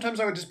 sometimes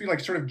I would just be like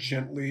sort of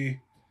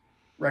gently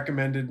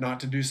recommended not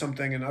to do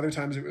something, and other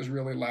times it was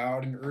really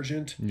loud and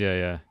urgent.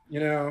 Yeah.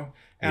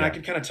 And I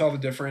could kind of tell the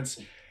difference.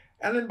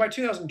 And then by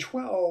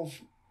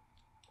 2012,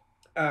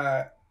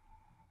 I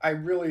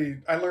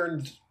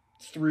learned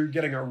through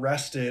getting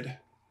arrested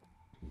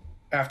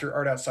after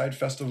Art Outside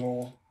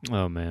Festival.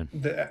 Oh man.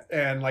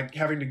 And like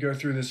having to go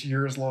through this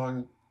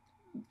years-long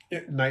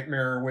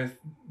nightmare with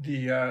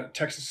the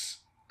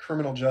Texas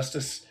criminal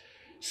justice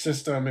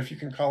system, if you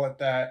can call it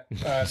that.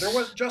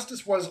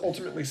 Justice was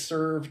ultimately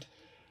served.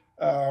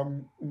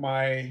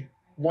 My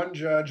one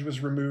judge was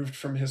removed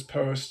from his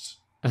post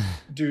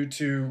due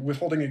to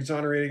withholding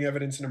exonerating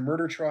evidence in a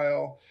murder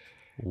trial.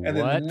 And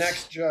then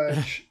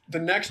the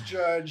next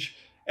judge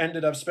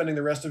ended up spending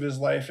the rest of his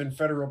life in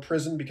federal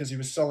prison because he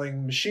was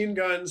selling machine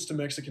guns to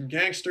Mexican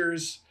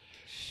gangsters.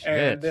 Shit.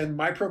 And then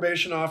my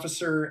probation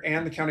officer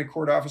and the county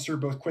court officer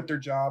both quit their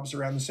jobs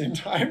around the same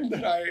time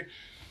that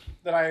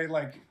I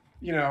like,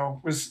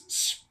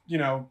 was,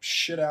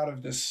 shit out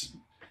of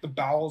the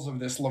bowels of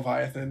this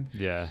Leviathan.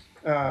 Yeah.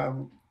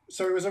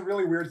 So it was a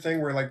really weird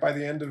thing where like by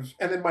the end of,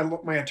 and then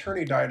my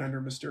attorney died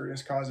under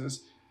mysterious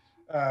causes.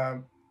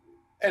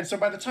 And so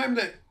by the time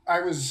that I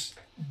was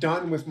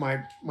done with my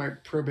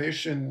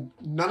probation,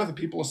 none of the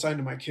people assigned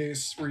to my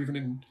case were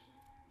even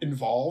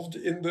involved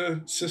in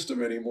the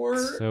system anymore.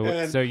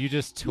 So you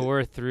just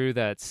tore through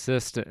that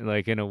system,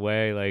 like in a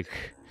way, like.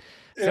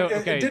 So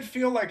it did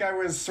feel like I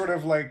was sort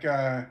of like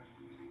I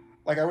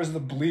was the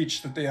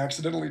bleach that they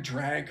accidentally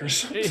drank or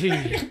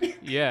something.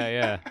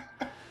 Yeah.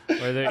 I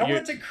don't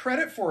want to take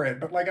credit for it,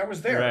 but like I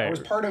was there. Right. I was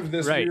part of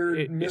this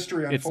weird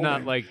mystery unfolding. It's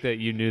not like that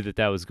you knew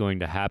that was going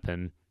to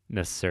happen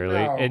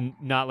necessarily, and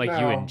not like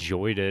you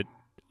enjoyed it,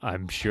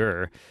 I'm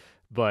sure,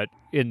 but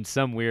in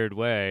some weird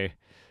way,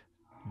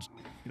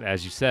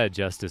 as you said,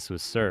 justice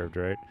was served,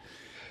 right?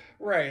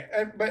 Right.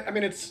 But I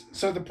mean,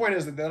 the point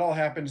is that all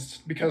happens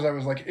because I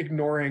was like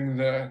ignoring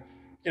the,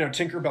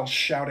 Tinkerbell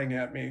shouting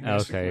at me,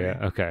 basically.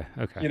 Okay.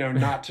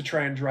 Not to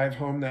try and drive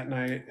home that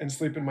night and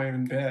sleep in my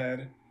own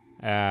bed.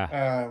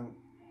 That'll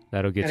get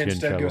you in trouble. And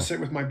instead go sit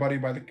with my buddy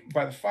by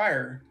the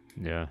fire.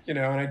 Yeah. And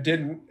I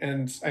didn't,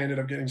 and I ended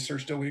up getting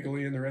searched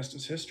illegally, and the rest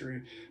is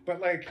history. But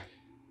like,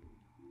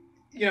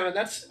 and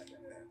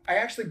I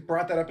actually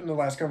brought that up in the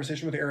last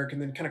conversation with Eric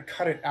and then kind of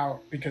cut it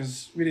out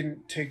because we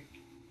didn't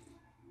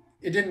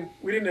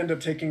end up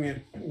taking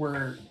it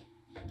where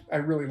I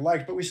really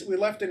liked, but we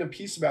left in a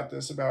piece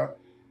about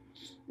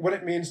what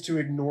it means to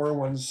ignore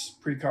one's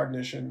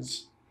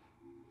precognitions.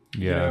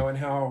 Yeah. And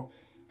how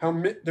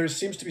there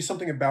seems to be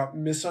something about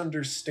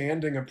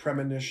misunderstanding a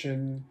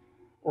premonition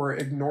or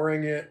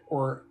ignoring it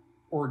or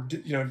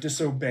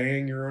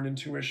disobeying your own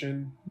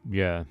intuition.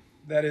 Yeah.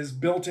 That is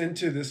built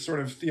into this sort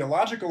of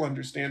theological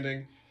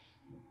understanding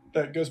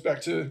that goes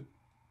back to,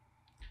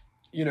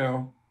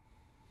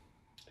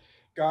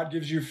 God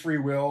gives you free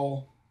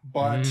will,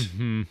 but,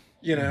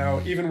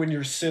 even when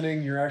you're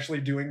sinning, you're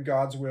actually doing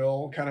God's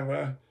will, kind of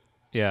a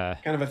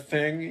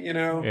thing,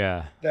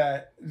 Yeah.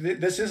 That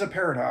this is a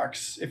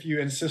paradox if you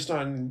insist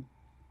on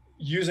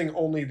using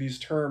only these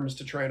terms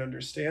to try and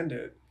understand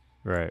it.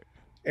 Right.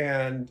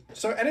 And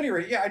so at any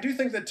rate, I do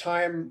think that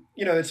time,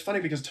 it's funny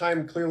because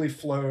time clearly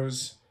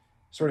flows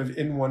sort of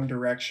in one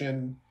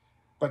direction,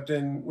 but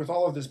then with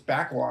all of this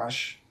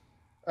backwash,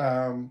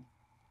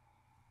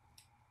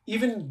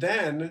 even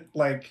then,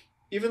 like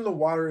even the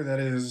water that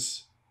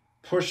is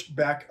pushed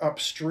back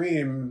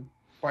upstream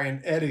by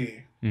an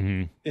eddy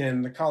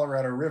in the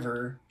Colorado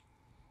River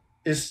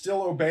is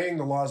still obeying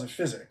the laws of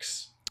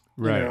physics.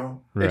 Right.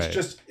 Right.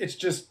 It's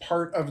just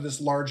part of this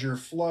larger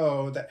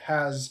flow that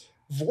has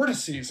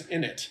vortices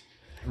in it.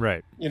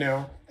 Right.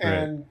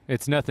 And right.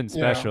 It's nothing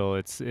special.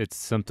 It's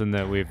something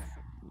that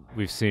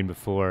we've seen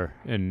before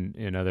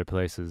in other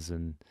places.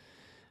 And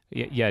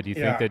yeah, do you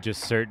think that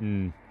just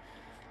certain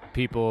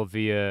people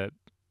via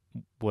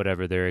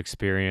whatever their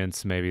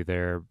experience, maybe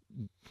their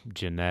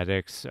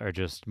genetics, are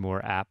just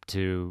more apt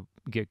to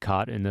get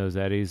caught in those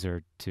eddies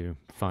or to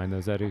find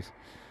those eddies?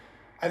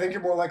 I think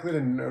you're more likely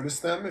to notice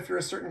them if you're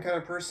a certain kind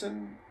of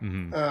person.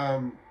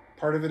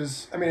 Part of it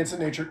is, I mean, it's a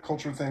nature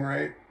culture thing,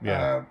 right?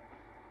 Yeah.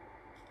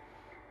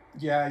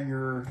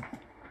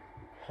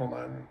 Hold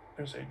on.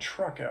 There's a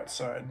truck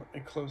outside. Let me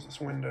close this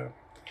window.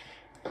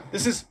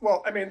 This is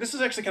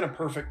actually kind of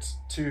perfect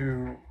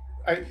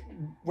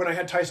when I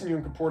had Tyson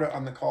Ewan-Caporta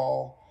on the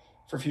call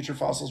for Future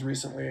Fossils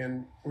recently,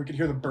 and we could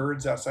hear the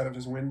birds outside of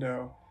his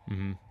window.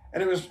 And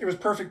it was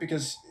perfect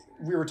because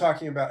we were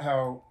talking about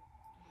how,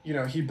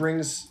 he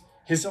brings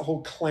his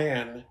whole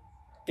clan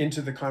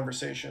into the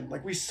conversation.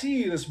 Like, we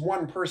see this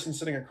one person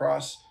sitting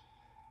across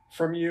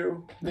from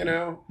you,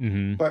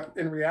 but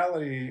in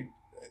reality,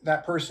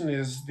 that person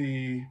is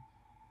the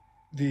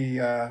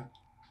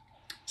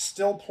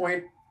still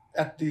point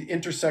at the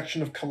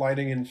intersection of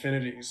colliding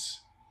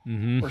infinities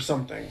or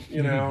something,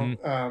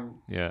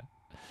 Yeah.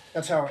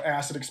 That's how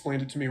Acid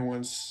explained it to me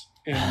once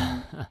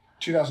in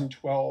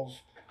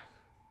 2012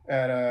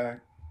 at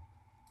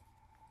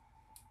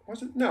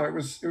was it? No, it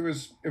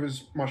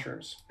was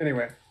mushrooms.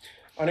 Anyway,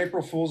 on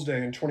April Fool's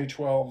Day in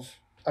 2012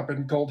 up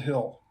in Gold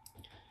Hill,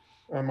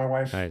 my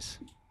wife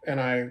and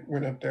I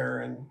went up there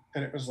and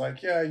it was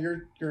like, yeah,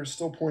 you're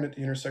still point at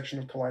the intersection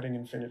of colliding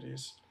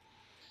infinities.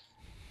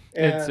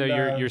 And so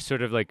you're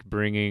sort of like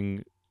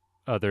bringing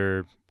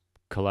other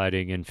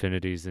colliding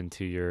infinities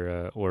into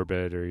your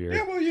orbit, or your...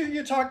 Yeah, well,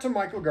 you talk to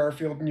Michael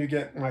Garfield and you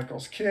get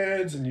Michael's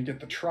kids and you get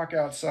the truck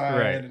outside,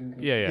 right?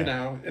 And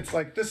yeah. It's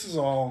like, this is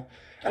all,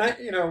 and I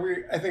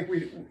think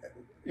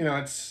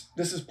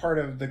this is part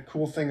of the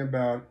cool thing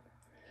about.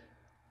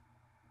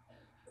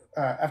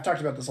 I've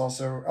talked about this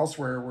also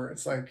elsewhere, where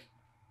it's like,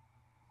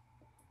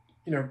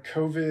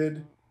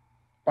 COVID,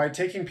 by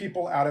taking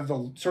people out of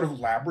the sort of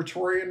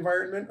laboratory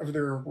environment of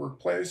their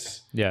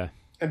workplace,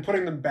 and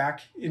putting them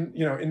back in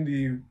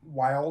the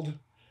wild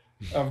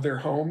of their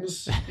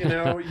homes,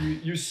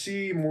 you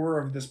see more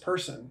of this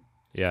person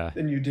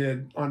than you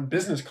did on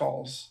business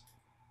calls,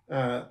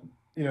 than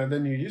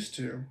you used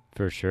to.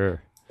 For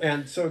sure.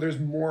 And so there's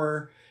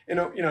more, in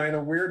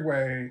a weird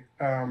way,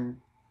 among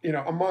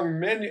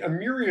a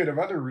myriad of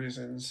other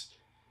reasons,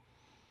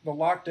 the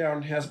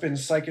lockdown has been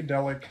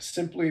psychedelic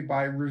simply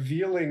by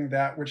revealing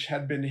that which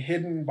had been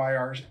hidden by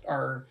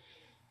our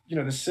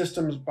the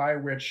systems by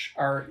which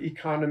our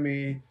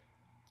economy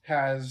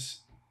has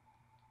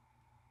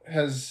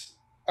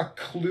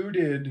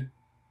occluded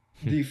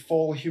the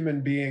full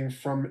human being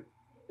from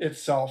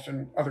itself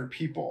and other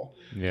people.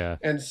 Yeah.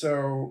 And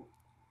so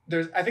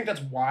I think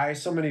that's why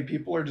so many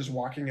people are just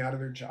walking out of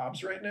their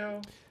jobs right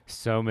now.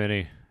 So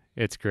many.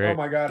 It's great. Oh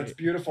my God, it's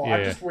beautiful. Yeah.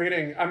 I'm just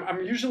waiting.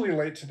 I'm usually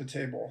late to the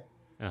table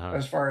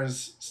as far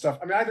as stuff.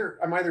 I'm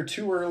either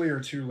too early or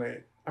too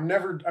late. I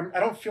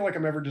don't feel like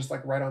I'm ever just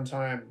like right on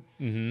time.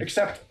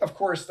 Except, of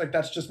course, like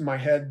that's just my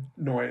head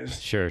noise.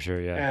 Sure,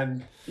 yeah.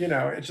 And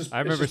it's just.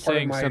 I remember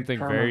saying something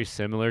karma. very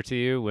similar to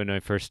you when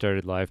I first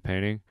started live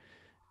painting,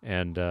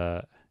 and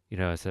I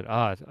said,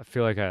 I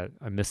feel like I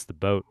missed the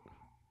boat,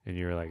 and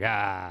you were like,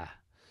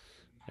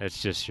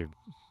 it's just your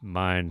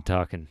mind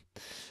talking.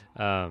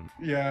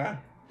 Yeah.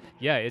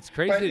 Yeah, it's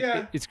crazy.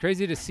 It's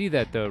crazy to see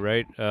that though,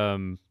 right?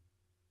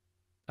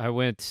 I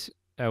went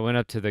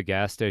up to the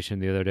gas station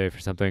the other day for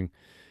something,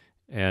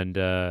 and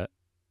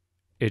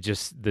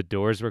the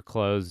doors were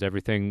closed,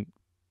 everything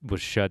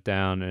was shut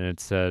down, and it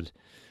said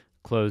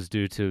closed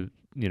due to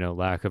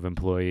lack of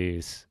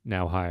employees,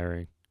 now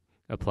hiring,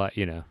 apply,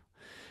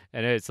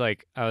 and it's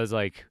like, I was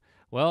like,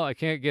 well, I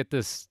can't get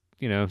this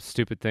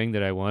stupid thing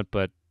that I want,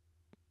 but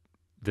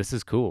this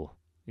is cool,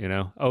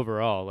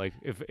 overall. Like,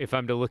 if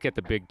I'm to look at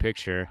the big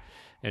picture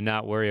and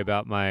not worry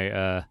about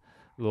my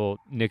little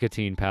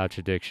nicotine pouch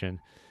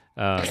addiction,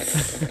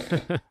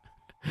 then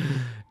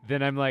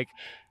I'm like,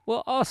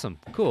 well, awesome,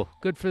 cool,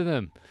 good for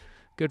them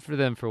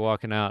for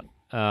walking out.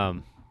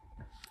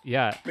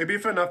 Yeah, maybe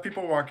if enough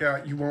people walk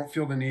out, you won't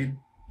feel the need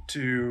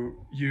to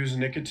use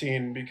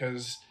nicotine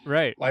because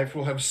life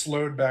will have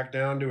slowed back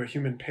down to a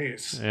human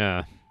pace.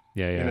 Yeah.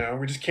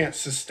 We just can't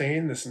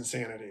sustain this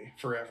insanity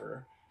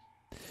forever.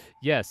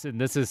 Yes, and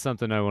this is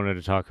something I wanted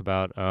to talk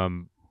about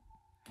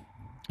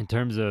in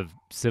terms of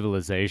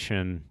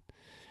civilization,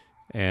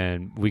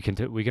 and we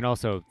can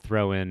also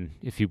throw in,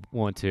 if you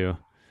want to,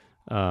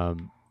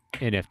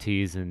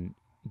 NFTs and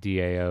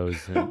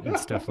DAOs and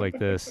stuff like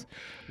this.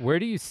 Where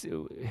do you see?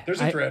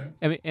 There's a thread.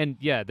 I mean, and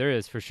yeah, there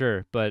is for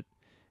sure.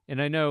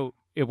 And I know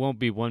it won't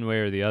be one way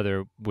or the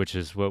other, which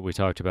is what we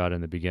talked about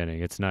in the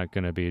beginning. It's not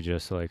going to be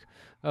just like,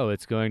 oh,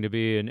 it's going to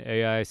be an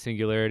AI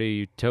singularity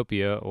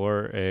utopia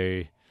or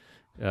a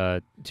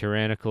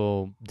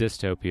tyrannical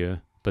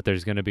dystopia, but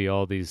there's going to be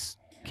all these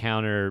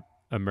counter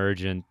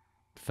emergent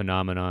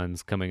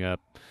phenomenons coming up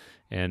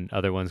and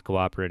other ones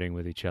cooperating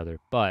with each other.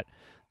 But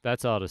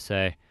that's all to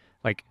say,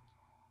 like,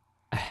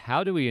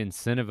 how do we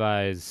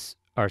incentivize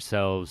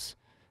ourselves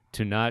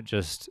to not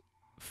just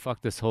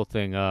fuck this whole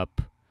thing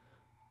up,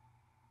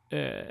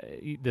 uh,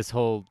 this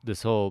whole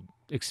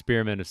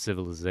experiment of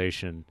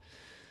civilization?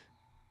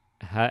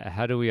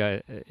 How do we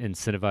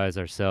incentivize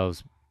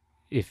ourselves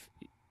if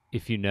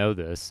you know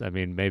this? I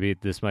mean, maybe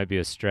this might be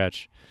a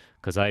stretch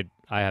because I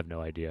have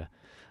no idea,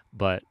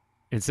 but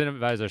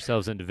incentivize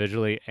ourselves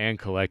individually and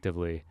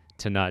collectively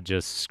to not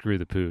just screw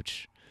the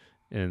pooch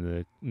in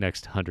the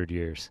next 100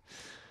 years.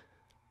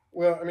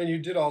 Well, I mean, you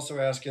did also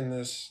ask in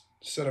this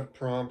set of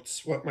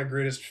prompts what my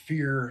greatest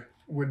fear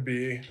would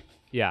be,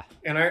 Yeah.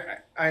 and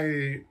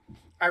I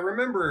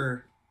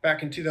remember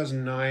back in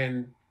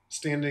 2009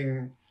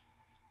 standing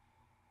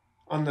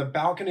on the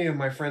balcony of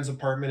my friend's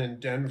apartment in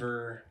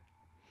Denver,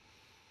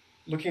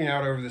 looking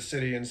out over the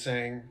city and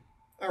saying,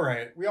 "All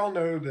right, we all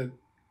know that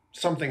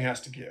something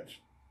has to give.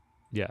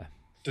 Yeah.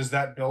 Does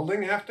that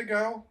building have to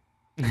go?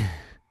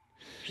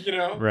 You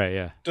know, Right.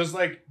 Yeah.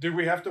 do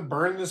we have to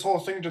burn this whole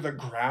thing to the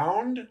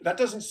ground? That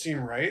doesn't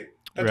seem right.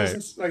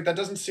 Right. That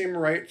doesn't seem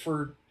right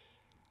for,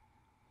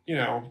 you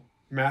know,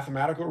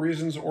 mathematical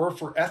reasons or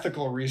for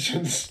ethical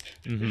reasons.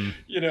 Mm-hmm.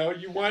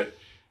 You want,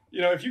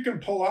 if you can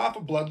pull off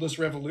a bloodless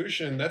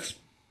revolution, that's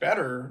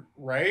better,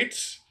 right?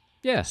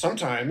 Yeah.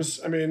 Sometimes,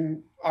 I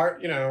mean,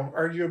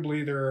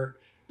 arguably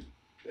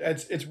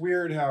it's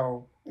weird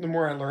how the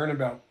more I learn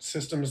about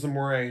systems, the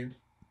more I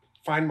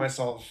find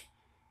myself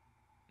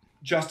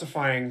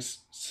justifying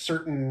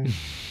certain,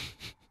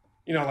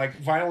 like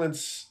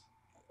violence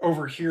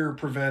over here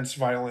prevents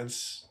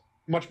violence,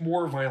 much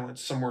more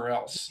violence somewhere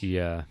else.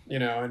 Yeah.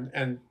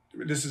 And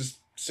this is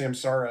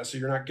samsara, so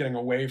you're not getting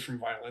away from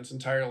violence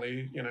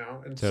entirely,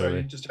 and so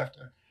Totally. you just have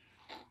to,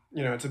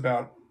 it's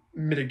about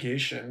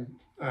mitigation.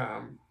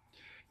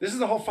 This is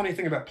the whole funny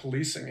thing about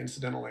policing,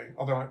 incidentally,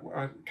 although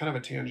I kind of a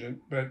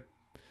tangent, but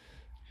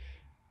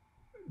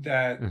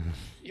that,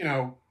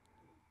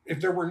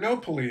 if there were no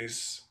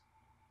police,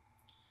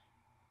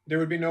 there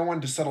would be no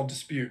one to settle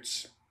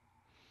disputes,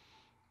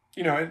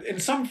 in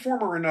some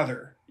form or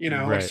another,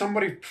 like Right.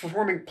 somebody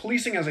performing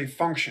policing as a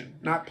function,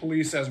 not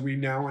police as we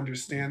now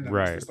understand them,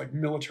 Right. as this like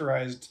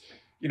militarized,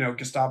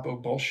 Gestapo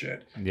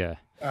bullshit. Yeah.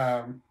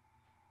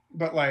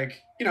 But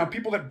like,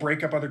 people that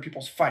break up other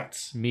people's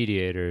fights.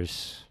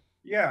 Mediators.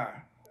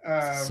 Yeah.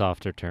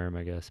 Softer term,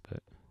 I guess,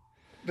 but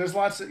There's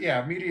lots of,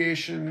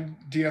 mediation,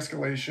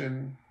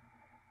 de-escalation,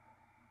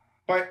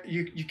 but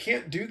you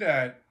can't do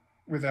that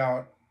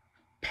without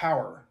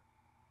power,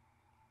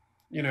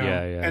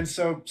 Yeah, yeah. And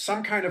so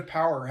some kind of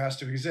power has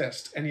to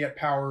exist, and yet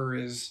power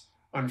is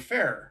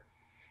unfair,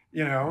 and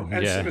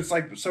Yeah. so it's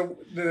like, so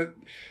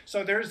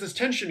there's this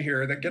tension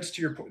here that gets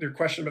to your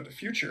question about the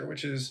future,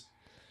 which is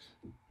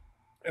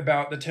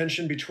about the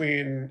tension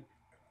between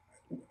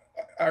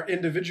our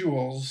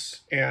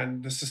individuals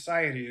and the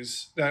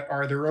societies that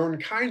are their own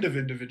kind of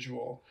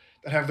individual,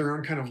 that have their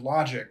own kind of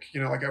logic,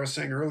 like I was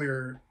saying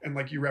earlier, and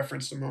like you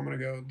referenced a moment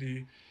ago,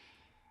 the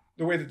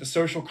way that the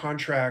social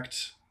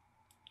contract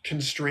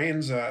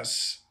constrains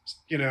us,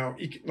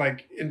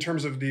 like in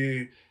terms of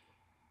the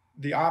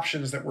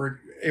options that we're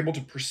able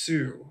to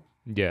pursue.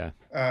 Yeah.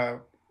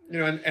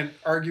 And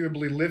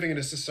arguably living in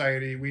a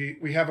society,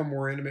 we have a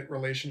more intimate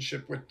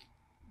relationship with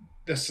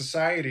the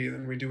society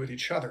than we do with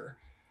each other,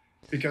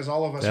 because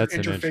all of us are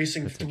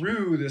interfacing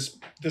through this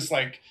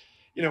like,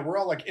 we're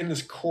all like in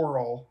this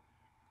coral,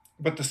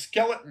 but the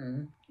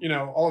skeleton,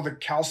 all of the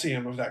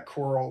calcium of that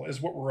coral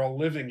is what we're all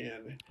living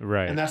in.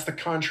 Right. And that's the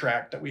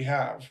contract that we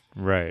have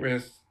right.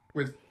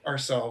 with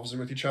ourselves and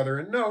with each other.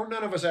 And no,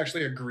 none of us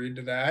actually agreed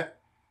to that,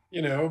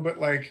 but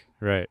like,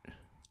 right.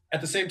 At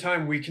the same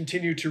time, we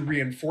continue to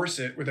reinforce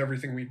it with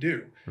everything we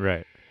do.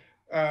 Right.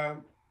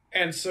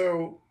 And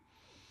so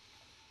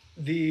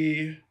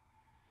the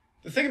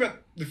thing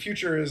about the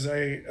future, as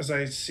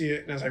I see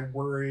it and as I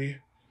worry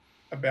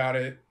about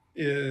it,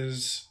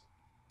 is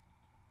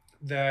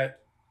that,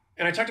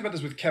 and I talked about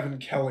this with Kevin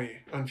Kelly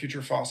on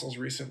Future Fossils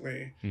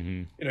recently.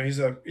 Mm-hmm. He's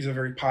a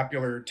very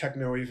popular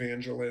techno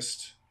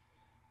evangelist,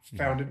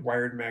 founded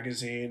Wired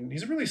magazine.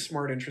 He's a really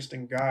smart,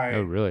 interesting guy.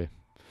 Oh, really?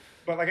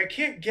 But like, I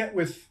can't get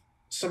with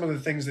some of the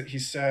things that he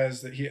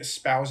says, that he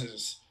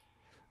espouses,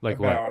 like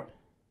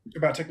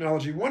about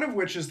technology. One of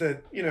which is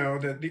that,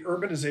 that the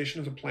urbanization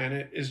of the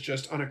planet is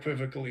just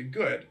unequivocally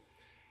good.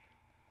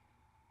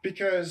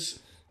 Because,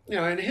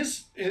 in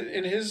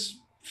his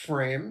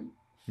frame,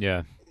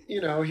 yeah, we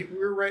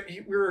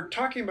were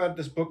talking about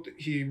this book that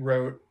he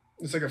wrote.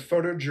 It's like a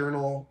photo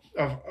journal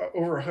of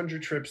over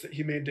 100 trips that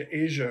he made to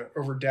Asia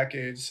over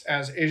decades,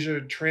 as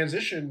Asia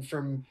transitioned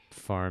from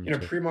farm,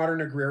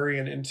 pre-modern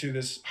agrarian into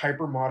this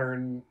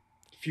hyper-modern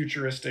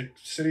futuristic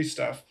city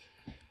stuff.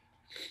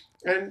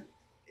 And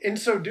in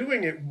so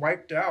doing, it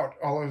wiped out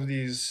all of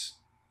these,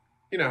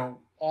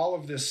 all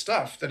of this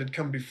stuff that had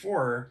come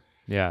before,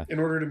 yeah, in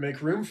order to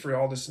make room for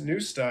all this new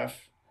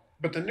stuff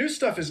but the new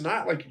stuff is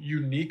not like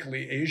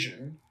uniquely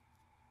Asian.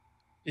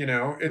 You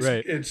know,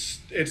 Right.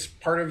 it's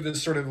part of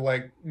this sort of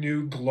like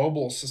new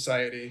global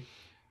society.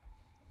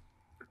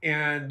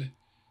 And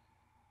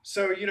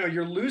so, you know,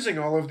 you're losing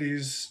all of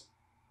these,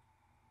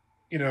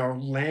 you know,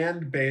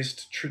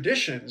 land-based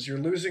traditions. You're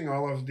losing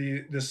all of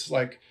this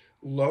like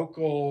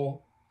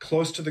local,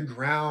 close to the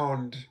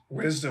ground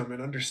wisdom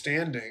and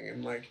understanding,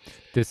 and like,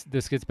 This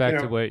gets you back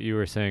to know, what you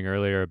were saying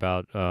earlier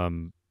about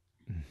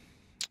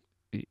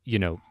you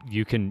know,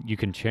 you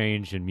can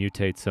change and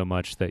mutate so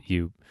much that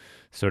you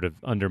sort of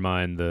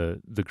undermine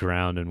the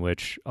ground in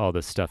which all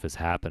this stuff is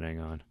happening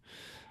on.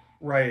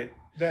 right.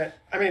 That,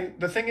 I mean,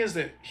 the thing is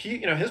that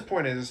you know, his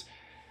point is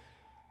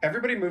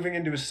everybody moving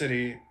into a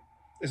city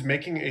is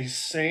making a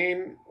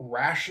sane,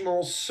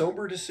 rational,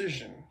 sober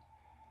decision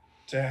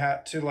to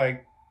have to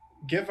like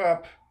give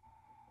up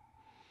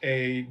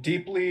a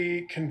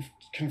deeply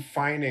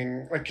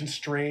confining, like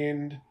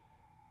constrained,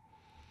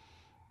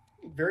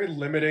 very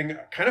limiting,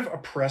 kind of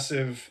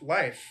oppressive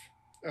life,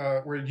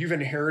 where you've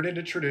inherited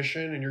a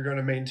tradition and you're going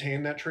to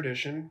maintain that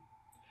tradition,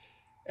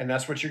 and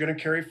that's what you're going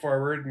to carry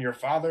forward. And your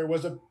father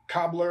was a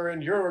cobbler,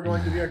 and you're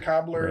going to be a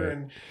cobbler, Right.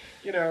 and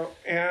you know,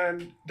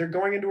 and they're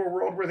going into a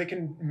world where they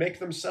can make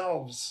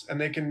themselves, and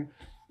they can,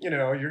 you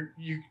know,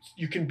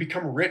 you can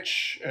become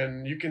rich,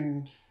 and you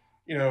can,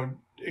 you know,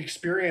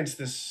 experience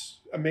this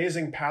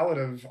amazing palette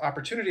of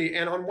opportunity.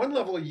 And on one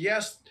level,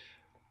 yes,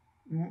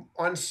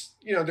 on,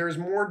 you know, there's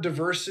more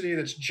diversity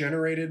that's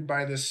generated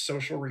by this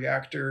social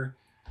reactor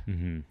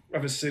Mm-hmm.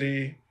 of a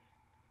city,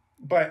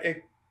 but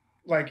it,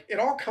 like, it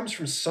all comes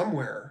from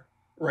somewhere,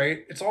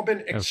 right? It's all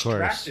been Of course.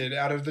 extracted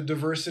out of the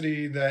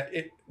diversity that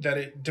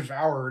it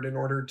devoured in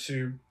order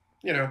to,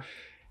 you know.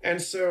 And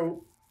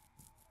so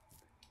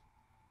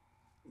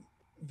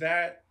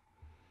that,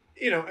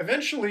 you know,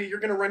 eventually you're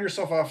going to run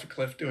yourself off a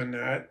cliff doing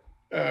that.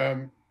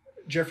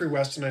 Jeffrey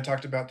West and I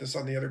talked about this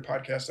on the other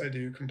podcast I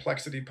do,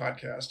 Complexity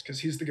Podcast, because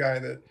he's the guy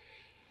that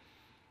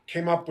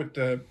came up with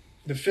the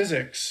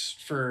physics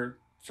for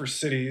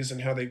cities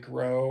and how they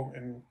grow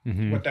and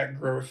Mm-hmm. what that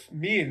growth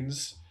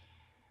means.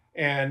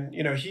 And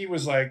you know, he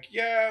was like,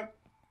 yeah,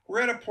 we're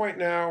at a point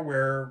now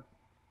where,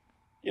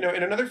 you know,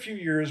 in another few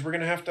years we're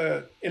going to have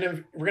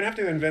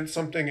to invent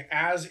something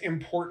as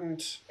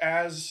important,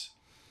 as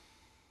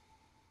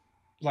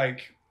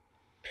like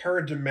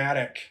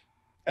paradigmatic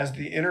as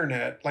the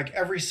internet, like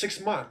every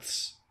 6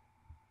 months,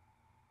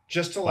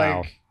 just to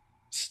Wow. like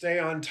stay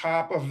on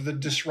top of the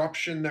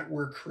disruption that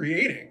we're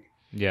creating.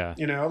 Yeah.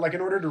 You know, like in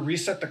order to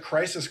reset the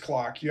crisis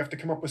clock, you have to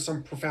come up with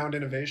some profound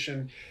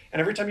innovation. And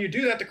every time you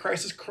do that, the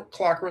crisis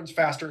clock runs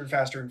faster and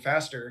faster and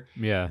faster.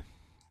 Yeah.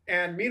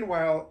 And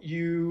meanwhile,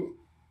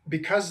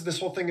 because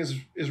this whole thing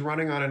is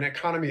running on an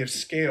economy of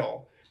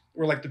scale,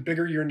 where like the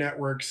bigger your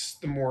networks,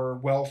 the more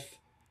wealth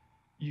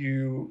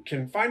you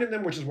can find in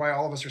them, which is why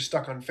all of us are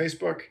stuck on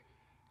Facebook.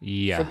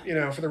 Yeah. For, you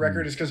know, for the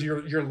record, is because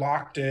you're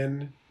locked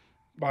in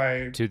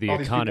by To the all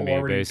these people economy,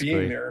 already basically.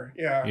 being there.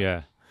 Yeah.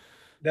 Yeah.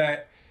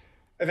 That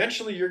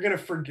eventually you're going to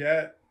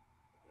forget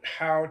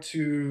how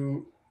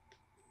to,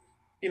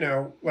 you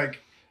know,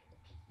 like,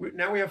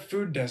 now we have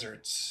food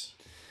deserts.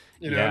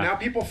 You know, Yeah.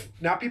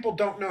 now people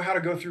don't know how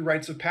to go through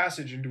rites of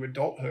passage into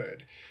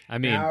adulthood. I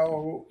mean,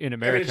 Now, in I mean,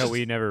 America, it's just,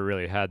 we never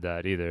really had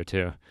that either,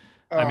 too.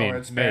 I oh, mean,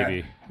 it's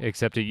maybe, bad.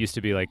 except it used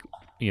to be like,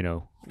 you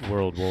know,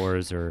 world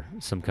wars or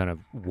some kind of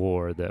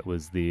war that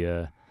was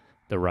the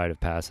rite of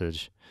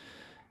passage.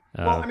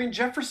 Well, I mean,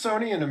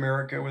 Jeffersonian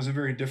America was a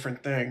very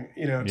different thing.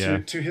 You know, Yeah.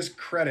 to his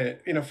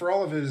credit, you know, for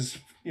all of his,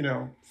 you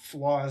know,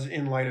 flaws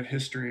in light of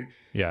history,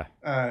 Yeah.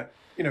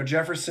 you know,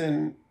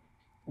 Jefferson,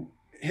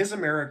 his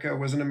America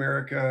was an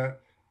America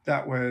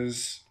that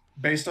was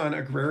based on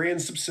agrarian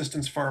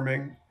subsistence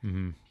farming.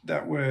 Mm-hmm.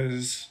 That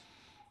was,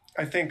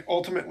 I think,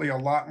 ultimately a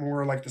lot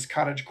more like this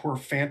cottagecore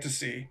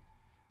fantasy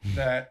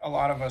that a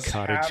lot of us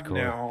have Cottagecore.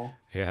 now.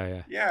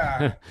 Yeah.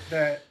 Yeah,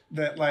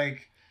 that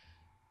like,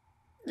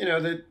 you know,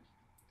 that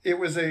it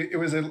was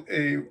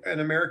an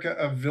America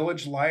of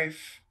village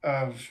life,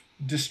 of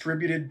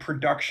distributed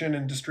production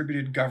and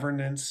distributed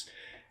governance,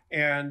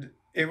 and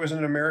it was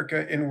an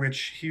America in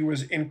which he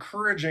was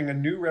encouraging a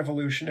new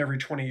revolution every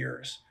 20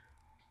 years.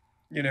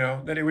 You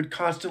know, that it would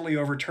constantly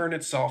overturn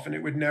itself, and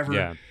it would never,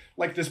 Yeah.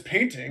 like this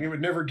painting, it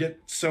would never get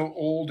so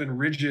old and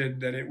rigid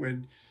that it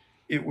would,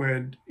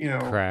 you know,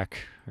 Crack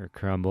or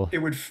crumble. it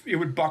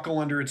would buckle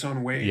under its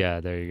own weight.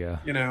 Yeah, there you go.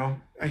 You know,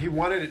 he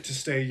wanted it to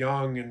stay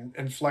young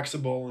and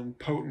flexible and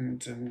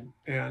potent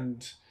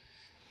and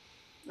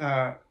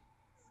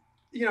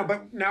you know,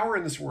 but now we're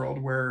in this world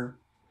where,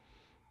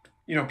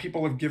 you know,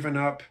 people have given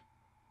up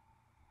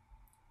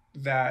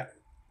that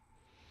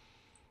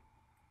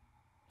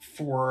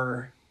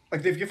for,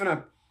 like, they've given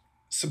up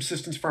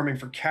subsistence farming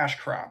for cash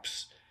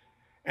crops.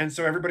 And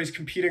so everybody's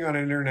competing on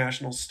an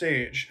international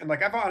stage. And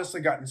like, I've honestly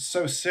gotten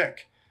so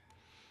sick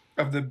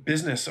of the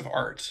business of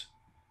art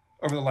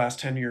over the last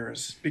 10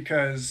 years,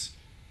 because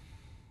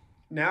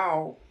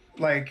now,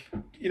 like,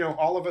 you know,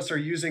 all of us are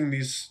using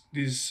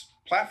these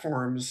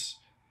platforms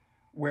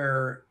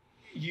where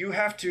you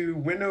have to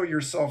winnow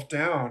yourself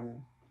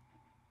down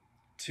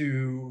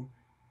to,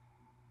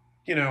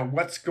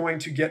 what's going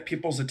to get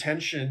people's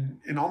attention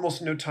in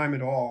almost no time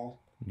at all.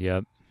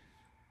 Yep.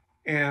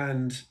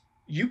 And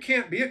you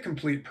can't be a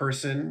complete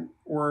person,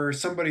 or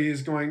somebody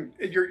is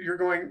you're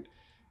going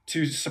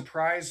to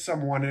surprise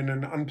someone in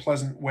an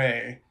unpleasant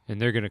way.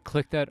 And they're going to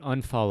click that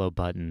unfollow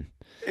button.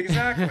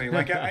 Exactly.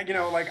 Like,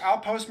 I'll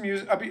post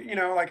music,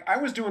 like I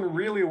was doing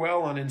really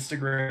well on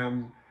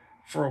Instagram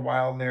for a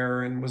while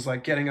there, and was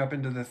like getting up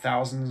into the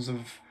thousands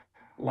of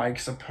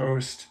likes a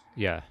post.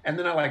 Yeah. And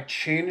then I like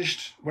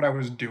changed what I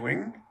was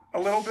doing a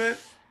little bit.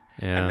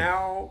 Yeah. And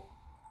now,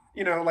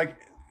 like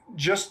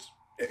just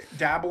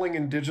dabbling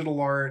in digital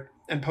art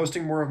and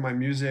posting more of my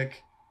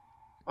music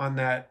on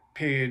that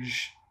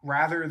page,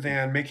 rather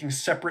than making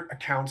separate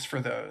accounts for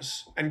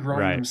those and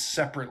growing them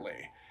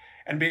separately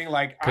and being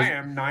like, I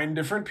am 9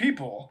 different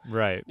people.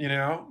 Right.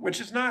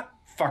 Which is not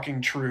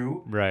fucking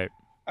true. Right.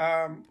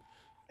 And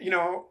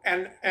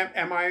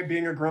am I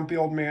being a grumpy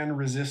old man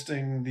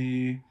resisting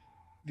the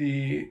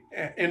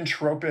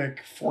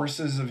entropic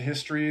forces of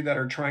history that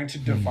are trying to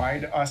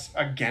divide us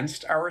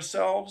against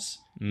ourselves?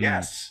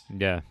 Yes.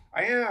 Yeah.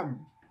 I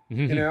am.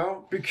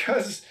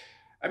 Because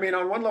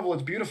on one level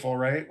it's beautiful,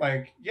 right?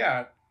 Like,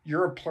 yeah,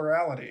 you're a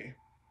plurality.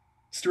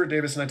 Stuart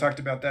Davis and I talked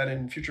about that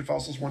in Future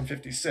Fossils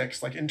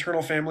 156, like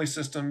internal family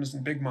systems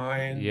and big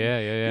mind.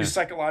 Yeah. These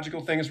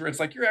psychological things where it's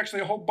like you're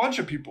actually a whole bunch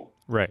of people.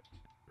 Right.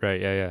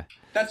 Yeah.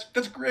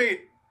 That's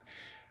great.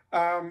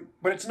 But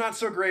it's not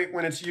so great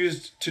when it's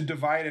used to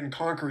divide and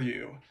conquer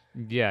you.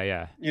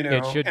 Yeah.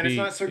 It should be. It's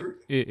not so.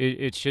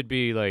 It should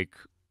be like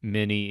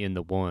many in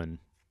the one,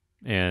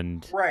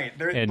 and right.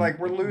 And like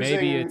we're losing.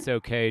 Maybe it's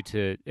okay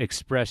to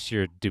express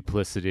your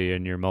duplicity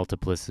and your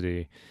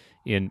multiplicity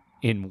in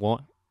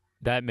one.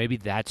 That maybe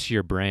that's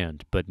your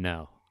brand, but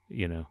no,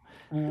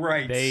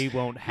 right. They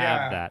won't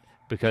have that.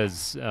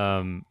 Because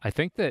I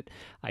think that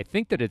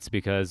it's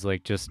because,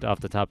 like, just off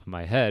the top of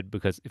my head,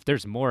 because if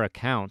there's more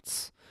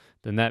accounts,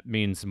 then that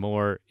means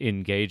more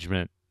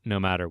engagement no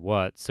matter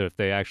what. So if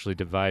they actually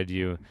divide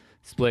you,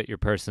 split your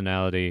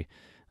personality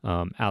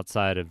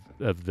outside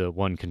of the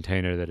one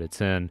container that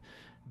it's in,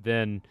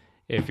 then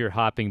if you're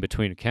hopping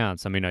between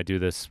accounts, I do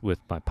this with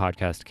my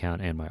podcast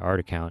account and my art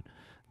account,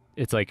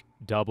 it's like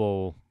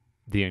double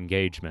the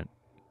engagement,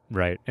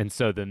 right? And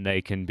so then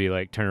they can be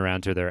like, turn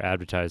around to their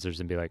advertisers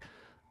and be like,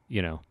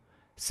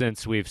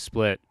 since we've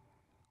split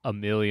 1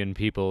 million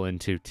people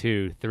into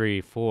 2,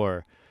 3,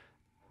 4,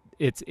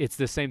 it's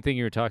the same thing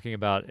you were talking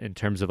about in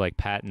terms of like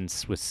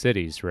patents with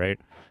cities, right?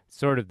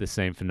 Sort of the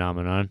same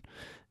phenomenon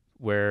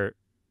where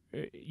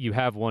you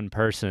have one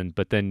person,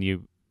 but then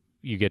you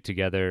get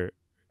together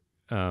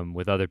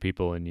with other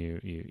people and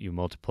you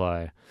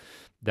multiply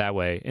that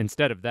way.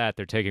 Instead of that,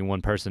 they're taking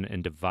one person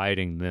and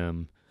dividing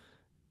them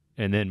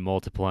and then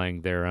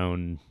multiplying their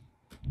own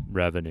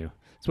revenue.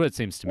 That's what it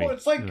seems to me. Well,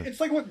 it's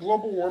like what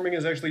global warming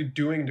is actually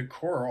doing to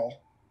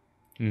coral.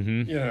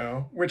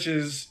 Mm-hmm. Which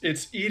is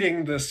it's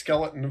eating the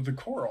skeleton of the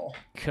coral.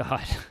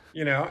 God.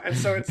 And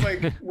so it's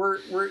like we're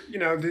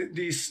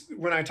these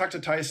when I talked to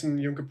Tyson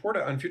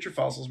Yunkaporta on Future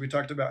Fossils, we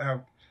talked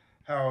about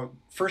how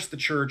first the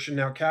church and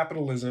now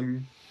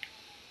capitalism,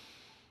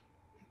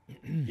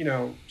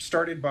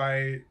 started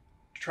by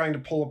trying to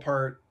pull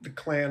apart the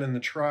clan and the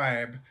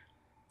tribe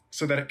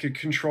so that it could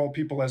control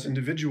people as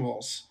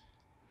individuals.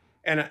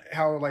 And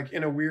how, like,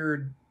 in a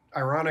weird,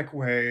 ironic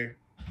way,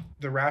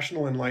 the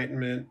rational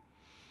Enlightenment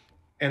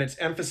and its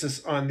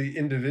emphasis on the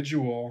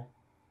individual,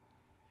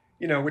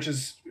 which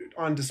is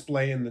on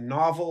display in the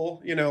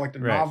novel, like the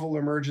novel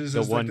emerges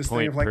as like this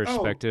thing of like,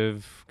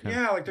 perspective.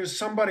 Like there's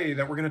somebody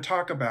that we're going to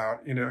talk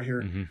about,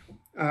 here.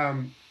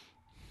 Mm-hmm.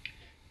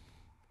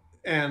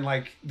 And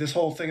like this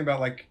whole thing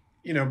about like,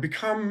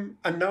 become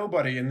a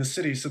nobody in the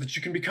city so that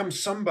you can become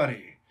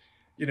somebody,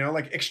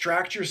 like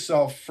extract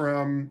yourself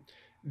from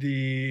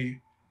the,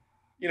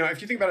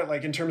 if you think about it,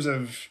 like in terms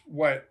of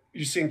what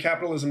you're seeing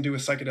capitalism do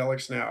with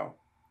psychedelics now,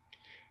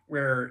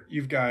 where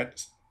you've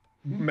got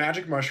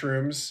magic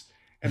mushrooms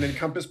and then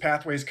Compass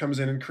Pathways comes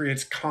in and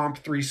creates Comp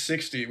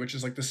 360, which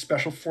is like the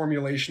special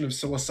formulation of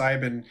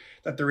psilocybin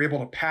that they're able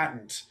to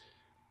patent,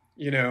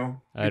 because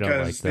I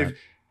don't like that.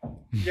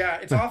 Yeah,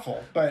 it's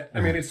awful. But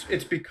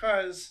it's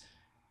because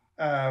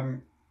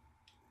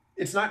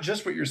it's not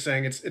just what you're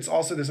saying. It's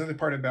also this other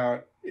part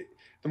about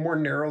the more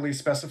narrowly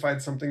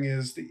specified something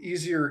is, the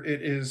easier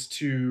it is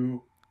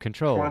to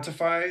control,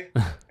 quantify,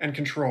 and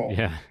control.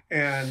 Yeah.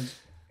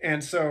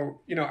 And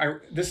so,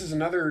 this is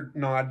another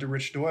nod to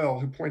Rich Doyle,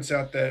 who points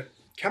out that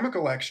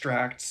chemical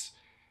extracts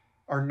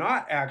are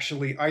not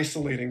actually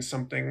isolating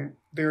something.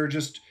 They're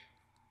just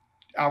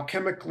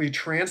alchemically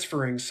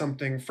transferring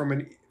something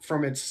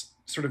from its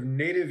sort of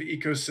native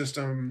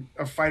ecosystem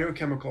of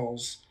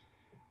phytochemicals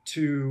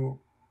to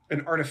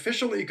an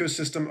artificial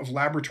ecosystem of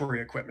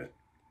laboratory equipment.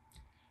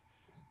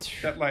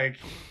 That like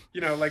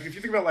if you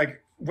think about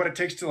like what it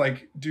takes to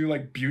like do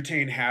like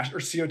butane hash or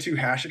CO2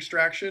 hash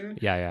extraction.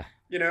 Yeah.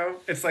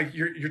 It's like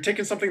you're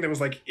taking something that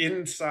was like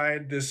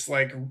inside this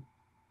like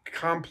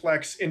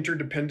complex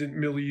interdependent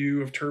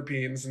milieu of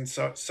terpenes and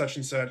such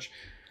and such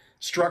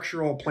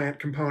structural plant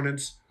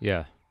components.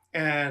 Yeah.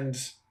 and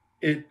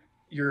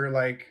you're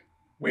like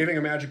waving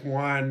a magic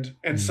wand,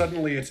 and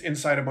suddenly it's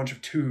inside a bunch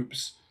of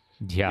tubes,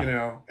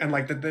 Yeah. and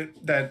like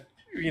that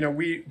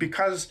we,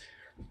 because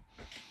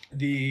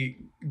the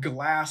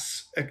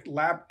glass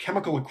lab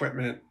chemical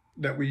equipment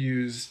that we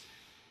use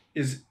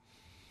is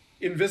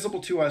invisible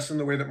to us in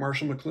the way that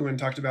Marshall McLuhan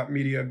talked about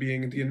media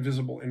being the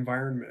invisible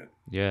environment.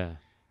 Yeah.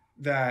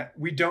 That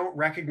we don't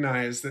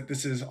recognize that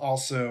this is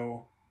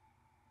also,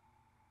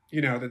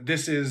 that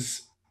this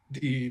is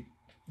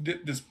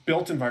this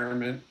built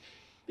environment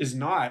is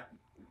not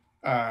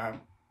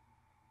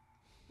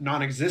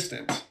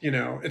non-existent.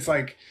 It's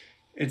like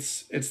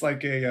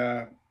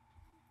a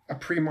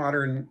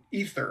pre-modern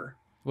ether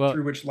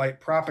through which light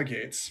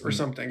propagates or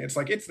something. It's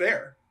like it's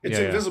there. It's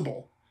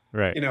invisible.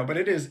 Right. But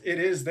it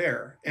is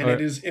there, and it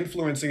is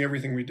influencing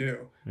everything we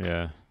do.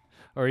 Yeah.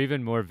 Or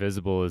even more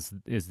visible is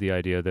the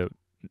idea that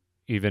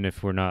even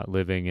if we're not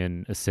living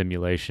in a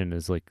simulation,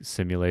 as like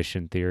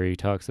simulation theory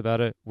talks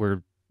about it,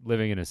 we're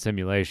living in a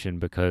simulation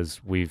because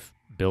we've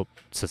built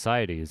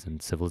societies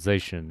and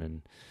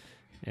civilization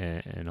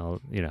and all,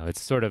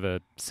 it's sort of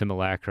a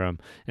simulacrum.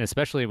 And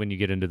especially when you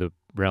get into the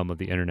realm of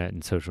the internet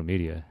and social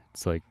media,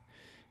 it's like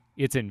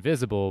it's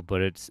invisible,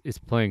 but it's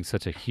playing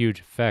such a huge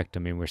effect. I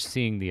mean, we're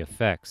seeing the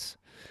effects,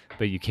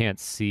 but you can't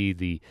see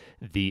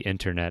the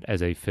internet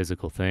as a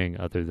physical thing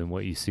other than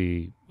what you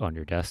see on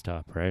your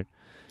desktop, right?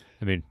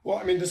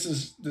 This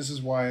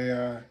is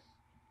why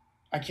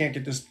I can't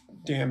get this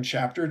damn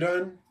chapter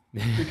done,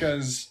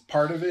 because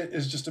part of it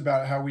is just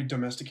about how we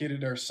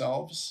domesticated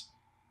ourselves,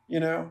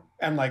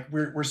 and like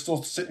we're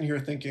still sitting here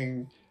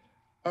thinking,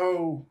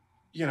 oh,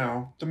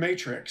 the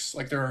Matrix,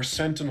 like there are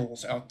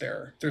sentinels out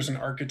there. There's an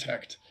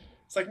architect.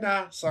 It's like,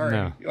 nah, sorry.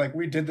 No. Like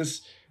we did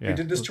this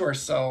to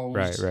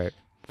ourselves. Right.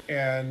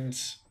 And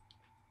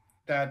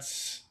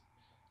that's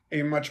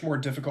a much more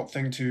difficult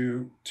thing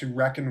to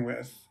reckon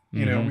with.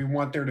 We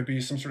want there to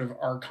be some sort of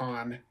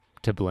archon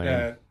to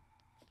blame.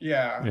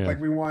 Like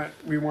we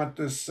want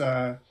this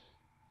sort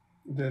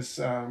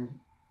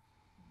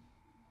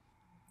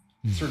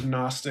of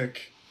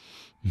Gnostic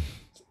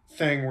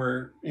thing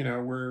where,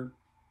 we're,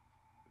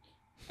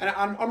 and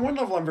on one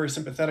level I'm very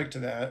sympathetic to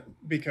that,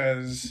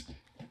 because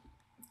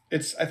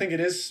I think it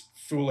is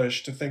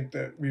foolish to think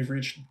that we've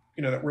reached,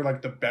 that we're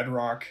like the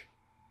bedrock,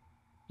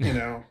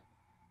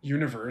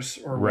 universe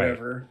or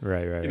whatever.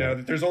 Right.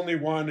 That there's only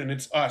one and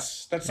it's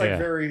us. That's like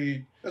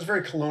that's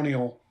very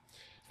colonial.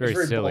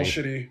 Very silly.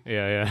 bullshitty.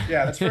 Yeah.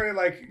 Yeah, that's very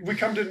like we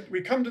come to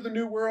the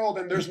new world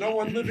and there's no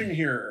one living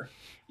here.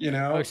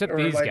 Except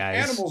or these like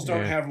guys. Animals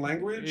don't have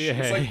language.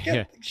 It's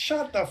like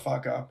shut the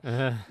fuck up.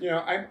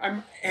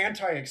 I'm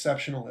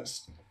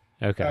anti-exceptionalist.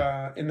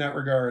 Okay. In that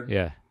regard.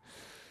 Yeah.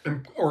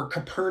 Or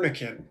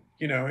Copernican.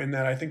 In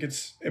that I think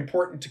it's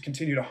important to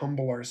continue to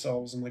humble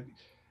ourselves and like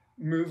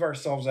move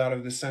ourselves out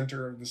of the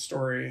center of the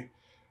story.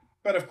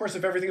 But of course,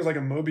 if everything is like a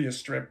Mobius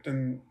strip,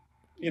 then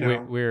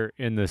we're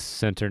in the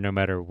center no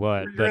matter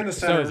what. But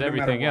so is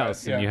everything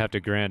else, and you have to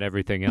grant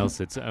everything else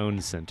its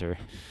own center.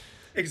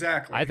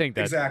 Exactly. I think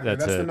that's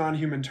the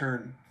non-human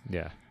turn.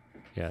 Yeah.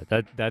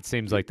 That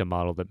seems like the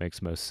model that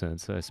makes most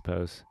sense, I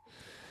suppose.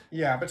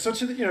 Yeah, but so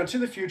to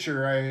the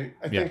future,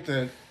 I think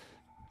that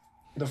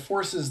the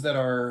forces that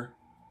are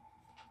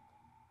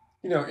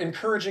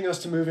encouraging us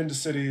to move into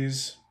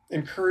cities,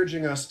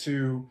 encouraging us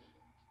to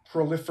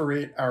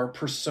proliferate our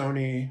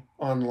personae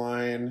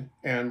online,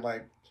 and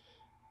like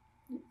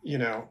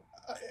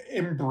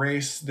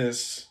embrace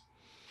this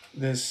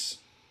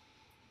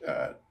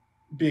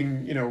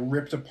being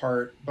ripped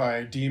apart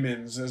by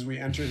demons as we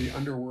enter the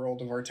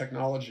underworld of our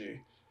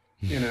technology.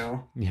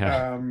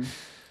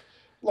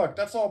 Look,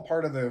 that's all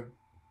part of the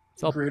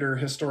greater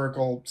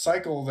historical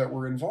cycle that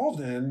we're involved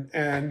in,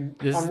 and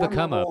this is the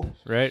come up,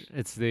 right?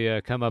 It's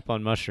the come up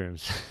on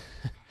mushrooms.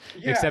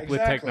 Except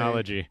with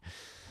technology.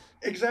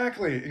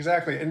 Exactly.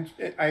 And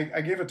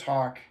I gave a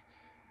talk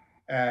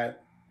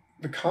at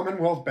the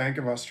Commonwealth Bank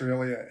of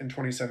Australia in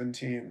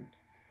 2017,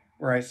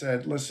 where I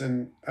said,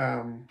 listen,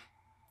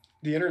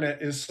 the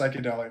internet is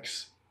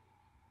psychedelics.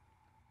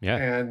 Yeah.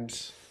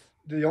 And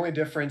the only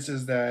difference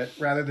is that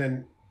rather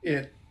than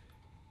it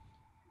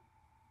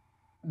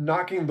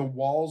knocking the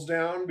walls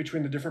down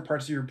between the different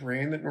parts of your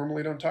brain that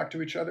normally don't talk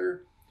to each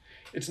other,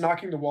 it's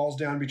knocking the walls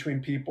down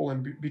between people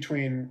and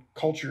between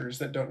cultures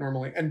that don't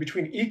normally, and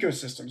between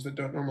ecosystems that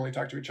don't normally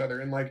talk to each other.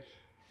 And like,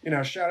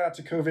 shout out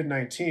to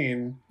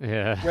COVID-19.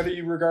 Yeah. Whether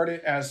you regard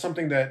it as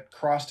something that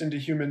crossed into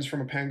humans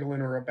from a pangolin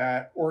or a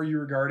bat, or you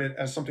regard it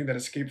as something that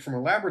escaped from a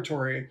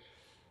laboratory,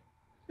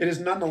 it is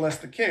nonetheless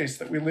the case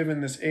that we live in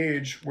this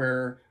age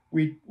where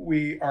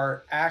we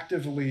are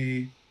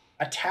actively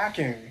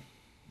attacking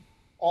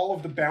all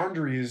of the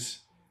boundaries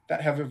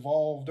that have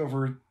evolved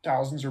over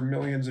thousands or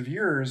millions of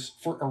years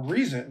for a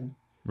reason.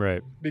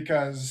 Right.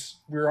 Because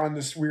we're on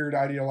this weird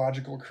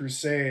ideological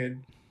crusade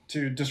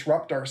to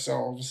disrupt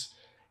ourselves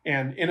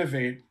and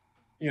innovate,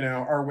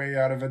 our way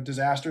out of a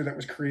disaster that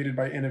was created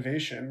by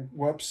innovation.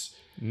 Whoops.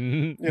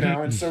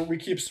 And so we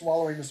keep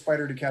swallowing the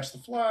spider to catch the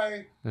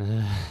fly.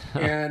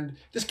 And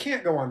this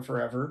can't go on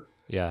forever.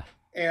 Yeah.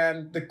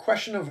 And the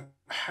question of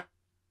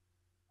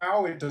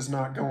how it does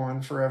not go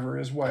on forever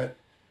is what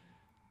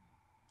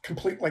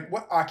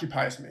what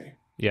occupies me.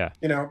 Yeah.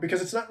 You know,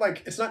 because it's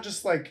not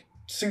just like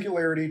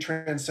singularity,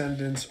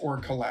 transcendence, or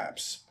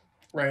collapse,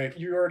 right?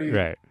 You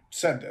already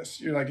said this.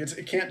 You're like,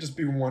 it can't just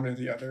be one or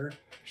the other.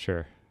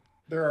 Sure.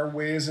 There are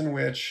ways in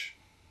which,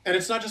 and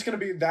it's not just going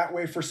to be that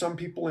way for some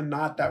people and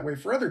not that way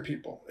for other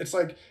people. It's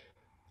like,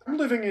 I'm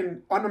living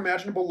in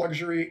unimaginable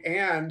luxury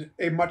and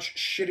a much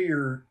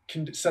shittier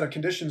set of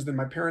conditions than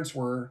my parents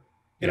were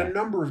in a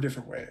number of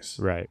different ways.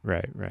 Right.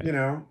 You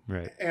know?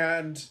 Right.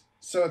 And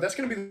so that's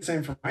going to be the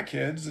same for my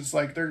kids. It's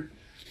like they're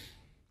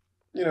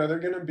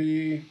going to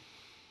be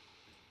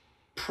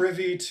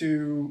privy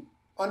to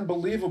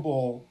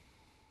unbelievable,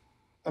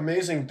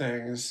 amazing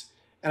things,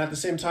 and at the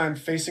same time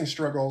facing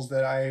struggles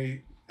that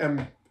I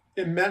am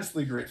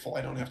immensely grateful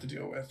I don't have to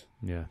deal with.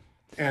 Yeah.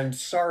 And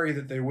sorry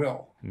that they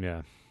will.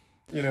 Yeah.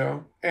 You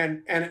know,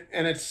 and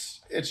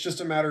it's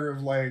just a matter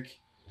of like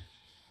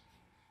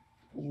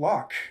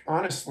luck,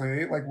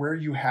 honestly, like where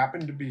you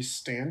happen to be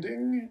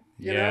standing.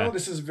 You know,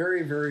 this is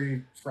very,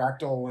 very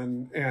fractal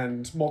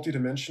and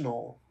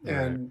multidimensional. Right.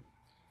 And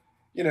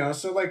you know,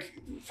 so like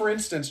for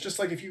instance, just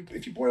like if you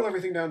boil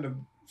everything down to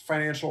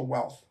financial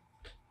wealth,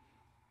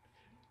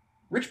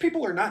 rich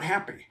people are not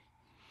happy.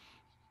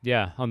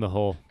 Yeah, on the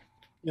whole.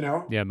 You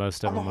know? Yeah,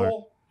 most of them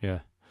are. Yeah.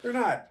 They're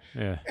not.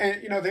 Yeah.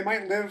 And, you know, they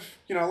might live,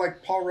 you know,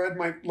 like Paul Rudd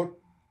might look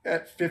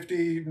at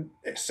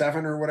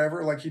 57 or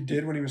whatever, like he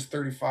did when he was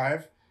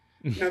 35.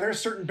 You know, there are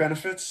certain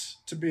benefits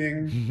to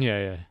being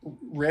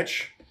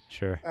rich.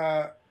 Sure.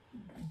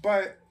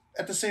 But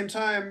at the same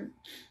time,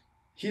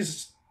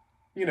 he's,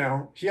 you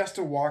know, he has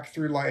to walk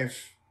through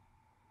life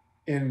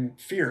in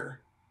fear.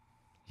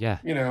 Yeah.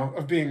 You know,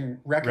 of being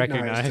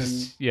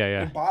recognized. And,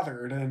 and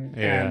bothered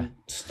and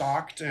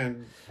stalked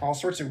and all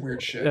sorts of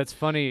weird shit. That's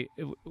funny.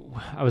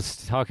 I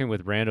was talking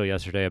with Randall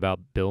yesterday about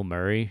Bill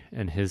Murray,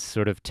 and his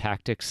sort of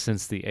tactics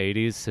since the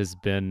 80s has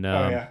been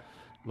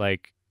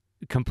like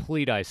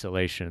complete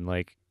isolation.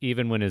 Like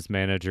even when his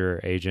manager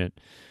or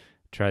agent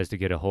tries to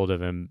get a hold of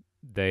him,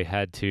 they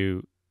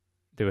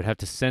would have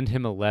to send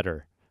him a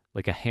letter,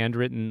 like a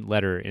handwritten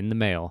letter in the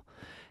mail.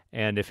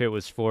 And if it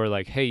was for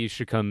like, hey, you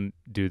should come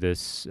do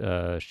this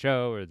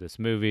show or this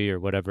movie or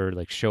whatever,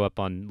 like show up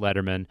on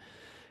Letterman,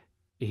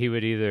 he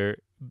would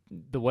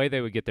the way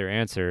they would get their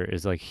answer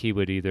is like he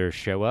would either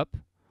show up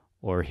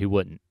or he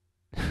wouldn't.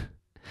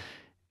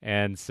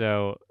 And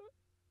so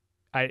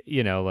I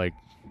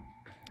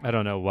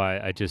don't know why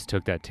I just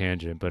took that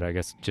tangent, but I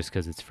guess just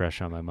because it's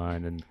fresh on my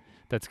mind. And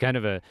that's kind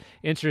of a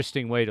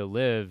interesting way to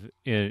live.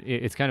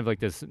 It's kind of like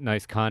this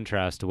nice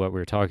contrast to what we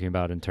were talking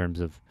about in terms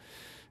of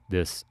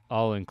this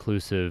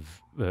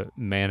all-inclusive,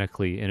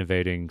 manically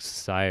innovating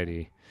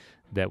society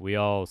that we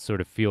all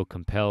sort of feel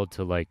compelled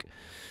to like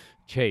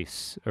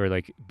chase or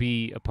like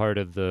be a part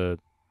of the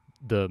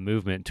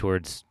movement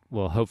towards,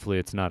 well, hopefully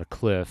it's not a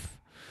cliff,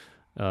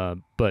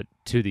 but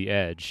to the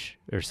edge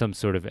or some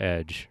sort of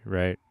edge,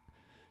 right?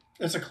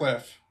 It's a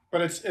cliff,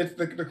 but it's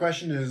the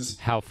question is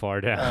how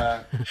far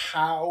down?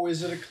 How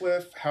is it a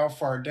cliff? How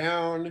far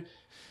down?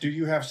 Do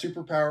you have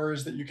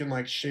superpowers that you can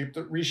like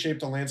reshape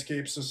the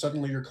landscape so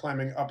suddenly you're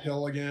climbing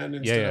uphill again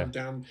instead of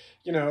down?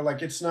 You know,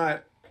 like it's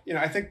not, you know,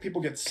 I think people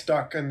get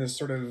stuck in this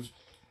sort of,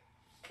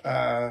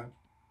 I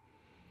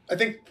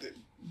think,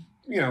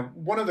 you know,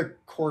 one of the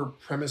core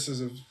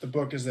premises of the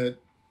book is that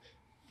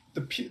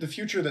the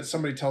future that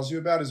somebody tells you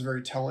about is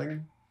very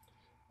telling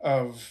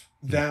of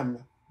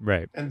them.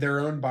 Right. And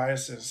their own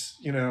biases,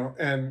 you know,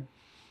 and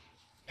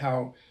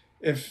how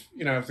if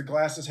the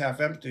glass is half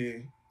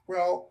empty,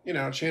 well, you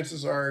know,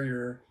 chances are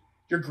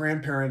your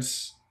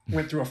grandparents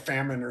went through a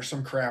famine or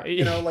some crap,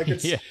 you know, like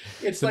it's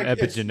some like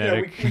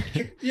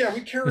epigenetic.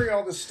 we carry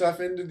all this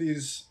stuff into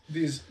these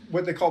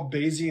what they call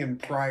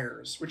Bayesian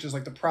priors, which is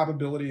like the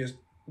probability is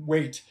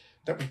weight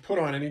that we put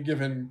on any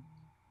given,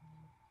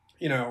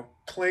 you know,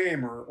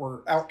 claim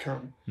or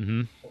outcome.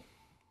 Mm-hmm.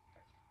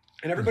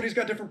 And everybody's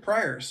got different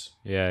priors.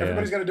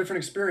 Everybody's got a different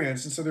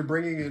experience, and so they're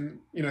bringing in,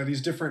 you know,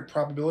 these different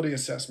probability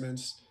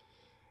assessments.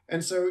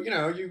 And so, you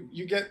know,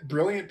 you get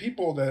brilliant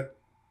people that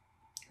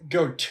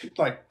go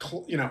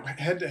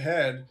head to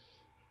head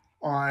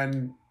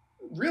on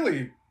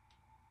really,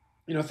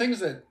 you know, things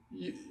that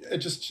it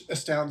just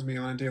astounds me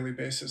on a daily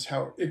basis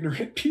how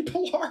ignorant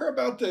people are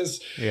about this.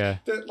 Yeah.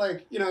 That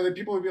like, you know, that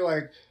people would be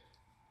like,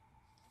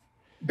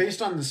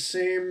 based on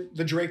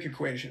the Drake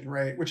equation,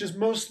 right? Which is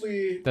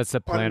mostly that's the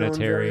planetary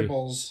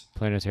variables.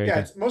 Planetary. Yeah,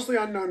 it's mostly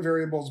unknown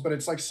variables, but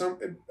it's like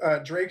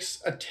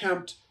Drake's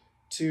attempt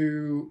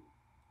to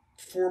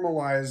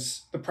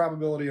formalize the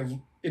probability of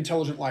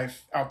intelligent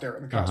life out there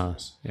in the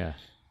cosmos. Yeah.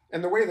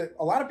 And the way that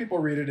a lot of people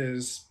read it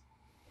is,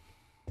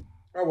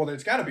 oh, well,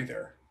 it's got to be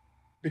there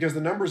because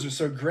the numbers are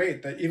so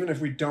great that even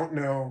if we don't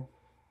know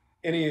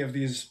any of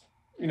these,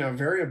 you know,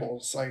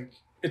 variables, like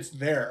it's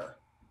there.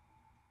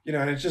 You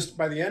know, and it's just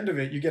by the end of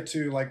it, you get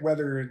to like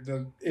whether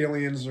the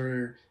aliens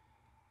are,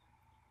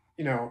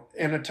 you know,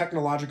 in a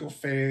technological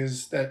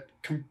phase that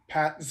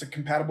is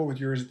compatible with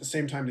yours at the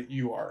same time that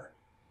you are.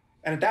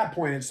 And at that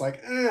point, it's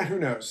like, who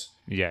knows?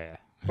 Yeah.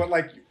 But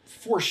like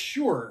for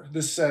sure,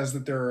 this says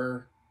that there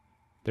are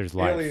There's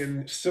life.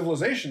 alien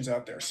civilizations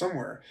out there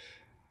somewhere.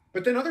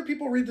 But then other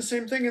people read the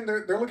same thing and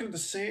they're looking at the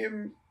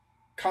same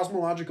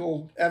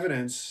cosmological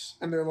evidence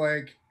and they're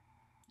like,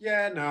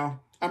 yeah, no,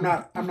 I'm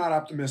not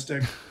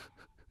optimistic.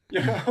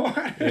 You know,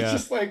 it's Yeah.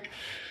 just like,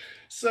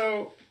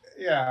 so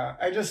yeah,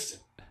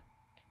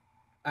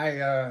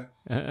 Uh,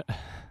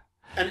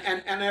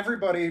 and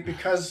everybody,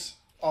 because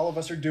all of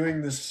us are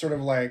doing this sort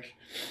of like,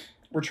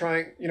 we're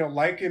trying, you know,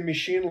 like a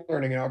machine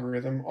learning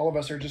algorithm, all of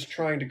us are just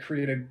trying to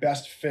create a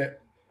best fit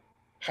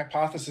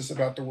hypothesis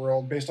about the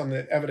world based on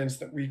the evidence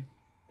that we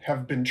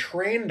have been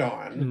trained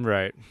on,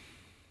 right.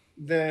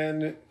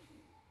 then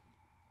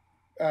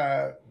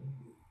uh,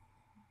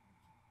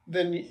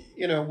 then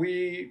you know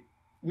we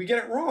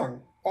get it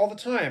wrong all the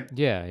time.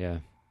 Yeah, yeah.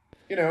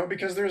 You know,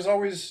 because there's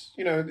always,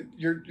 you know,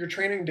 your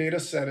training data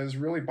set is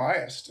really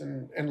biased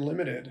and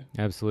limited.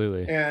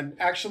 Absolutely. And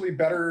actually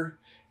better,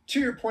 to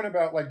your point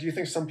about like, do you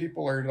think some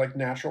people are like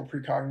natural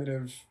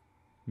precognitive,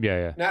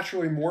 Yeah,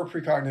 naturally more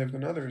precognitive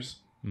than others?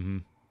 Mm-hmm.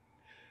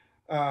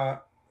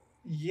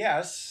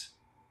 Yes,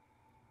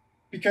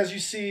 because you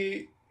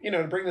see, you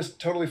know, to bring this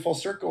totally full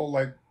circle,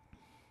 like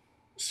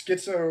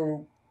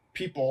schizo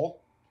people,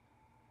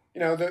 you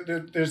know,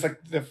 there's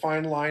like the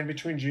fine line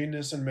between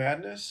genius and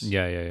madness.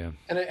 Yeah.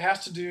 And it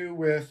has to do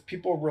with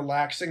people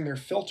relaxing their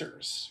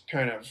filters,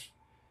 kind of.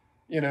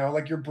 You know,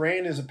 like your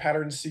brain is a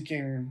pattern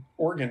seeking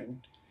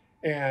organ.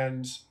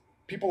 And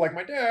people like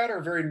my dad are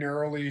very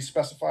narrowly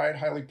specified,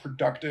 highly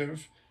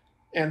productive,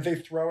 and they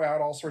throw out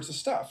all sorts of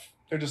stuff.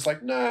 They're just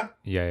like, nah,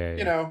 Yeah.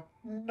 you know,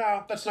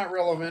 no, that's not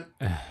relevant.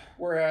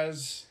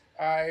 Whereas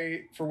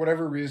I, for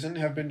whatever reason,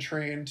 have been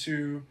trained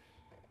to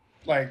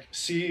like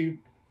see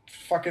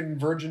fucking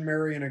Virgin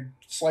Mary in a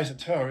slice of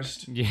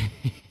toast, Yeah.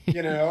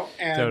 you know,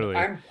 and Totally.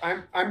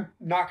 I'm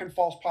knocking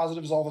false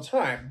positives all the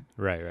time.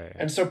 Right.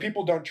 And so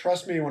people don't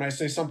trust me when I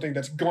say something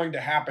that's going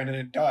to happen and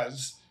it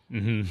does,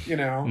 Mm-hmm. you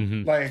know,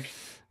 Mm-hmm. like,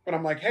 but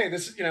I'm like, hey,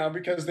 this, you know,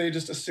 because they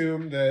just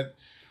assume that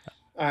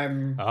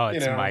I'm, Oh,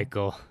 it's you know,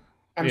 Michael.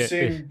 I'm Yeah.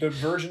 seeing the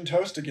virgin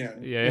toast again,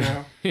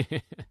 Yeah. you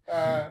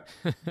know?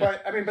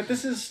 But I mean, but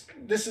this is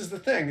the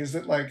thing, is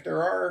that like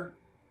there are,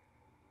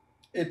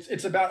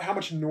 it's about how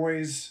much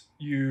noise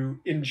you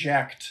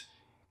inject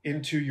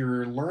into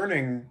your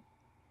learning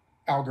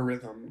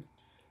algorithm,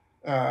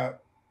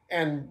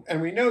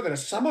 and we know that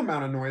some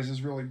amount of noise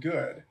is really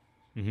good.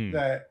 Mm-hmm.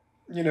 That,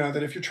 you know,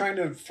 that if you're trying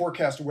to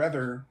forecast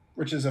weather,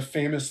 which is a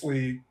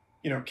famously,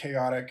 you know,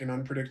 chaotic and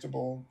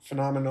unpredictable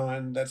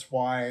phenomenon, that's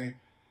why,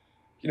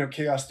 you know,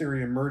 chaos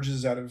theory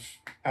emerges out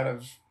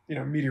of you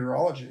know,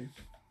 meteorology.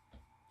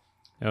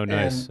 Oh,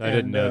 nice. And I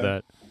didn't know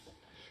that.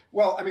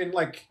 Well, I mean,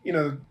 like, you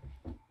know,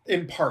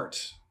 in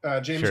part,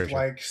 James Sure.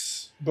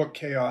 Gleick's book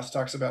Chaos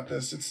talks about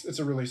this. It's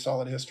a really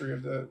solid history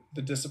of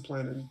the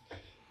discipline, and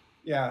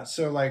yeah,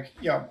 so like,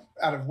 yeah,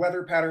 out of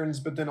weather patterns,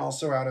 but then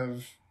also out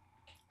of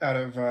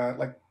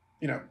like,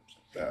 you know,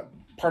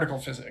 particle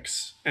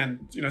physics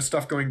and, you know,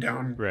 stuff going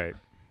down Right.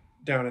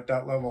 down at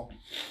that level.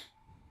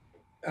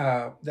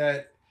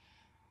 That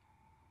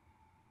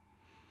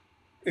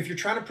if you're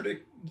trying to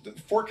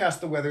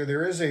forecast the weather,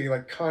 there is a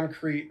like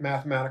concrete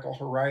mathematical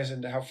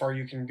horizon to how far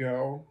you can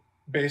go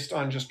based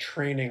on just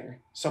training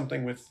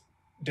something with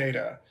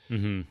data.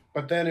 Mm-hmm.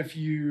 But then if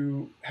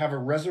you have a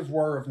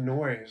reservoir of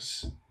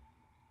noise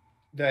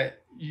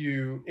that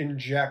you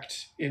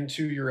inject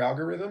into your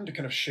algorithm to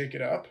kind of shake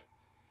it up,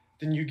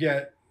 then you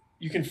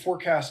can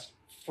forecast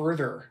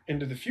further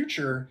into the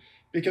future,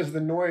 because the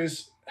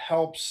noise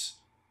helps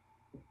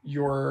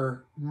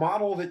your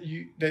model that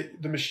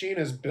the machine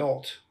has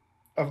built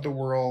of the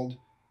world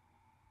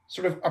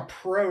sort of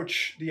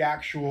approach the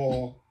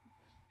actual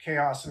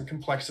chaos and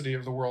complexity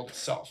of the world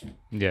itself.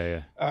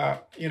 Yeah.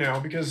 You know,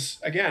 because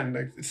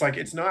again, it's like,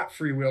 it's not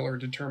free will or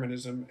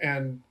determinism,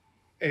 and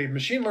a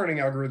machine learning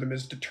algorithm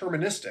is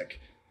deterministic.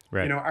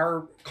 Right. You know,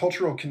 our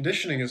cultural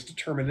conditioning is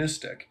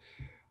deterministic,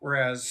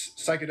 whereas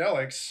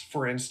psychedelics,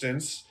 for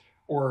instance,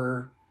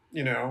 or,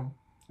 you know,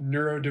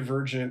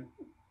 neurodivergent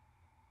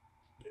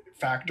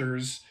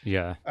factors,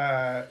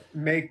 Yeah.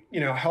 make, you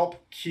know,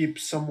 help keep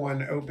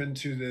someone open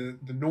to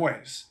the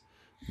noise.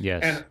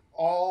 Yes. And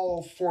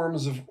all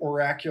forms of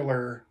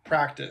oracular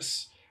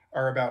practice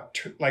are about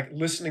like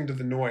listening to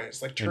the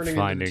noise, like turning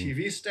into the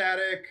TV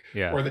static,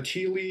 Yeah. or the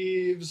tea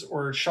leaves,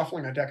 or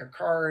shuffling a deck of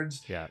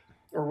cards, Yeah.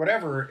 or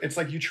whatever. It's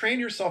like you train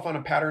yourself on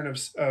a pattern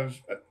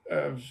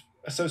of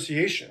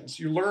associations.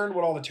 You learn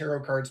what all the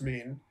tarot cards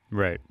mean.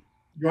 Right.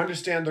 You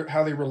understand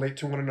how they relate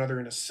to one another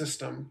in a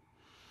system.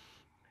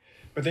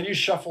 But then you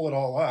shuffle it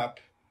all up,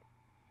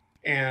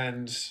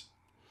 and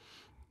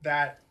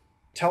that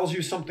tells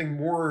you something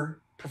more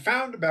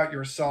profound about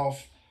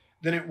yourself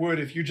than it would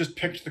if you just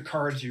picked the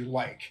cards you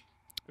like.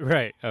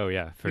 Right. Oh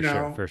yeah, for You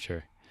sure, know? for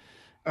sure.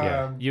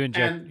 Yeah, you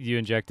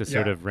inject a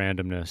sort yeah. of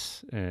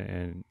randomness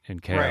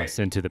and chaos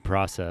into the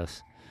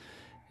process.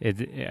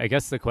 I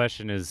guess the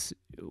question is,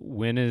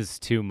 when is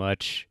too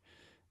much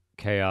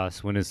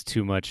chaos? When is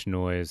too much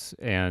noise?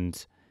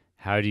 And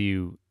how do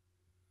you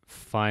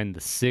find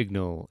the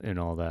signal in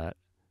all that?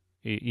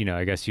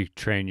 I guess you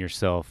train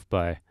yourself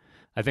by.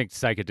 I think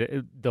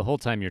the whole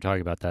time you're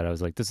talking about that, I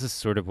was like, this is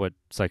sort of what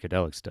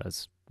psychedelics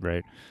does,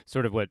 right?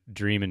 Sort of what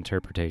dream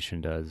interpretation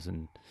does,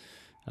 and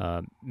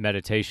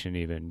meditation.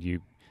 Even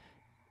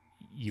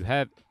you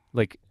have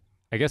like,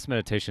 I guess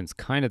meditation's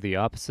kind of the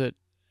opposite.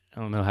 I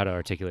don't know how to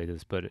articulate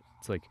this, but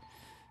it's like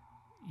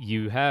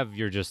you have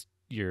your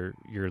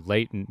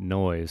latent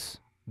noise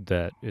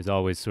that is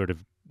always sort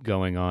of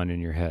going on in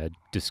your head,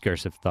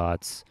 discursive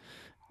thoughts,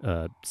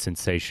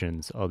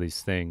 sensations, all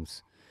these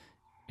things,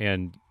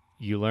 and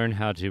you learn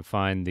how to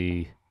find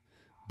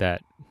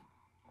that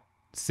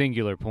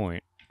singular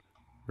point,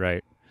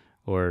 right,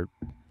 or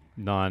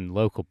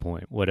non-local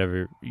point,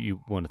 whatever you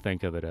want to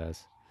think of it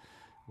as,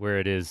 where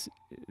it is,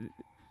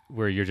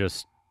 where you're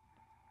just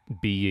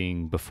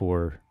being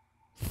before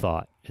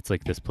thought. It's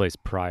like this place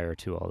prior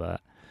to all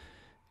that.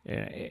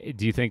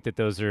 Do you think that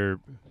those are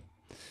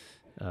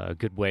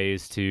good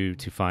ways to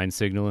find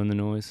signal in the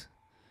noise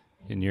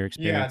in your Yeah,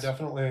 experience?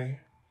 definitely.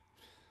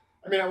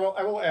 I mean, I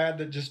will add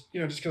that just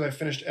because I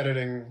finished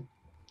editing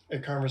a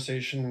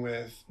conversation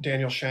with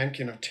Daniel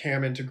Shankin of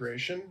TAM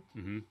Integration,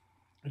 Mm-hmm.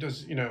 who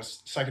does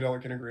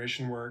psychedelic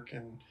integration work,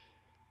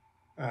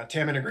 and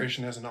TAM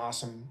Integration has an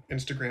awesome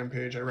Instagram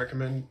page I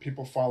recommend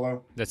people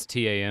follow. That's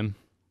TAM.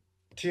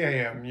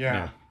 TAM,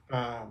 Yeah. yeah.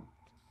 Um,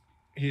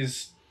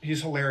 he's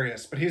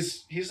hilarious, but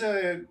he's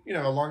a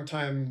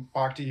longtime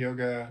bhakti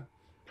yoga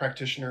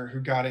practitioner who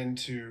got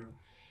into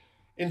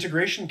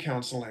integration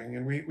counseling,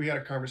 and we had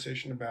a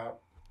conversation about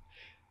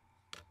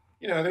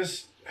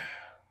there's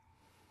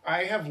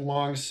I have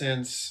long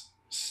since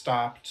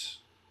stopped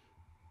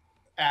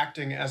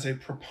acting as a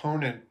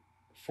proponent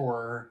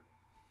for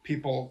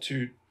people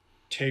to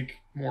take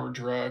more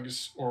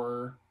drugs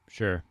or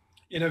Sure.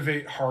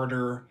 innovate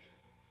harder.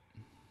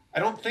 I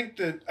don't think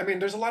that, I mean,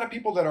 there's a lot of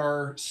people that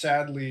are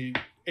sadly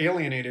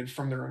alienated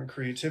from their own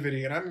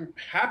creativity, and I'm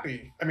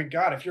happy. I mean,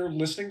 God, if you're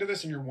listening to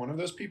this and you're one of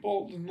those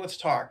people, then let's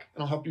talk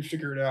and I'll help you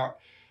figure it out.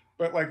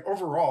 But like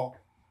overall,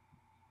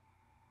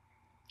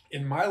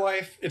 in my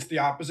life, it's the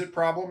opposite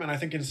problem. And I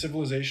think in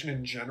civilization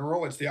in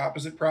general, it's the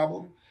opposite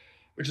problem,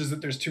 which is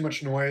that there's too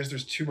much noise,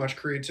 there's too much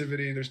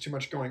creativity, there's too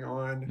much going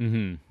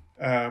on,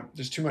 Mm-hmm.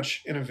 there's too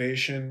much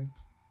innovation.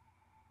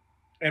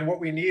 And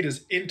what we need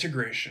is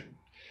integration.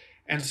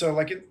 And so,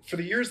 like, for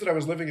the years that I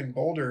was living in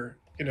Boulder,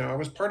 I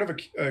was part of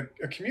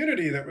a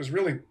community that was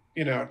really,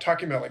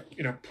 talking about,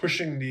 like,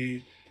 pushing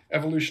the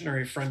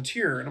evolutionary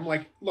frontier. And I'm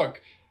like,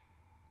 look,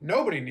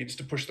 nobody needs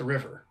to push the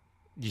river.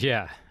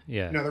 Yeah.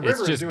 Yeah. The It's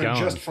river is just doing gone.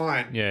 just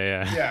fine.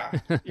 Yeah.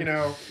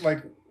 Yeah.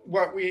 Like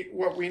what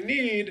we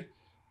need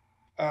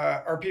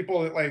are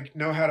people that like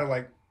know how to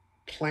like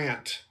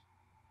plant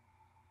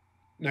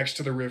next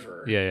to the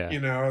river. Yeah.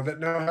 That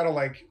know how to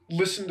like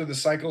listen to the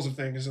cycles of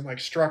things and like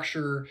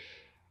structure,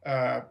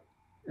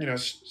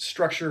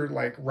 structure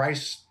like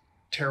rice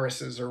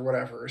terraces or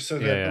whatever, so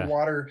that Yeah.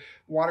 the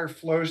water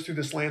flows through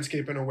this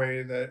landscape in a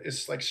way that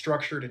is like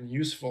structured and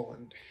useful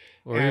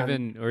Or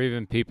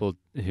even people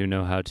who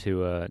know how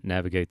to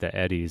navigate the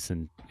eddies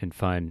and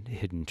find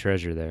hidden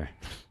treasure there.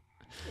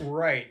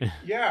 Right.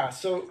 Yeah.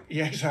 So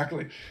yeah,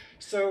 exactly.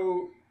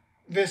 So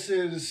this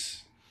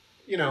is,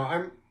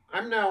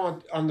 I'm now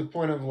on the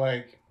point of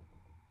like,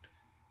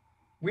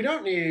 we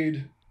don't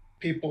need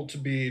people to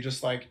be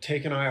just like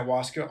taking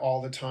ayahuasca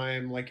all the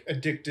time, like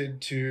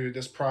addicted to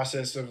this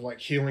process of like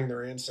healing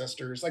their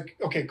ancestors. Like,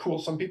 okay, cool.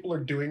 Some people are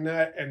doing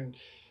that, and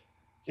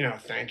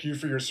thank you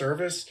for your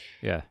service.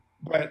 Yeah.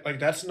 But like,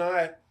 that's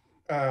not.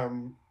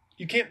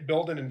 You can't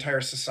build an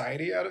entire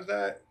society out of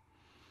that.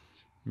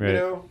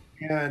 Right.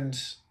 And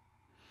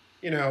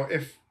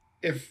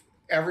if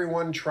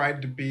everyone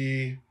tried to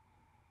be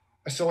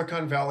a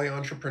Silicon Valley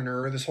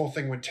entrepreneur, this whole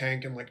thing would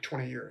tank in like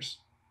 20 years.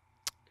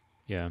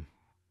 Yeah.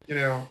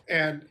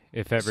 And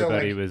If so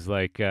everybody like, was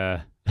like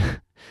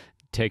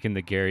taking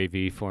the Gary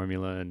V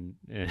formula and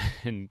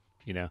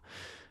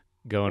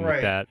going with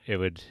right, that, it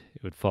would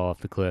fall off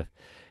the cliff.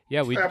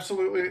 Yeah,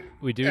 absolutely,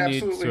 we do need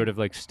sort of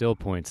like still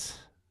points.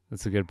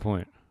 That's a good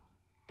point.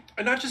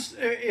 and not just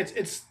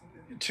it's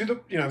to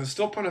the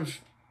still point of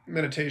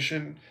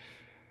meditation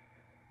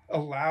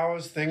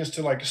allows things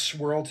to like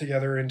swirl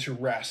together into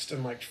rest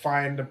and like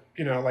find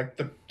like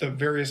the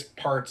various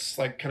parts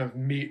like kind of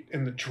meet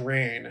in the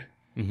drain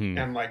Mm-hmm.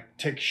 and like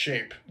take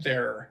shape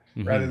there,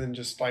 Mm-hmm. rather than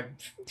just like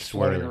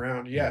floating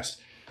around. Yes.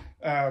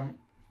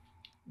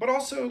 But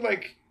also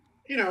like,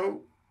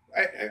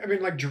 I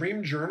mean, like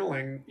dream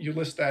journaling, you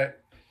list that.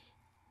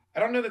 I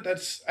don't know that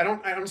that's, I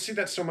don't see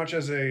that so much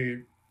as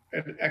an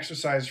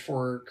exercise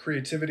for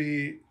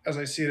creativity as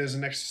I see it as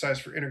an exercise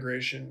for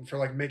integration, for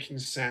like making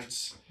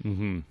sense,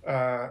 Mm-hmm.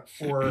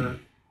 For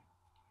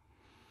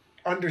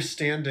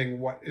understanding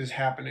what is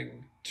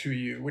happening to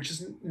you, which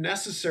is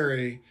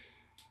necessary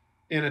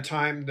in a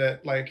time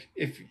that like,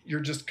 if you're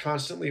just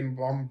constantly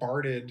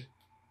bombarded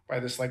by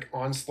this like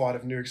onslaught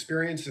of new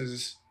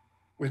experiences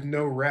with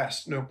no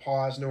rest, no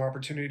pause, no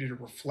opportunity to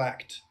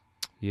reflect,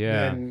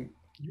 Yeah. then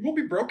you will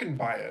be broken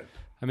by it.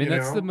 I mean,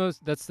 that's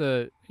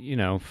the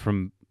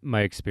from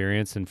my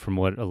experience and from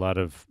what a lot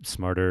of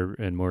smarter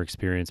and more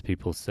experienced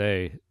people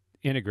say,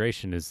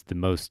 integration is the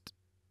most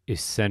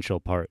essential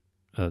part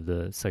of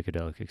the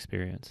psychedelic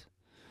experience.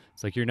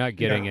 It's like you're not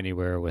getting Yeah.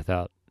 anywhere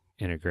without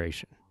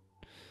integration.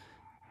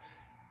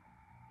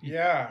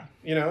 Yeah.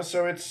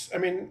 So it's, I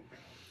mean,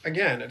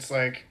 again, it's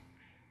like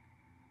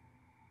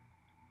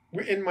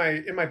in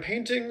my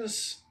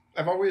paintings,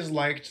 I've always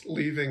liked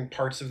leaving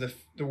parts of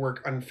the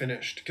work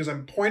unfinished because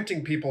I'm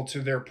pointing people to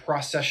their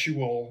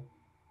processual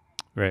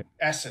Right.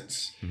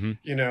 essence.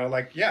 Mm-hmm.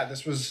 Like, yeah,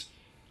 this was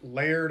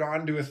layered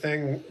onto a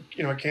thing,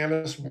 a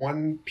canvas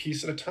one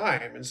piece at a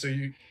time. And so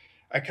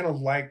I kind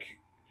of like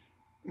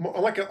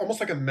almost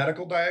like a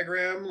medical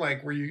diagram,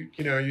 like where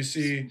you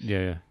see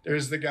Yeah.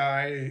 there's the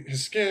guy,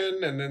 his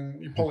skin, and then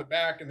you pull it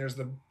back and there's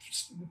the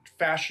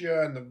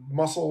fascia and the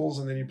muscles,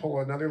 and then you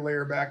pull another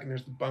layer back and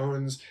there's the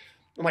bones.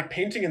 And like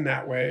painting in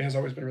that way has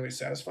always been really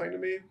satisfying to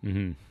me.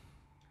 Mm-hmm.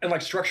 And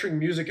like structuring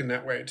music in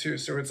that way too.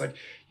 So it's like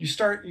it's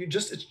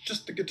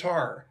just the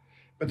guitar.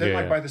 But then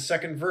like by the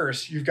second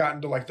verse, you've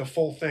gotten to like the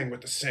full thing with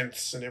the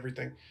synths and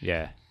everything.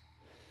 Yeah.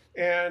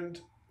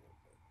 And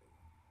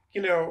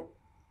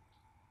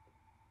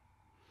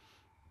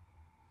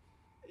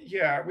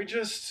yeah, we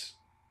just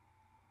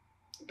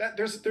that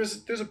there's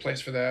a place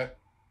for that.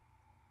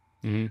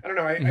 Mm-hmm. I don't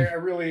know. I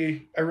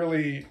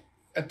really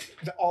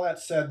all that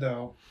said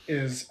though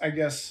is, I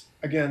guess,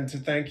 again, to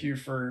thank you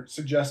for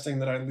suggesting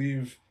that I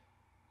leave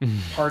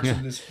parts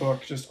of this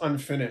book just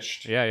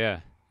unfinished.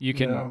 Yeah. You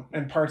can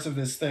and parts of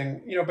this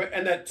thing, but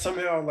and that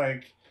somehow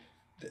like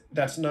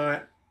that's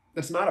not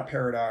a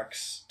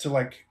paradox to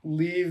like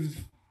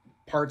leave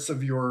parts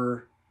of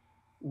your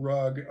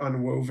rug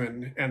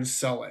unwoven and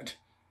sell it.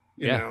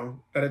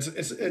 That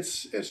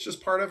it's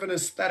just part of an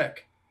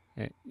aesthetic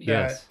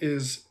yes.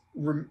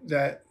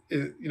 that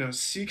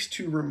seeks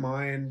to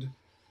remind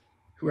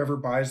whoever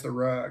buys the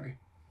rug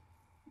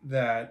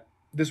that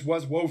this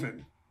was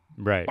woven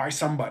right by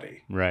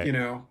somebody. Right.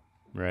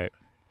 Right.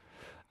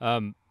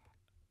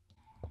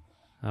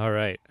 All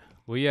right.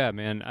 Well, yeah,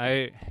 man.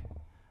 I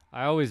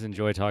always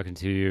enjoy talking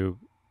to you.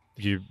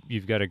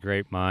 You've got a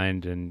great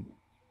mind and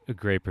a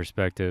great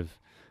perspective.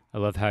 I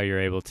love how you're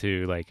able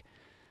to like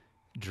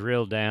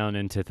drill down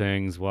into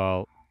things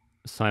while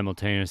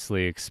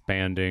simultaneously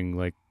expanding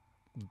like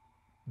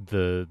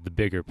the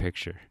bigger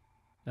picture.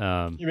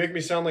 You make me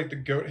sound like the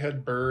goat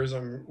head burrs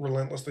I'm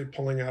relentlessly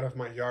pulling out of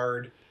my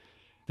yard.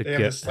 They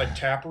have this like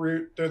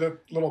taproot. They're the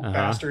little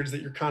bastards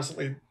that you're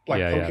constantly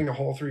like poking a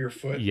hole through your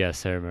foot.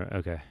 Yes, I remember.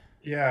 Okay.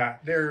 Yeah,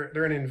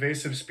 they're an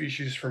invasive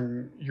species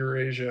from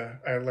Eurasia,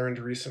 I learned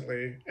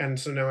recently, and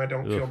so now I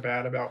don't feel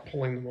bad about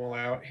pulling them all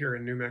out here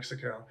in New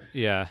Mexico.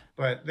 Yeah.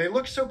 But they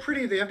look so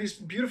pretty. They have these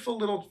beautiful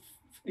little,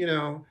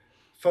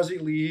 fuzzy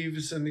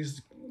leaves and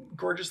these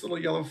gorgeous little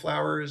yellow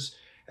flowers,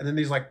 and then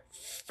these like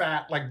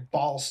fat, like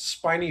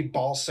spiny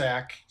ball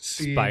sack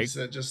seeds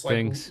that just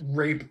like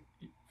rape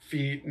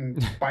feet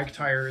and bike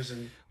tires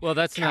and well,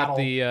 that's cattle.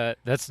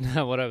 That's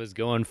not what I was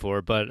going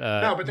for, but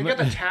no, but they get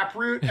the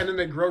taproot and then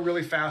they grow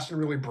really fast and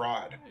really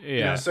broad.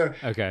 Yeah. So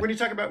okay. when you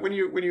talk about when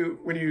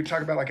you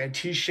talk about like a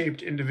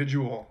T-shaped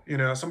individual,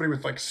 somebody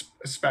with like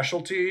a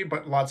specialty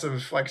but lots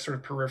of like sort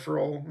of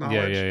peripheral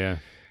knowledge. Yeah.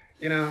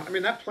 I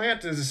mean, that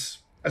plant is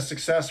a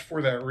success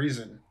for that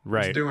reason.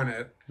 Right. It's doing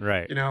it.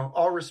 Right.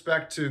 All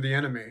respect to the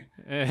enemy.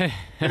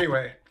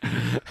 Anyway.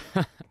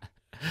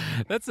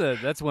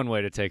 That's one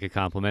way to take a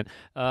compliment.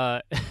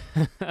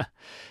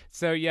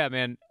 So yeah,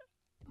 man,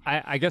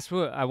 I guess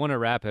I want to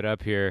wrap it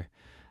up here,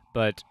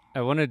 but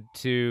I wanted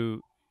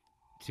to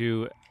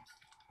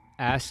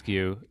ask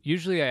you.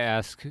 Usually, I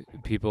ask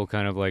people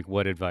kind of like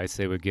what advice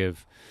they would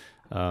give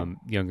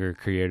younger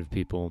creative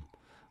people,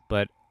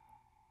 but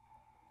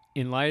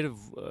in light of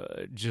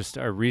just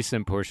our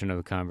recent portion of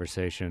the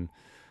conversation,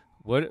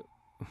 what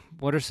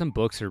are some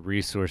books or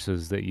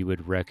resources that you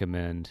would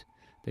recommend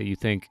that you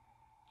think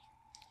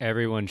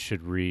everyone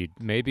should read,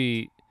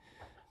 maybe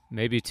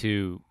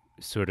to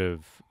sort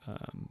of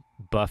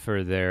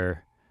buffer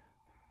their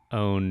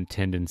own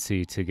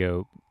tendency to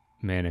go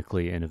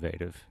manically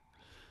innovative?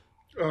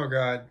 Oh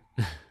God.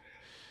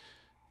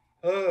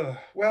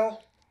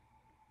 Well,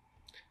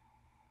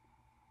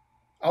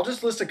 I'll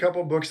just list a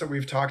couple books that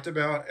we've talked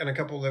about and a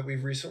couple that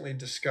we've recently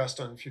discussed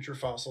on Future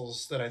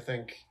Fossils that I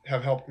think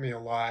have helped me a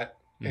lot.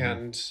 Mm-hmm.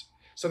 And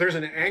so there's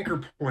an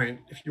anchor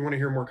point if you want to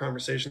hear more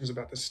conversations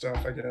about this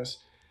stuff, I guess.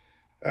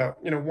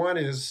 One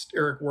is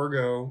Eric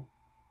Wargo,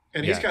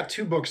 and he's got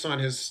two books on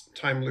his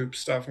time loop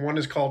stuff. One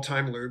is called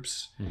Time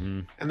Loops,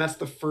 and that's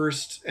the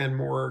first and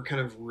more kind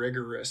of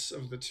rigorous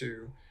of the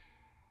two.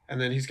 And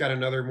then he's got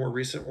another more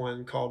recent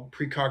one called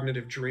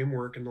Precognitive Dream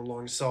Work in the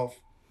Long Self,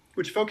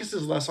 which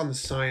focuses less on the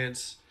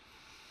science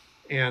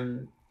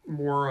and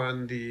more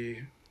on the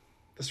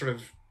sort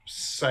of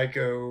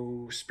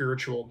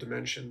psycho-spiritual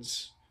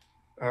dimensions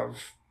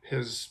of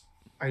his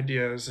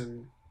ideas.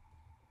 And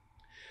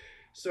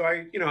so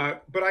I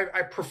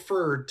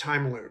preferred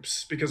Time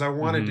Loops because I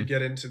wanted to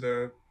get into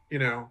the,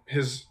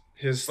 his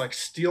like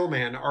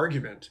Steelman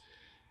argument,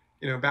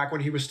 back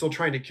when he was still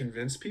trying to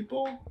convince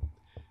people.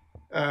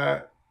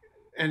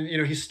 And,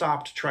 he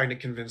stopped trying to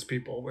convince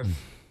people with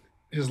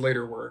his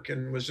later work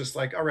and was just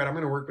like, all right, I'm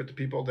going to work with the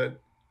people that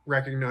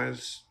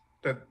recognize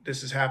that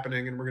this is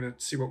happening and we're going to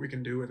see what we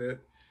can do with it.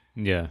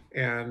 Yeah.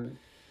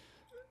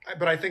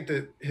 But I think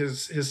that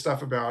his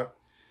stuff about,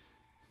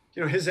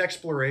 his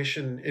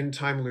exploration in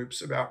time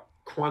loops about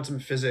quantum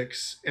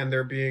physics and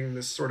there being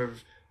this sort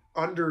of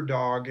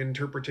underdog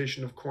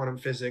interpretation of quantum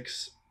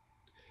physics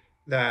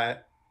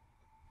that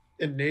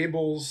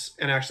enables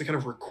and actually kind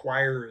of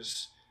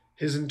requires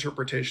his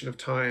interpretation of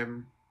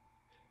time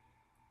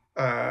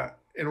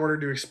in order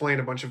to explain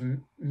a bunch of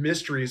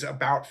mysteries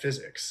about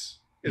physics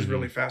is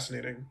really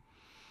fascinating.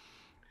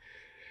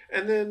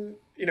 And then,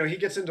 he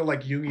gets into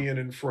like Jungian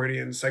and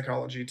Freudian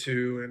psychology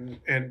too,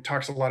 and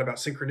talks a lot about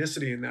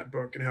synchronicity in that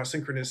book and how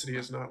synchronicity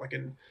is not like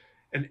an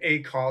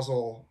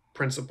acausal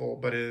principle,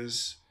 but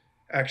is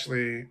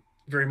actually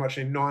very much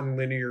a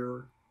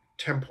non-linear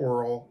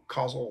temporal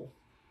causal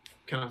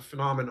kind of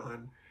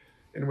phenomenon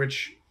in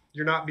which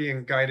you're not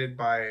being guided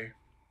by,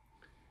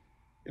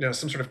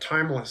 some sort of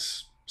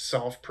timeless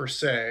self per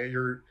se.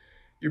 You're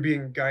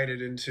being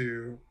guided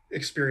into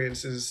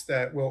experiences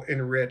that will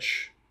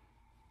enrich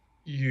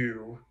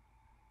you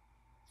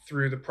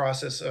through the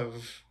process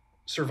of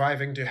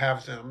surviving to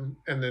have them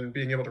and then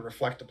being able to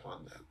reflect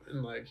upon them.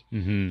 And like,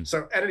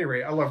 so at any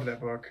rate, I loved that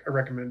book. I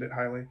recommend it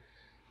highly.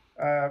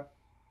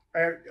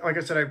 Like I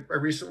said, I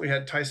recently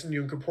had Tyson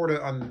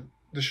Yunkaporta on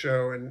the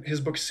show, and his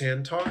book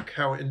Sand Talk,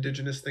 How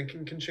Indigenous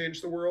Thinking Can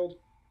Change the World.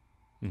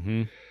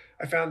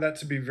 I found that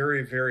to be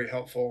very, very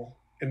helpful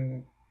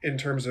in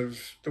terms of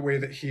the way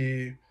that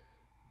he's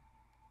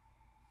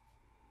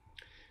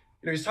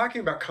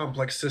talking about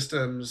complex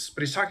systems,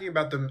 but he's talking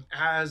about them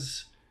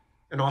as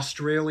an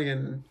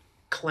Australian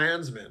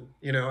clansman,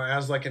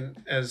 as like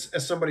as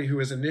somebody who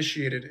is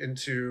initiated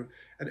into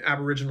an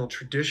Aboriginal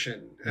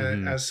tradition,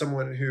 as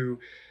someone who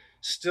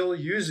still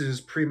uses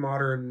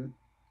pre-modern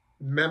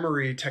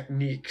memory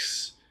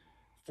techniques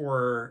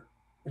for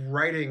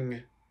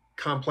writing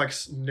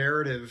complex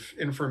narrative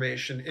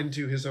information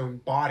into his own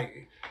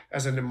body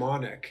as a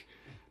mnemonic,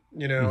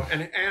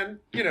 and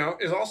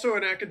is also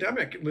an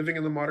academic living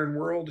in the modern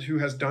world who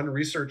has done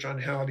research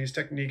on how these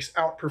techniques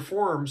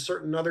outperform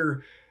certain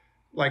other,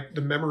 like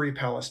the memory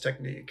palace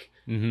technique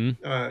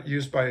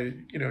used by,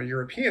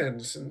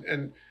 Europeans.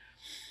 And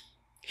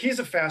he's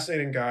a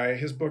fascinating guy.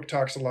 His book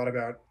talks a lot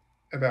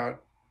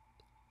about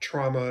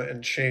trauma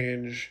and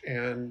change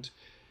and,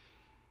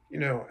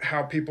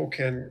 how people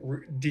can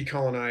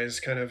decolonize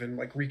kind of and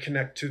like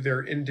reconnect to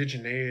their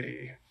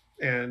indigeneity.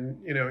 And,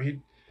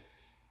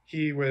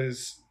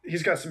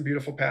 he's got some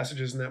beautiful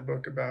passages in that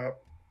book about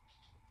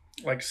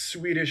like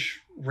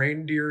Swedish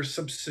reindeer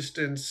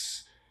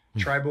subsistence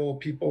tribal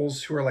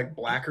peoples who are like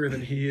blacker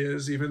than he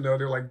is, even though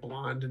they're like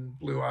blonde and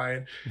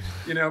blue-eyed,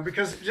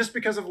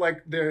 because of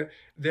like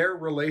their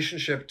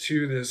relationship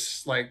to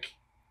this like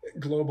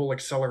global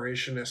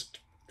accelerationist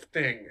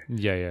thing.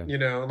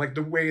 And like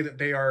the way that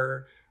they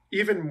are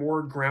even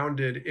more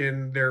grounded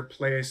in their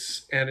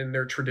place and in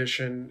their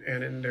tradition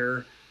and in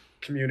their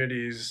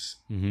communities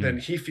than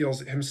he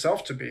feels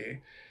himself to be.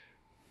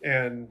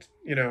 And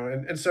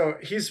and so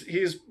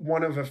he's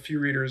one of a few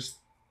writers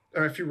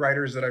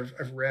that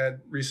I've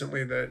read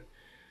recently that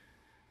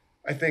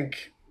I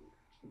think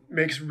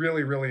makes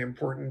really, really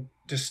important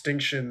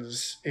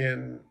distinctions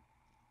in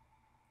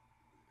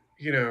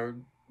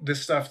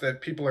this stuff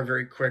that people are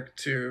very quick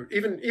to,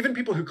 even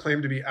people who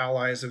claim to be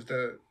allies of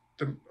the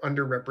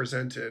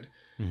underrepresented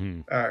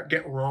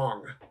get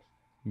wrong.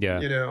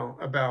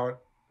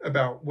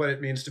 About what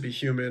it means to be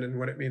human and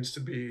what it means to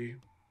be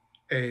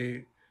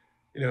a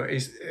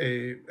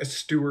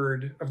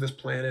steward of this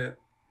planet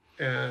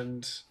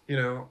and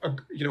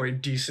a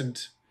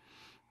decent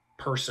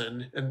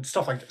person and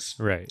stuff like this.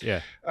 Right.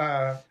 Yeah.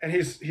 And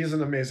he's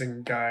an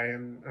amazing guy,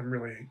 and I'm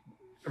really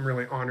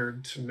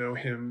honored to know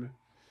him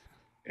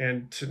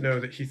and to know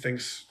that he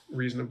thinks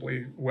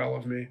reasonably well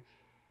of me.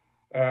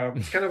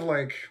 It's kind of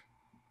like,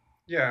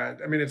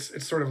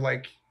 it's sort of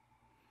like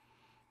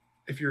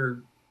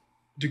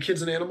do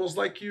kids and animals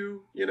like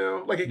you?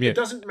 Like it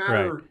doesn't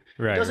matter.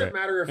 Right. It doesn't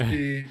matter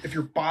if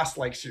your boss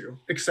likes you,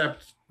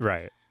 except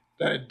that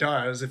it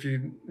does if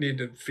you need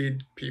to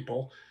feed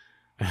people.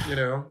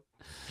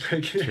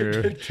 Like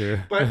true.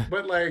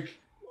 But like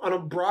on a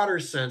broader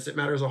sense, it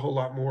matters a whole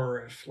lot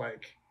more if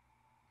like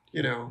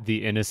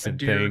the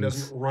innocent a deer things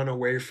doesn't run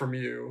away from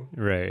you,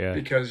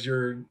 because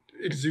you're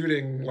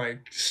exuding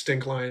like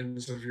stink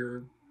lines of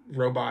your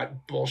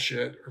robot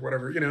bullshit or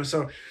whatever.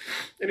 So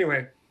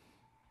anyway,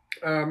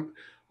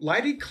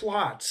 Leidy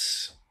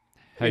Klotz.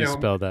 How do you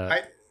spell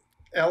that?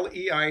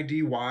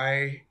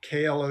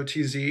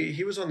 Leidyklotz.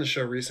 He was on the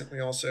show recently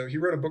also. He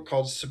wrote a book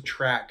called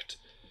Subtract,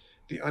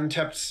 The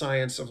Untapped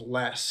Science of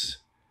Less.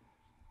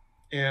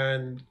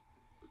 And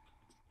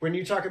when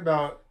you talk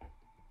about,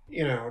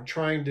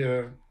 trying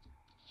to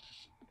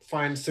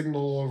find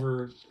signal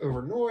over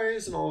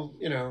noise and all,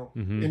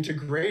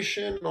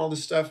 integration and all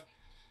this stuff,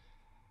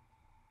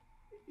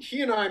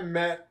 he and I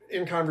met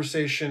in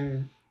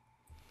conversation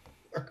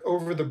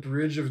over the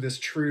bridge of this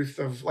truth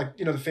of like,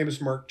 the famous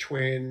Mark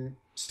Twain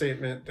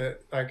statement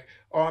that like,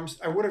 oh,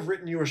 I would have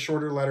written you a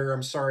shorter letter.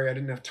 I'm sorry, I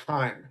didn't have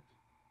time.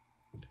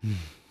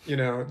 You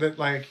know, that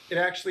like it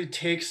actually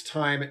takes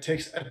time. It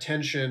takes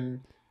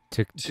attention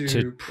to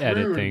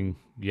edit prune. thing.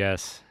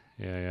 Yes.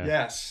 Yeah.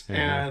 Yes.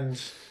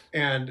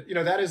 And you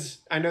know, that is,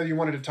 I know you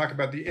wanted to talk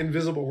about the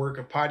invisible work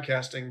of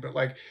podcasting, but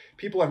like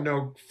people have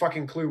no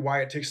fucking clue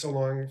why it takes so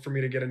long for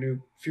me to get a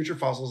new Future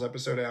Fossils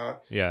episode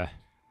out. Yeah.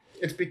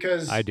 It's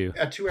because I do.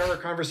 A 2-hour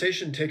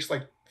conversation takes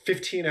like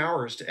 15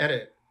 hours to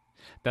edit.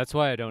 That's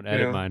why I don't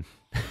edit mine.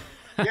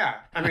 Yeah.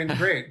 I mean,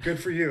 great. Good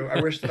for you. I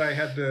wish that I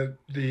had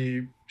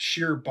the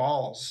sheer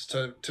balls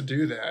to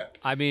do that.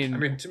 I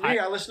mean, to me,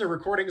 I listen to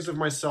recordings of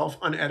myself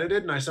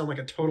unedited and I sound like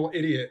a total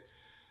idiot.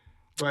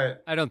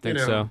 But I don't think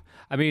so.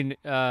 I mean,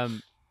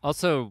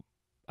 also,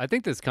 I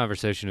think this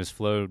conversation has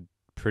flowed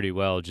pretty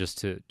well. Just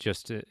to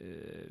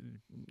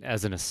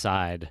as an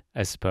aside,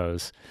 I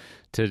suppose,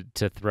 to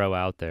throw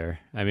out there.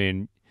 I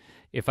mean,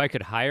 if I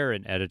could hire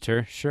an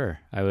editor, sure,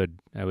 I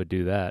would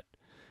do that.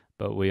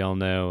 But we all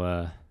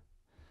know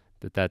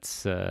that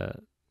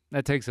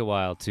takes a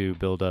while to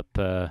build up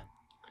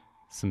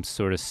some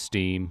sort of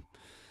steam.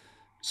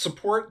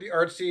 Support the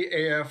Artsy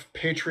AF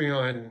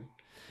Patreon,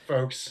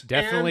 folks.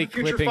 Definitely and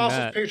Future clipping Fossils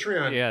that.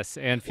 Patreon. Yes,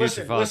 and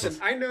Future Fossils.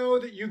 Listen, I know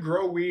that you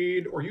grow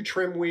weed or you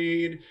trim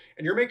weed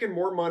and you're making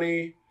more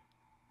money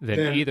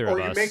than either of us.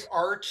 Or you make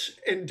art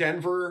in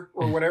Denver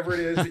or whatever it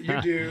is that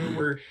you do,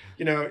 where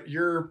you know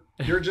you're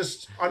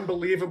just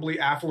unbelievably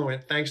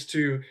affluent thanks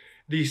to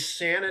the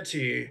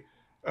sanity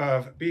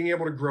of being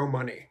able to grow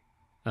money.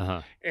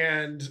 Uh-huh.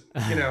 And,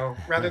 you know,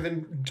 rather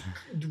than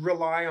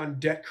rely on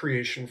debt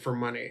creation for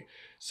money.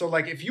 So,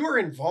 like, if you are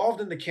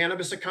involved in the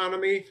cannabis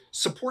economy,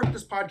 support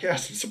this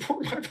podcast and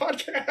support my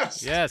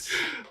podcast. Yes.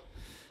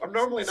 I'm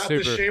normally not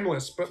this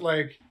shameless, but,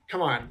 like,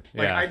 come on.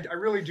 Like, yeah. I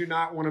really do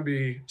not want to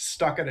be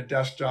stuck at a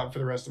desk job for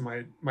the rest of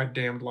my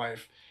damned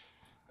life.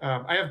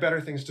 I have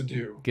better things to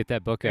do. Get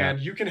that book out. And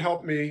you can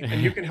help me,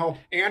 and you can help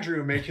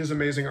Andrew make his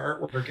amazing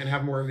artwork and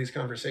have more of these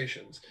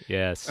conversations.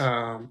 Yes.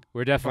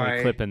 We're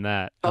definitely clipping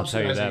that. I'll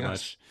tell you that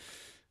much.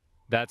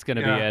 That's going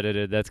to be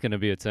edited. That's going to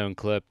be its own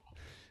clip.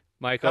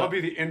 Michael. That'll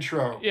be the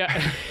intro.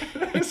 Yeah.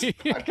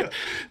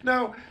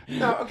 No.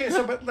 Okay,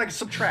 so, but like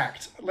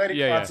Subtract, Lady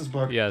Klotz's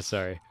book. Yeah,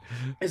 sorry.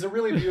 Is a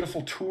really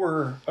beautiful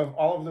tour of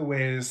all of the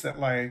ways that,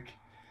 like,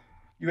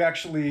 you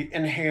actually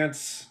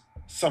enhance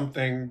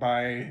something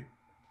by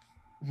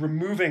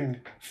removing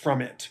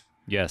from it.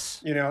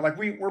 Yes. You know, like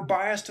we're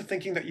biased to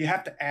thinking that you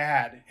have to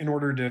add in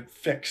order to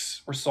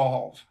fix or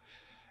solve.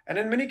 And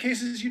in many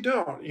cases you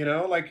don't, you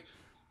know, like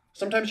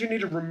sometimes you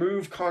need to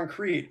remove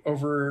concrete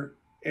over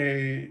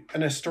an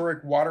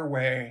historic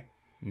waterway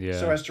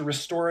so as to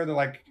restore the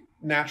like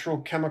natural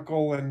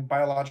chemical and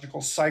biological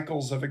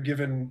cycles of a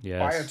given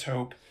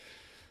biotope.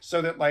 So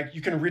that like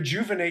you can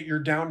rejuvenate your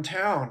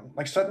downtown.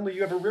 Like suddenly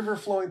you have a river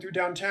flowing through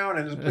downtown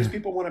and it's a place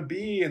people want to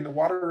be and the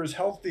water is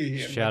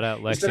healthy. And shout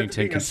out Lexington,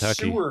 Kentucky. Instead of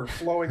being a sewer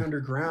flowing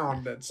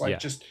underground that's like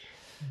just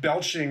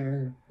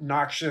belching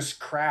noxious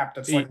crap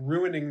that's like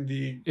ruining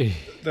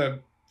the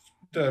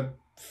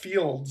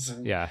fields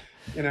and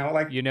you know,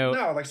 like no,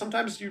 like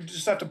sometimes you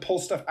just have to pull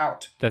stuff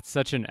out. That's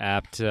such an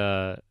apt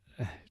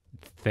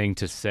thing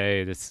to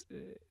say.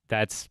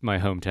 That's my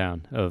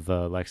hometown of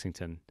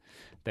Lexington.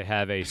 They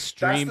have a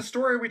stream. That's the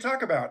story we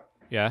talk about.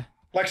 Yeah.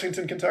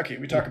 Lexington, Kentucky.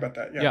 We talk about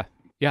that.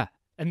 Yeah.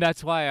 And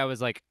that's why I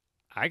was like,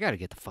 I got to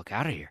get the fuck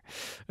out of here.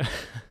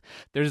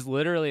 There's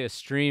literally a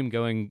stream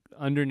going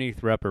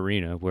underneath Rupp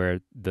Arena where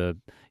the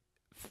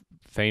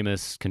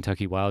famous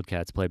Kentucky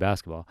Wildcats play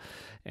basketball.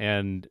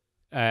 And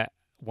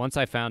once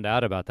I found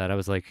out about that, I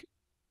was like,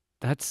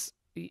 that's,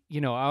 you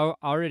know, I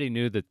already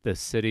knew that the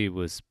city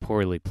was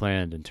poorly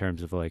planned in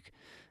terms of like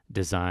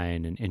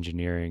design and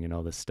engineering and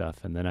all this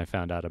stuff, and then I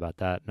found out about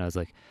that and I was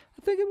like,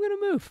 I think I'm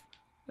gonna move.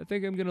 I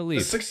think I'm gonna leave.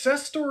 The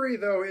success story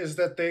though is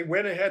that they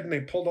went ahead and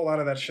they pulled a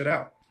lot of that shit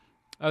out.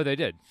 Oh, they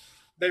did.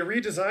 They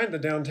redesigned the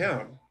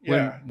downtown.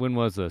 When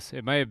was this?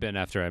 It might have been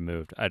after I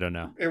moved. I don't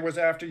know. It was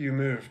after you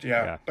moved.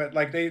 But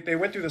like they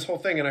went through this whole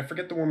thing, and I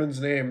forget the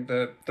woman's name,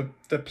 the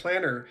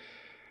planner,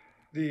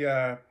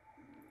 the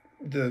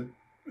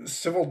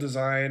civil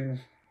design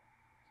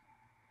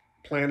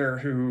planner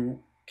who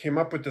came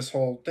up with this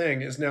whole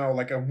thing is now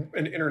like an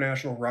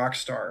international rock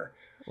star.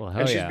 Well,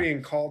 and she's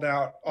being called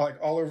out like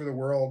all over the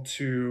world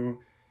to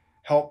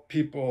help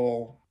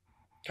people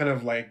kind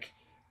of like,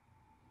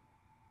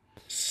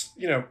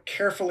 you know,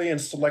 carefully and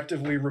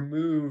selectively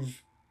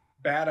remove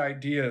bad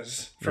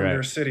ideas from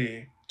their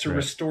city to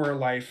restore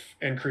life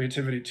and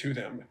creativity to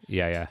them.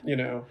 Yeah. You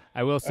know,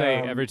 I will say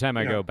every time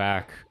I go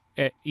back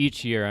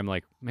each year, I'm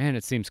like, man,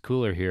 it seems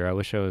cooler here. I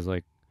wish I was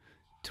like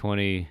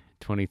 20,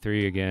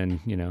 23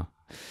 again, you know.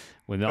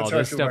 When all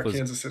this stuff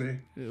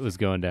was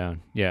going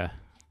down. Yeah.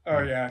 Oh,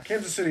 yeah.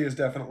 Kansas City is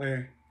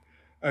definitely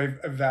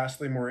a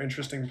vastly more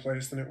interesting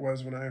place than it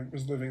was when I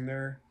was living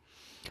there.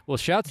 Well,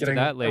 shouts to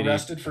that lady.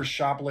 Arrested for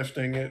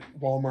shoplifting at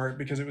Walmart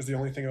because it was the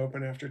only thing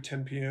open after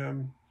 10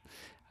 p.m.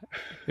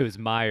 It was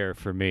Meijer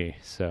for me,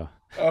 so.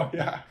 Oh,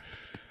 yeah.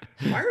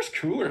 Meijer's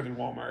cooler than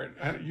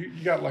Walmart. You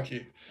got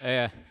lucky.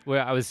 Yeah.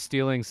 Well, I was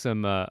stealing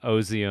some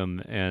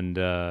Ozium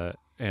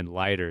and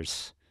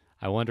lighters.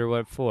 I wonder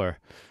what for.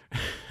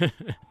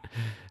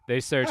 They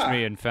searched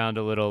me and found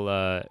a little,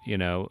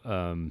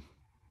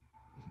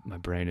 my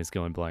brain is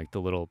going blank,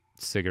 the little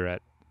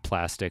cigarette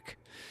plastic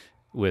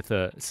with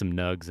some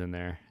nugs in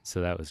there. So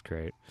that was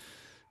great.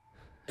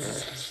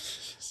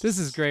 This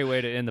is a great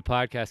way to end the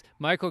podcast.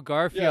 Michael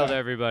Garfield,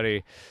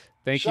 everybody.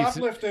 Thank you.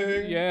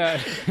 Shoplifting.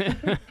 Yeah.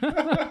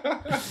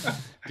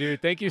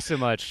 Dude, thank you so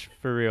much,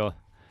 for real.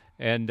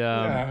 And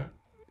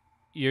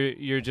you're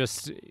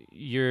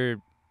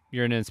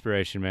an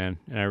inspiration, man.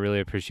 And I really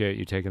appreciate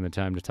you taking the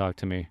time to talk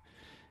to me.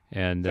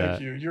 And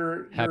thank you.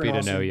 You're happy an to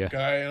awesome know you.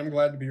 Guy. I'm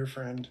glad to be your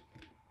friend.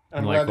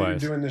 I'm Likewise. glad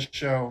that you're doing this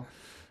show.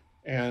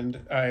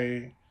 And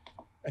I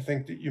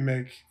think that you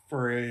make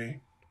for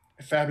a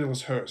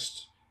fabulous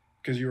host,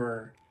 because you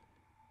are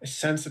a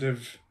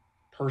sensitive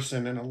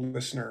person and a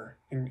listener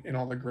in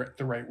all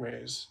the right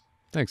ways.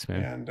 Thanks,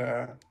 man. And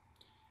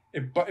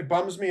it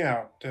bums me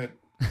out that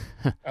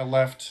I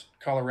left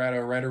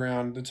Colorado right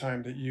around the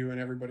time that you and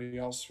everybody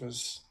else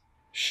was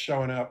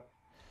showing up.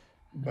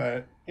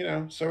 But,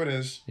 so it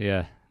is.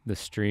 Yeah, the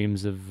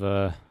streams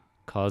of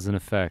cause and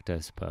effect, I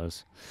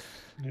suppose.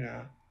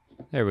 Yeah.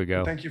 There we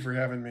go. Thank you for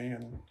having me.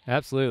 And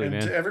absolutely,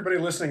 man. To everybody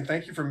listening,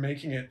 thank you for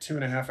making it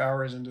 2.5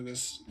 hours into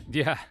this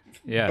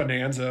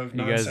bonanza of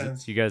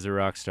nonsense. You guys are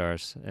rock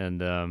stars.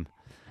 And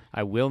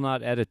I will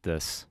not edit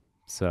this.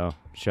 So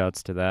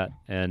shouts to that.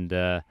 And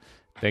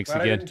thanks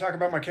Glad again. I didn't talk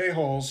about my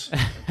K-holes.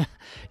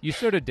 You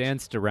sort of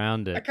danced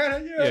around it. I kind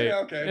of,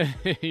 okay.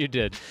 You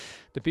did.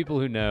 The people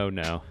who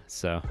know.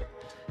 So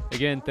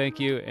again, thank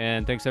you.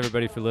 And thanks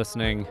everybody for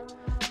listening.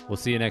 We'll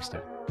see you next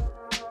time.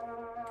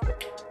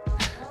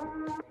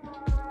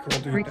 Cool,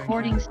 dude.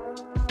 Recordings.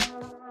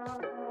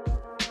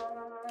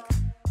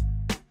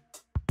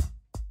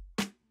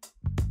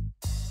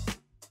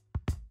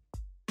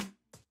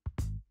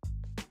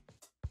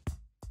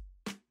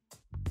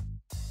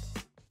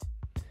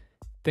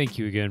 Thank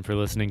you again for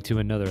listening to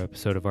another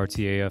episode of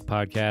RTAF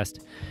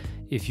Podcast.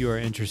 If you are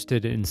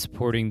interested in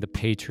supporting the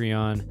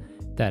Patreon,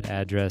 that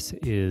address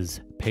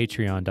is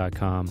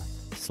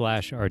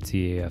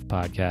patreon.com/RTAF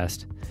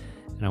Podcast.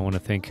 And I want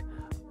to thank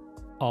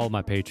all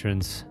my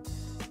patrons.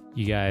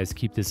 You guys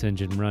keep this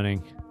engine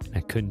running. I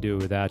couldn't do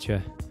it without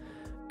you.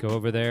 Go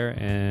over there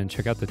and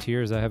check out the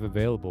tiers I have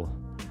available.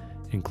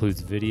 It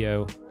includes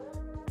video,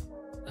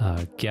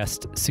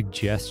 guest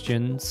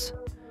suggestions,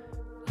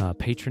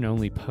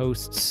 patron-only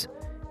posts,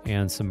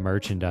 and some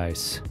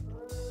merchandise.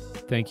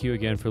 Thank you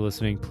again for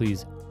listening.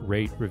 Please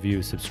rate,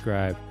 review,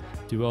 subscribe.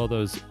 Do all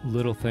those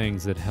little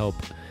things that help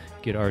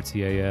get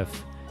RTAF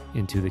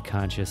into the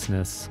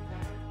consciousness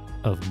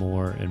of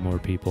more and more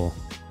people.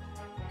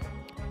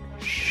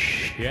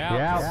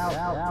 Yeah.